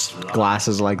Finch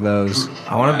glasses like those.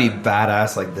 I want to be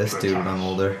badass like this dude when I'm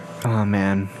older. Oh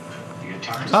man.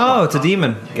 Oh, it's a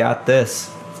demon. Got this.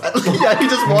 Yeah, he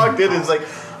just walked in and was like,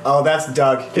 oh, that's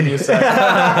Doug. Give me a sec.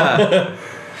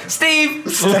 Steve!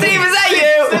 Steve, is that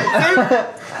you?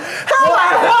 How the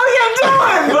hell are you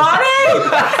doing, buddy?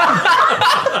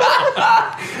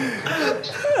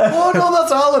 Oh no,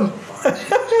 that's Alan.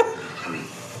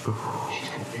 She's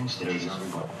convinced that he's on.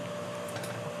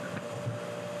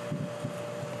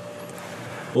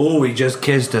 Oh, he just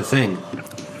kissed a thing.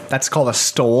 That's called a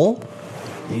stole.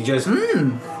 He just.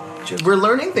 We're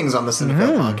learning things on the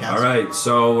Cinefails podcast. All right,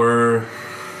 so we're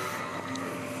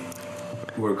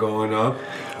going up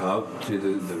to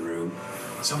the room.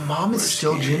 So mom is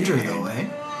still ginger though, eh?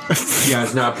 Yeah,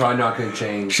 it's probably not going to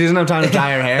change. She doesn't have time to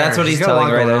dye her hair. That's what he's She's got a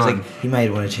telling lot right there. He's going like, you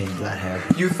might want to change that hair.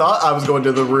 You thought I was going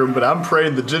to the room, but I'm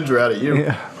praying the ginger out of you.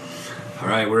 Yeah. All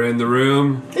right, we're in the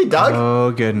room. Hey, Doug.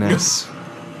 Oh goodness.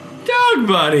 Doug,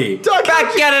 buddy. Doug,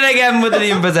 Back at it again with the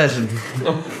demon possession.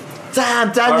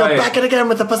 Damn, Daniel, right. back it again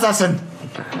with the possession.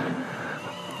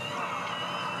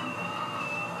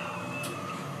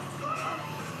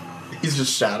 He's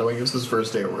just shadowing. It's his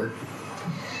first day at work.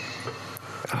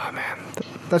 Oh man,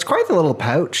 that's quite the little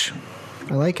pouch.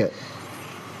 I like it.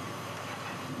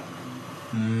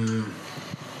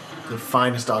 The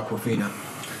finest Aquafina.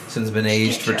 Since been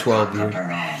aged for 12 years.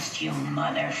 Harassed, you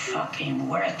motherfucking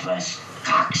worthless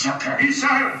cocksucker. Be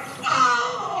silent!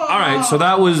 All right, so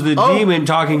that was the demon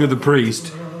talking to the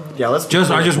priest. Yeah, let's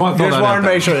I just want to throw that out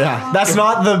there. Make sure, yeah. That's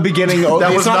not the beginning. That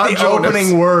It's was not not the Jonas.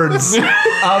 opening words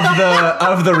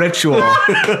of the ritual.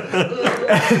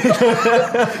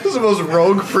 This is the most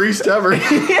rogue priest ever.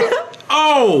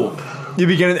 Oh! You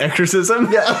begin an exorcism?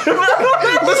 Yeah.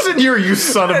 Listen here, you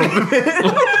son of a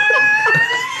bitch.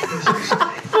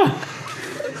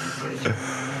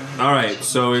 All right,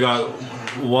 so we got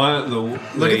one.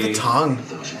 Look at the tongue.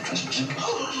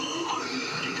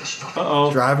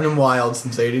 Uh-oh. Driving him wild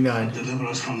since '89.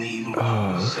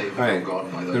 All right,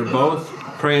 they're both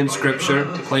praying scripture,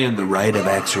 playing the rite of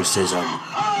exorcism.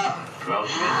 12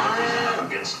 men have risen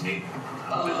against me.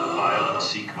 With a violence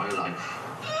seek my life.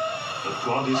 But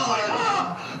God is my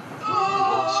life. The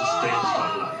Lord sustains my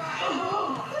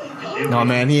life. No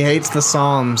man, he hates the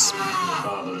Psalms.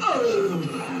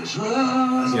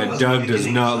 Yeah, Doug does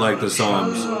not like the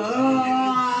Psalms. Save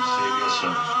your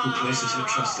son. Who places her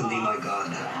trust in thee, my God?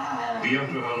 Be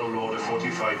unto her, O Lord, a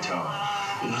fortified tower.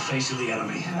 In the face of the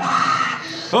enemy.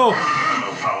 Oh!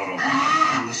 No power over me.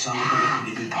 And the son of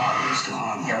iniquity be powerless to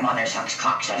harm her. Your mother sucks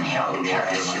cocks in hell,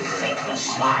 Paris, you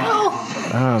faithless swine.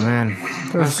 Oh man,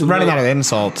 we're running out of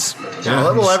insults. Yeah.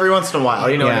 Well, every once in a while,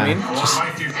 you know what I mean?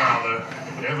 Almighty Father,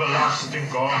 everlasting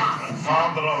God, and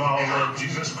Father of our Lord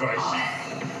Jesus Christ,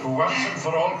 who once and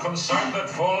for all consigned that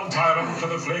fallen tyrant to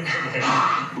the flames of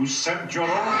hell, who sent your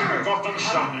only begotten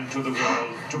Son into the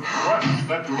world to crush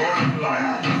that roaring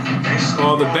lion.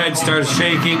 Oh, the bed starts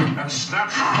shaking. And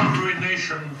snatch the hungry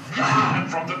nation, and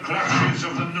from the clutches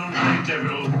of the noonday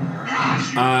devil.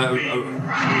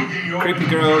 Creepy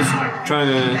girls trying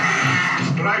to.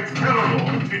 Strike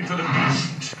terror into the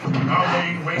beast. Now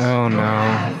laying waste. Oh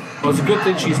no. Well, it's a good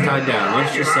thing she's tied down.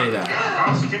 Let's just say that.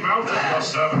 Cast him out of your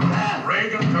servant,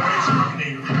 Reagan Perez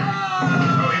McNeil,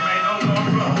 so he may no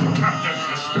longer hold captive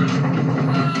this prisoner.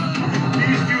 He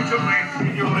is due to make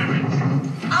in your image.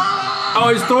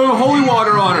 Oh, he's throwing holy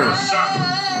water on her. Son,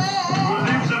 who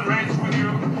lives and reigns with you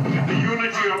in the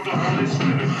unity of the Holy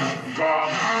Spirit, God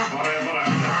forever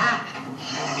and ever.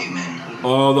 Amen.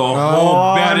 Oh, the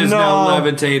whole bed is now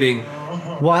levitating.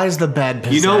 Why is the bed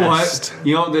possessed? You know what?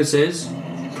 You know what this is?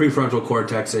 Prefrontal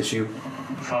cortex issue.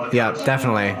 Yeah,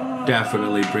 definitely.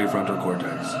 Definitely prefrontal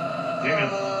cortex. David,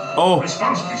 Oh.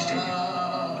 response, please, David.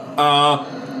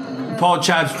 Paul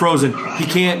Chapp's frozen. He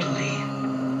can't.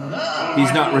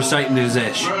 He's not reciting his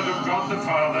ish. Word of God the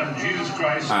Father and Jesus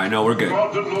Christ. Alright, no, we're good.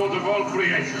 God the Lord of all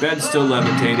creation. Bed's still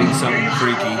levitating, something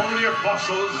freaky. Holy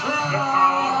apostles, the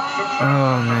power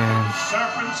Oh man.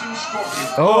 Serpents and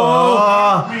scorpions.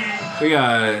 Oh. We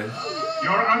got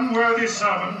Your unworthy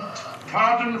servant,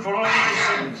 pardon for all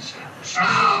my sins, and the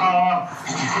power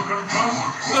to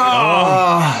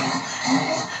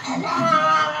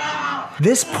confront.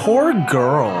 This poor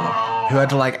girl who had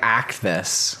to like act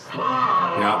this.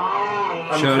 Yeah.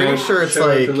 I'm pretty sure it's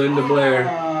like Linda Blair.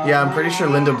 Yeah, I'm pretty sure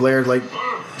Linda Blair, like,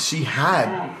 she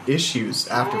had issues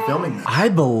after filming this. I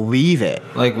believe it.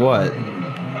 Like what?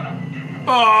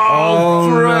 Oh,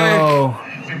 frick. No.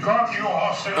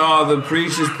 Oh, the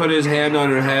priest just put his hand on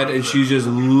her head and she's just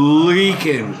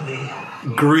leaking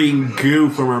green goo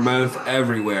from her mouth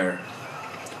everywhere.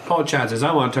 Paul Chad says,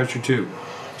 I want to touch her too.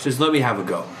 He says, let me have a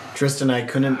go. Tristan, I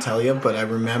couldn't tell you, but I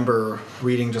remember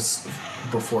reading just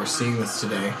before seeing this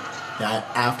today that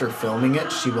after filming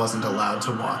it, she wasn't allowed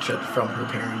to watch it from her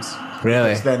parents. Really?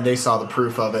 Because then they saw the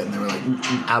proof of it and they were like,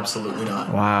 absolutely not.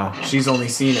 Wow. She's only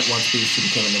seen it once she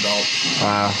became an adult.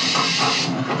 Wow.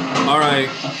 All right.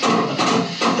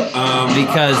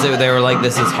 Because they were like,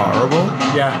 this is horrible?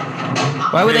 Yeah.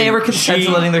 Why would they ever consent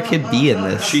to letting their kid be in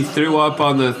this? She threw up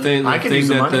on the thing that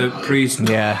the priest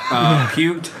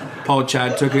puked. Paul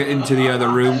Chad took it into the other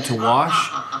room to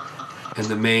wash. And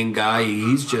the main guy,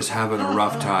 he's just having a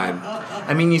rough time.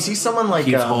 I mean, you see someone like...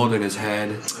 Keeps holding his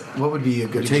head. What would be a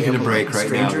good They're taking a example? break Like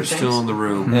right now. Stranger They're Things? still in the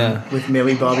room. Yeah. With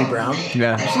Millie Bobby Brown?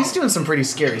 Yeah. She's doing some pretty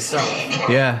scary stuff.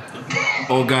 Yeah.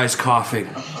 Old guy's coughing.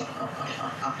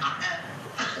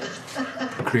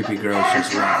 The creepy girl's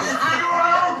just laughing.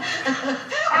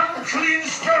 Unclean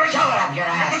spirit! In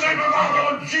the name of our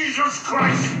Lord Jesus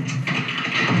Christ!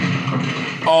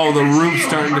 Oh, the roof's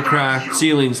starting to crack.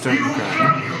 Ceiling's starting to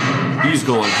crack. He's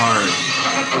going hard.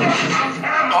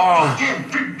 Oh.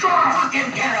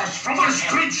 From this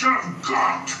creature of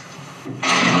God!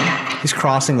 He's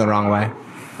crossing the wrong way.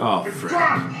 Oh, frick.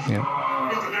 Yeah.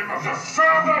 In the name of the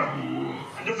Father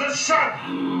and of the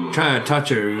Son, Trying to touch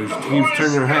her. He keeps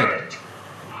turning her head.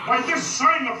 by this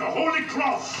sign of the Holy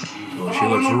Cross. Oh, she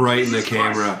looks right in the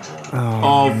camera.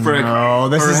 Oh, frick. No,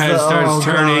 this her is head starts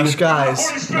turning. Gosh,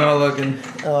 guys. No looking.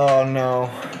 Oh, no.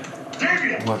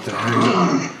 What the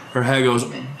heck? Her head goes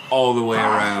all the way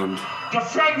around.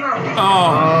 Defender!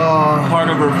 Oh, part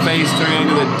of her face turning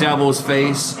into the devil's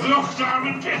face. Look down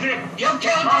and pity. You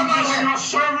killed my mother. Your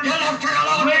servant. You left her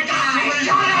alone to die.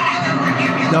 Shut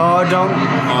up. No, don't.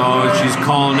 Oh, she's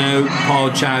calling out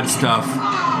Paul Chad stuff.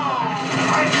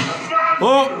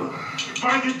 Oh!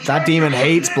 That demon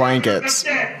hates blankets.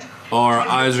 Oh, her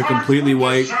eyes are completely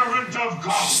white.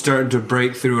 She's starting to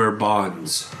break through her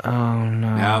bonds. Oh,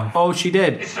 no. Now, oh, she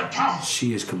did.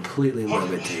 She is completely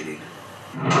levitating.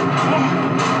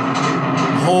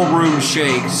 Whole room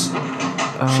shakes.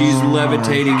 She's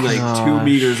levitating like 2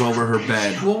 meters over her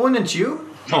bed. Well, wouldn't you?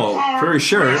 Oh, for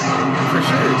sure. For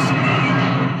sure.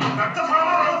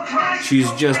 She's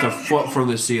just a foot from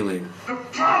the ceiling. The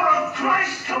power of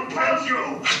Christ compels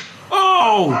you.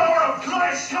 Oh! Power of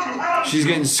Christ compels She's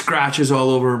getting scratches all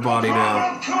over her body Power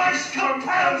now. of Christ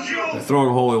compels you. They're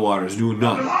throwing holy waters, doing The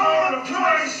nothing. power of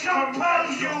Christ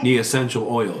compels you. Need essential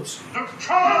oils. The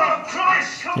power of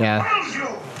Christ compels Yeah. you.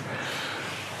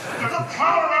 The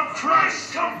power of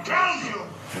Christ compels you.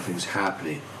 Nothing's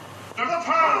happening. The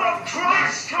power of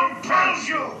Christ compels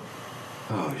you.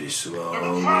 Oh, she's The power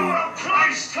slowly, of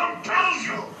Christ compels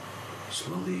you.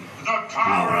 slowly. The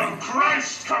power of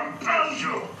Christ compels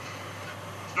you.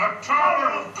 The power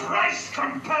of Christ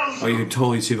compels Oh, you. you can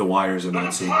totally see the wires in that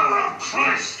The scene. power of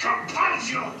Christ compels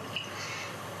you.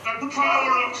 The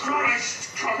power of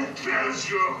Christ compels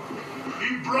you.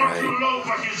 He brought you low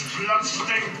by his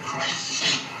blood-stained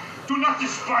cross. Do not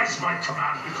despise my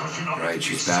command because you know that Right, it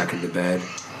she's is back in the bed.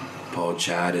 Paul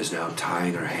Chad is now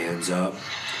tying her hands up.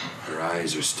 Her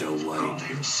eyes are still God white.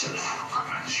 himself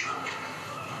commands you.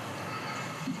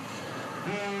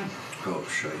 Oh,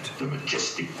 shite. The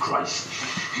majestic Christ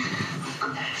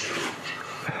commands you.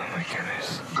 Oh, my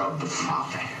goodness. God the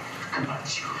Father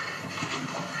commands you.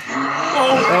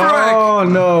 Oh,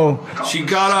 no. She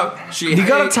got up. You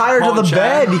gotta tie her to the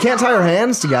bed. You can't tie her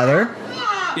hands together.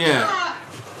 Yeah.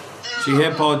 She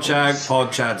hit Paul Chad. Paul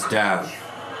Chad's down.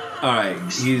 All right,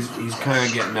 he's kind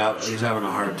of getting up. He's having a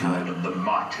hard time. The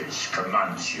martyrs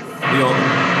commands you.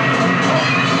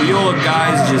 The old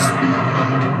guy's just.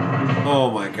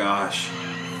 Oh my gosh.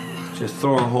 Just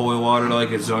throwing holy water like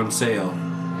it's on sale.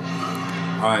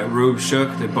 Alright, room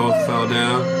shook. They both fell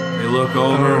down. They look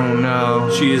over. Oh no.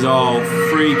 She is all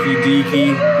freaky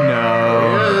deaky.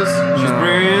 No. She's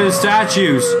bringing in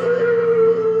statues.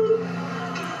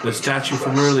 The statue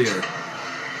from earlier.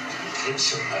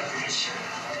 It's a madness.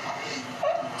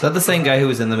 Is that the same guy who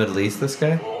was in the Middle East, this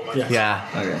guy? Yes. Yeah.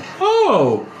 Okay. Oh,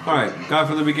 Oh! Alright, guy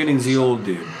from the beginning's the old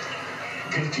dude.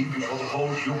 Guilty before the whole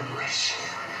human race.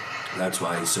 That's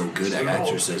why he's so good at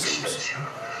exorcisms.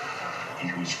 He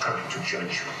who is coming to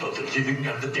judge both the living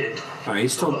and the dead. Alright,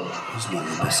 he's kneeling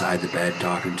beside the bed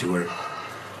talking to her.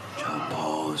 John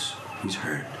Paul's. He's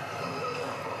hurt.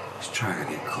 He's trying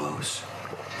to get close.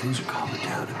 Things are calming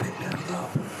down a bit now,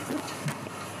 though.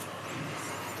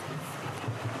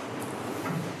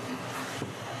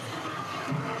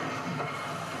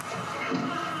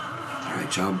 Alright,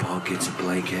 John Paul gets a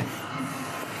blanket.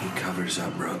 He covers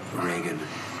up Reagan.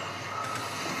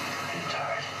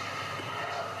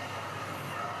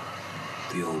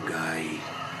 The old guy.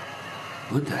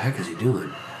 What the heck is he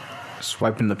doing?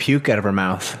 Swiping the puke out of her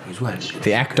mouth. He's what?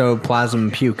 The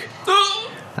ectoplasm puke.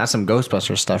 That's some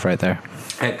Ghostbusters stuff right there.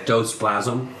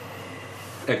 Ectoplasm.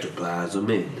 Ectoplasm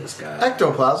in this guy.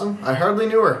 Ectoplasm? I hardly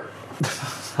knew her.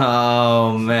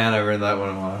 Oh man, I heard that one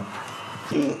in a while.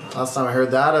 Last time I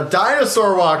heard that, a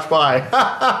dinosaur walked by.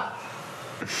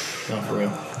 Not for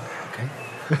real.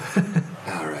 Okay.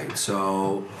 Alright,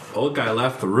 so old guy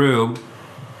left the room.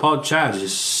 Paul Chad's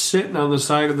just sitting on the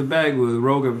side of the bed with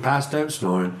Rogan passed out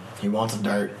snoring. He wants a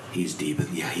dart. He's deep in,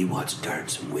 yeah, he wants a dart and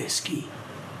some whiskey.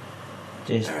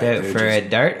 Just out for a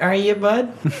dart, are you,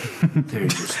 bud? They're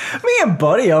just Me and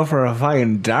Buddy out for a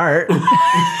fucking dart.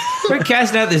 We're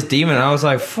casting out this demon. I was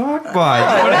like, fuck, bud.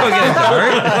 You want to go get a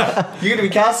dart? You gonna be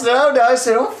casting it out? I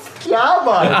said, oh, fuck yeah,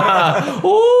 bud.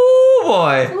 Oh,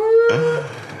 boy.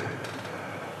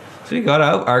 So we got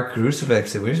out our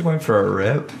crucifix and we just went for a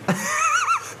rip.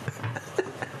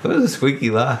 That was a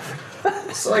squeaky laugh.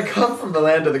 So I come from the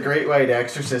land of the great white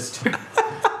exorcist.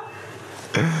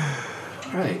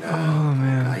 right. Oh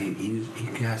man.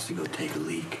 He has to go take a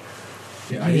leak.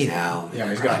 Yeah, he's out. Yeah,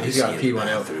 he's got to pee one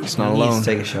out. It's not He alone. needs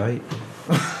to take a shite.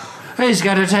 He's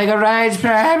got to take a ride,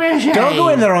 permission. Don't go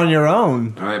in there on your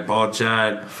own. All right, Paul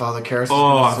Chad. Father Karras.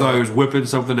 Oh, I thought he was whipping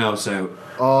something else out.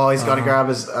 Oh, he's got to grab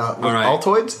his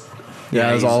Altoids.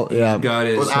 Yeah, he's got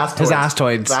his His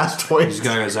astoids. Astoids. He's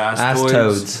got his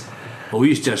Astoids. Oh,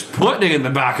 he's just putting it in the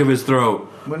back of his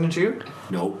throat. Wouldn't you?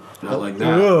 Nope, not like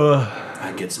that. Ugh.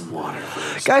 I'd get some water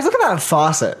first. Guys, look at that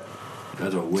faucet.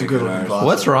 That's a wicked good looking arse. faucet.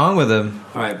 What's wrong with him?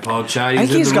 All right, Paul Chad. I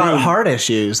think he's in got the room. heart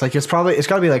issues. Like it's got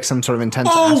to be like some sort of intense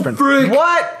Oh, aspirin. frick.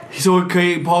 What? So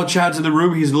okay, Paul Chad's in the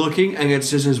room. He's looking, and it's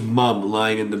just his mom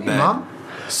lying in the bed, Mom?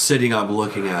 sitting up,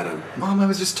 looking at him. Mom, I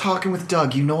was just talking with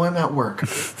Doug. You know I'm at work.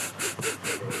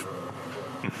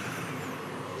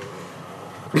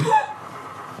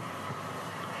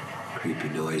 Creepy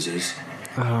noises.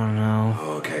 Oh no.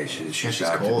 Okay, she's She's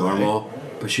back to cold, normal,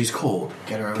 but she's cold.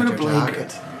 Get her out Put with a your blanket.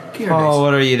 jacket. Give her, Oh,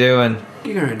 what are you doing?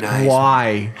 give her a nice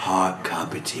Why? hot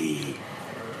cup of tea.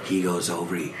 He goes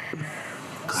over. He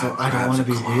So I don't want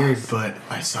to be weird, but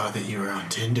I saw that you were on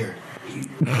Tinder. He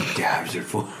dabs her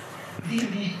foot.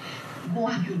 Baby,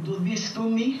 won't you do this to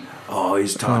me? Oh,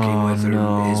 he's talking Oh, with her,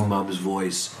 no. his mom's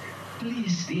voice.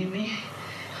 Please, Timmy.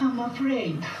 I'm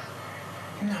afraid.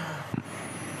 You're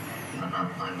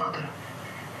not my mother.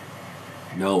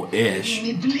 No ish.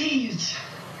 Timmy, please.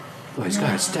 Oh, he's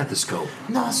got a stethoscope.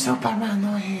 No, Superman,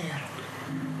 no here.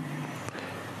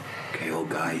 Okay, old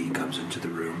guy, he comes into the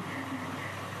room.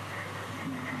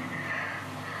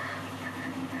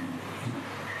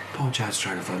 Paul Chad's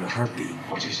trying to find a heartbeat.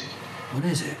 What is it? What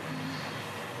is it?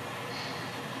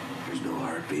 There's no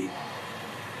heartbeat.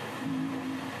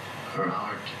 Her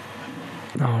heart.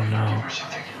 Oh Give no. her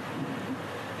something.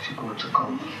 She goes to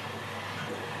come.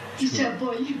 Isso é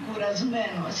boi por as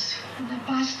menos. Na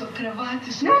pasto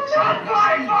cravates. You're not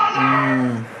my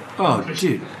mother! Oh,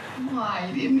 dude.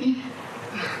 Why, Timmy?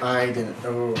 I didn't.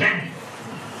 Oh.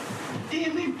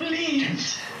 Timmy,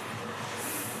 please.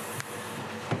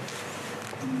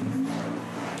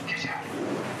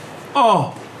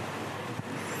 Oh!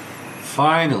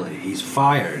 Finally, he's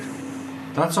fired.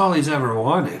 That's all he's ever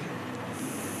wanted.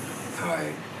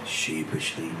 Alright,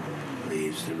 sheepishly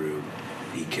leaves the room.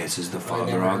 He kisses the I father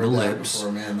never on the heard that lips.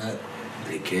 before, man. That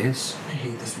They kiss. I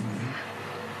hate this movie.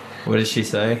 What did she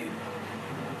say?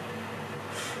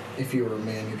 If you were a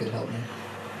man, you could help me.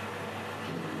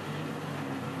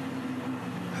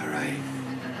 Alright.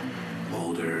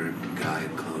 Older guy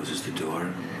closes the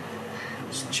door.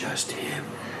 It's just him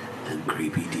and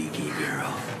creepy deaky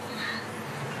girl.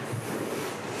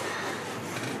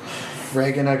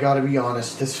 Reagan, I gotta be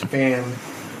honest. This fan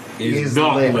Is is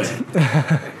not lit. lit.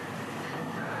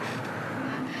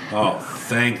 Oh,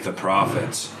 thank the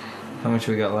prophets. How much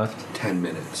we got left? 10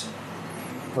 minutes.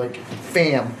 Like,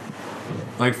 fam.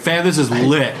 Like, fam, this is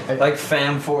lit. Like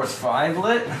Fam Force 5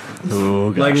 lit?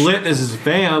 Oh, Like, lit, this is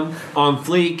fam. On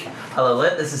fleek. Hello,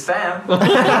 lit, this is Fam.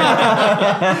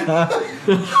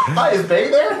 Hi, is Bay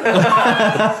there?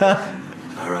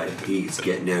 Alright, he's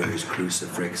getting out his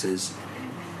crucifixes.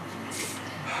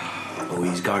 Oh,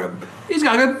 he's got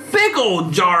a big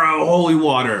old jar of holy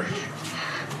water.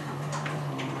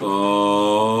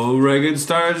 Oh, Reagan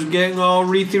starts getting all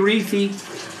wreathy.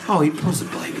 Oh, he pulls the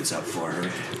blankets up for her.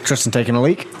 Tristan taking a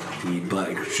leak.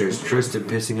 Tristan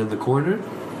pissing in the corner.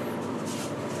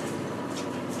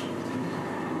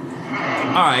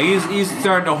 Alright, he's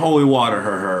starting to holy water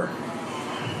her.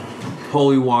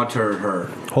 Holy water her.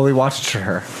 Holy watch to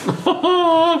her.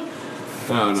 I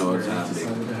don't know what's happening.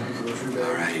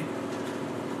 Alright.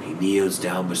 He kneels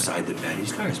down beside the bed.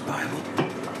 He's got his Bible.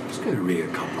 He's going to read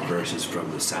a couple verses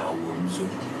from the Psalms.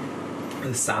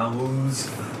 The Psalms.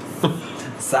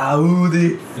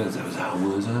 Saudi. That's how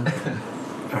Psalms, huh?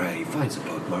 Alright, he finds a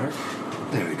bookmark.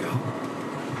 There we go.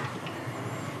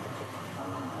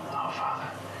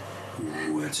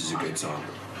 Ooh, that's just a good song.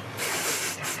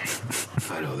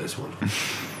 I know this one.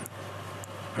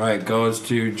 Alright, goes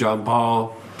to John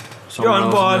Paul.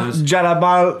 John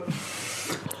Paul.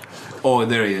 Oh,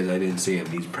 and there he is. I didn't see him.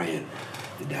 He's praying.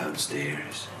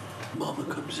 Downstairs. Mama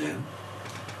comes in.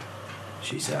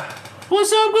 She's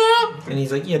what's up, girl? And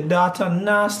he's like, your daughter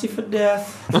nasty for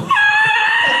death.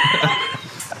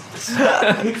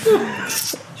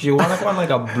 She wanna come like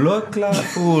a blood clot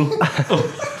fool.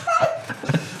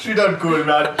 She done good,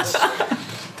 man.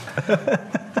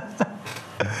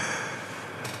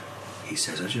 He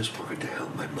says, I just wanted to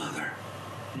help my mother.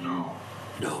 No.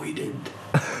 No, he didn't.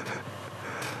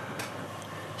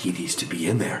 He needs to be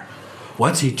in there.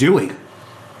 What's he doing?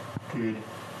 Good.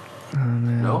 Oh,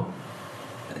 man. No?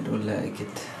 I don't like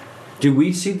it. Do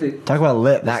we see the... Talk about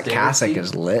lit. That stairs cassock scene?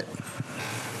 is lit.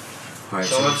 Alright,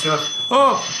 So let's go.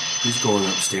 Oh! He's going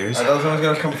upstairs. I thought someone's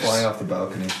gonna come flying off the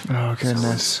balcony. Oh,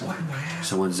 goodness.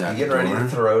 Someone's at Get the ready door. to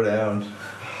throw down.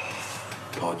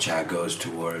 Paul Chad goes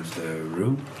towards the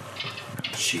room.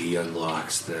 She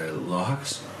unlocks the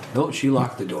locks. No, she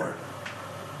locked the door.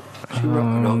 She she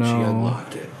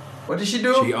unlocked it. What did she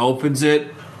do? She opens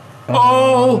it.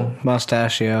 Oh!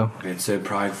 Mustachio. It's a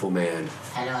prideful man.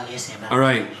 Hello, yes, ma'am. All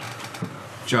right.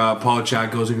 Paul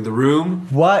Chad goes into the room.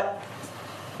 What?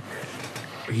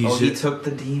 He took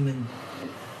the demon.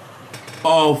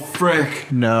 Oh, frick.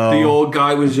 No. The old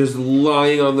guy was just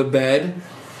lying on the bed.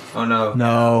 Oh, no.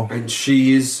 No. And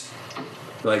she's,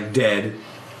 like, dead.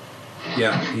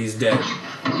 Yeah, he's dead.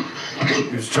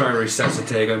 He was trying to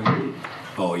resuscitate him.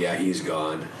 Oh, yeah, he's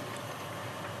gone.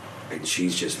 And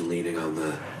she's just leaning on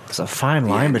the... There's a fine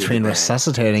line between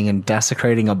resuscitating and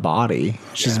desecrating a body.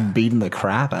 She's beating the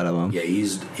crap out of him. Yeah,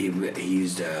 he's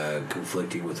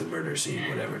conflicting with the murder scene,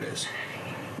 whatever it is.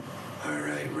 All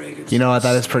right, Reagan. You know what?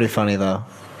 That is pretty funny, though.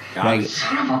 Reagan.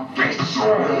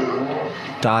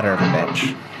 Daughter of a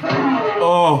bitch.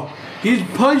 Oh, he's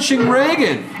punching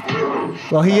Reagan.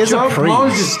 Well, he is John a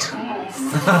Paul's priest.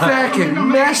 just fucking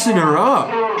messing her up.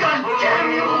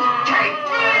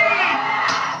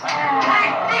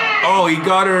 Oh, he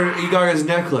got his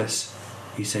necklace.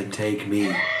 He said, "Take me."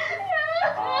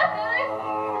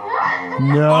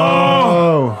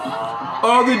 No.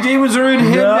 Oh, the demons are in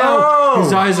him No. now.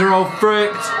 His eyes are all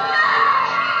fricked.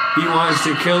 He wants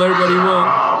to kill her, but he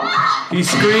won't. He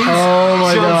screams, Oh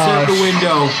my jumps out gosh. the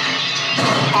window.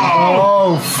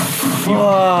 Oh, He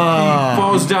fuck.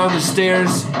 falls down the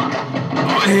stairs,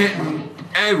 hitting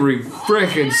every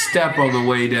frickin' step on the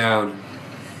way down.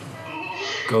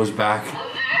 Goes back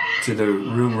to the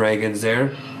room Reagan's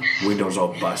there. Windows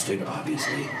all busted,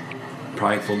 obviously.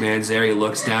 Prideful man's there. He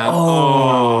looks down.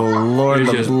 Oh, Lord,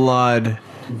 there's the just blood.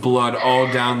 blood all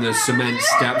down the cement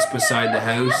steps beside the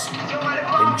house.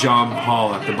 And John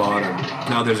Paul at the bottom.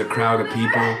 Now there's a crowd of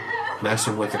people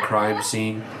messing with the crime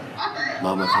scene.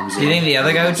 Mama comes in. Do you think the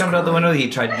other guy who jumped out the window, he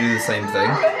tried to do the same thing?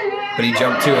 But he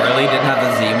jumped too early, didn't have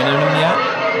the Zeman in him yet?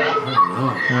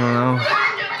 I don't know.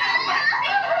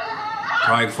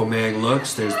 Prideful man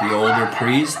looks. There's the older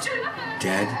priest,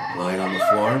 dead, lying on the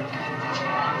floor.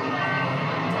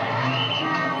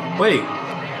 Wait, Oh,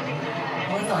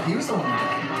 I thought he was the one who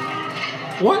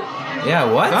died. what? Yeah,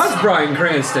 what? That's Bryan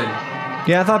Cranston.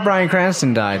 Yeah, I thought Bryan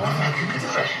Cranston died.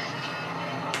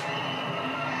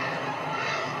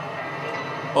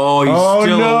 Oh, he's Oh,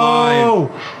 still no.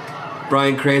 alive.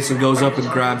 Bryan Cranston goes up and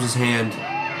grabs his hand.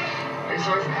 I'm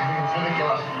sorry for having offended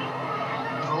God.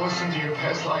 I've listened to your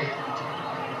past life.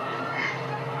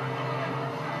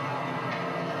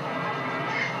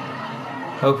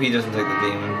 Hope he doesn't take the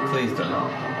demon. Please don't.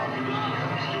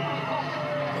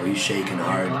 Oh, he's shaking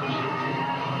hard.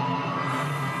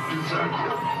 Thank you.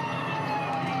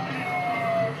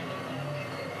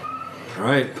 All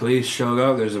right, police show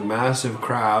up. There's a massive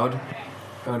crowd.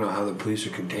 I don't know how the police are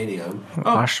containing them.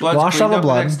 Oh, Wash blood's all cleaned the up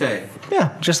blood. the next day.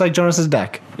 Yeah, just like Jonas's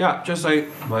deck. Yeah, just like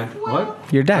my what?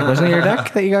 Your deck. Wasn't it your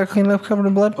deck that you got cleaned up covered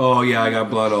in blood? Oh yeah, I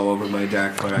got blood all over my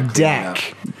deck. But I cleaned it up.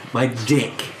 Deck. My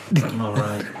dick. All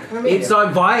right. It's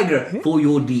like Viagra for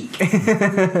your dick.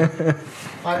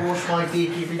 I wash my dick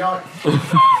if you don't.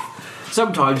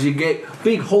 Sometimes you get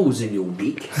big holes in your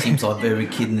dick. Seems like every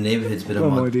kid in the neighbourhood's been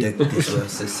on my dick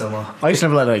this summer. I used to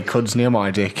never let any cuds near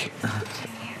my dick.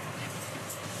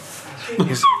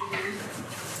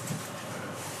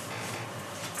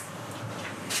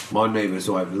 My neighbour's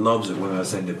wife loves it when I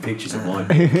send her pictures of mine.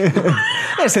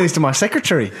 I say this to my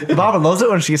secretary. Barbara loves it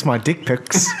when she gets my dick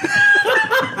pics.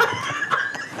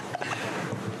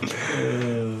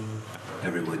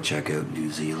 Everyone check out New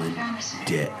Zealand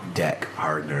deck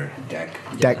partner deck.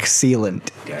 Deck sealant.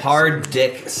 Hard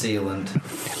dick sealant.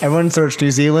 Everyone search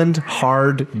New Zealand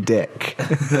hard dick.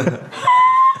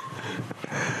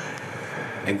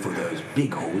 And for those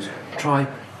big holes, try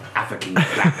African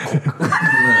black cock.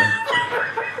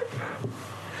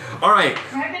 All right. We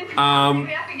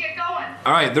have to get going.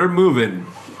 All right, they're moving.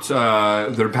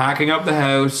 They're packing up the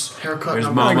house. Haircut There's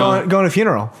number Mama. Going to a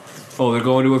funeral. Oh, they're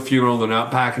going to a funeral. They're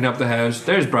not packing up the house.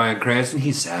 There's Bryan Cranston.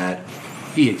 He's sad.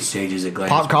 He exchanges a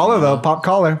glance. Pop collar though. Pop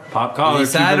collar. Pop collar.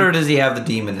 Is he sad or does he have the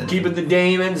demon in him? Keeping the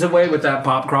demons away with that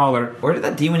pop collar. Where did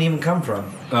that demon even come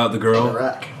from? The girl.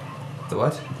 Iraq. The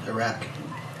what? Iraq.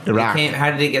 Iraq.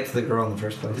 How did it get to the girl in the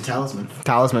first place? The talisman.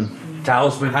 Talisman.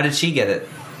 Talisman. How did she get it?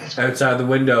 Outside the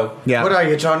window. Yeah. What are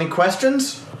you, Johnny?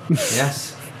 Questions?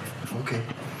 Yes. Okay.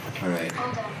 All right.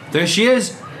 There she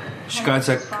is. She got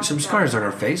some scars on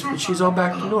her face, but she's all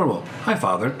back to normal. Hi,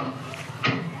 Father.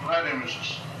 Ready,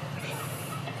 missus.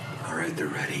 All right, they're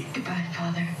ready. Goodbye,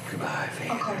 Father. Goodbye,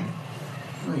 I'll Father. call him.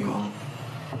 No, you won't.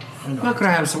 We'll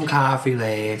grab some coffee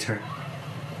later.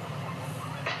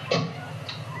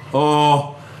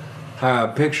 Oh, a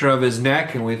picture of his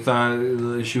neck, and we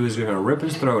thought she was gonna rip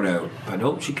his throat out, but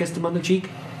nope, she kissed him on the cheek.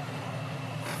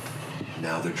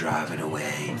 Now they're driving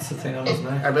away. What's the thing on his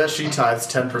neck? I bet she tithes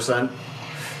 10%.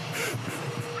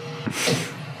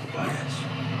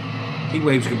 Yes. He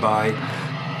waves goodbye.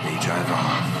 They drive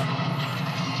off.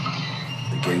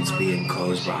 The gates being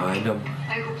closed behind them.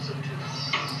 I hope so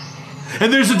too.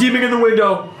 And there's a demon in the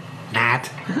window. Nat.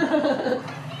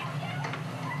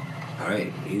 All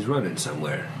right, he's running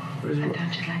somewhere. Where's he? I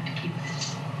thought you'd like to keep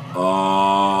this.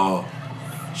 Oh,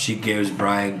 she gives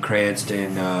Bryan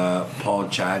Cranston Paul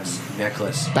Chad's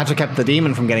necklace. That's what kept the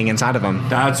demon from getting inside of him.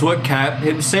 That's what kept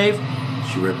him safe.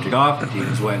 She ripped it off. The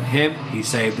demons went him. He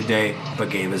saved the day, but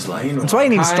gave his life. That's why he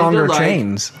needs Kinda stronger like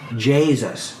chains.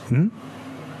 Jesus.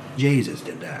 Jesus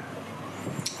did that.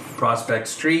 Prospect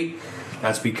Street.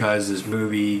 That's because this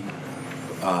movie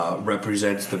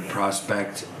represents the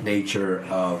prospect nature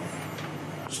of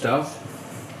stuff.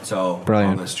 So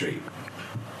Brilliant. on the street,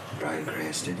 Bryan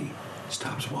Cranston, he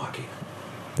stops walking,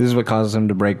 This is what causes him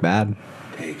to break bad.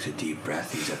 takes a deep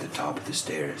breath. He's at the top of the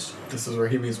stairs. This is where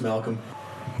he meets Malcolm.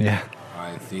 Yeah. All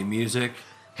right, theme music.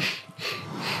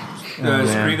 The man.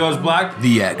 screen goes black.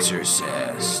 The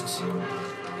Exorcist.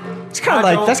 It's kind of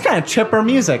like, that's kind of chipper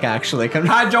music, actually.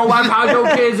 How'd your wife, how'd your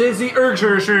kids? It's the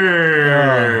Exorcist.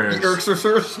 The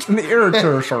Exorcist. The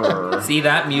Exorcist. See,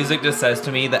 that music just says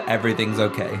to me that everything's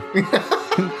okay.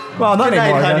 Well, not Good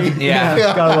night, anymore. honey. Then.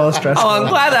 Yeah. Got a little stressful. Oh, I'm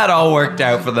glad that all worked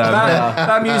out for them.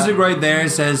 That music right there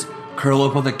says, curl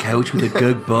up on the couch with a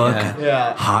good book,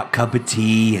 Yeah. hot cup of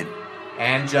tea,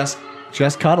 And just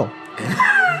cuddle.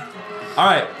 all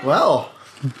right. well.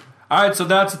 All right, so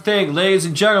that's the thing, ladies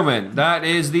and gentlemen. That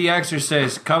is The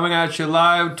Exorcist coming at you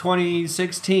live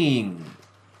 2016.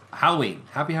 Halloween.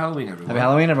 Happy Halloween, everyone. Happy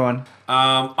Halloween, everyone.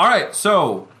 All right,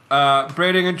 so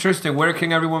Braden and Tristan, where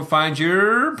can everyone find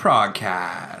your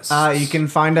podcast? You can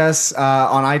find us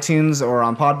on iTunes or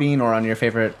on Podbean or on your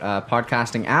favorite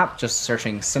podcasting app. Just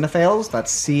searching Cinefails.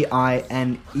 That's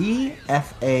Cinefails.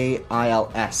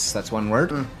 That's one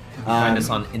word. Find us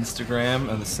on Instagram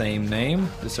of the same name.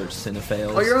 Just search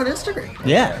Cinefails. Oh, you're on Instagram.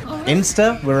 Yeah.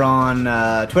 Insta. We're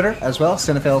on Twitter as well,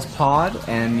 Cinefails Pod,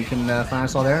 and you can find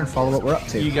us all there and follow what we're up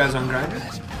to. You guys on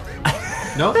Grindr?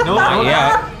 No, not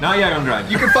yet. Not yet on Grindr.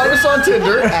 You can find us on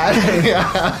Tinder.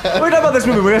 We're talking about this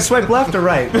movie. We're gonna swipe left or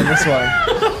right on this one.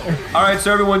 All right,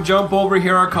 so everyone jump over,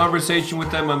 hear our conversation with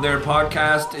them on their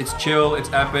podcast. It's chill,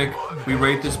 it's epic. We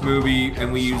rate this movie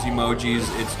and we use emojis.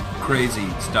 It's crazy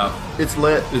stuff. It's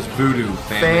lit. It's voodoo,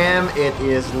 Fam, it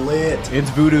is lit. It's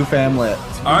voodoo famlet.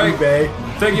 All right,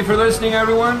 thank you for listening,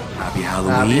 everyone. Happy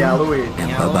Halloween. Happy Halloween.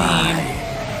 And bye-bye.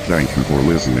 Thank you for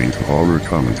listening to Horror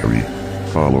Commentary.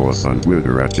 Follow us on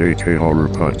Twitter at JK Horror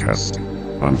Podcast,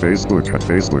 on Facebook at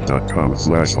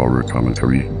facebook.com/horror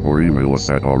commentary, or email us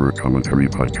at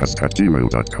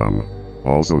horrorcommentarypodcast@gmail.com.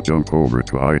 Also jump over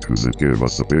to iTunes and give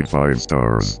us a big 5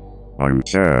 stars. I'm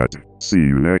Chad. See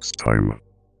you next time.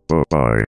 Bye-bye.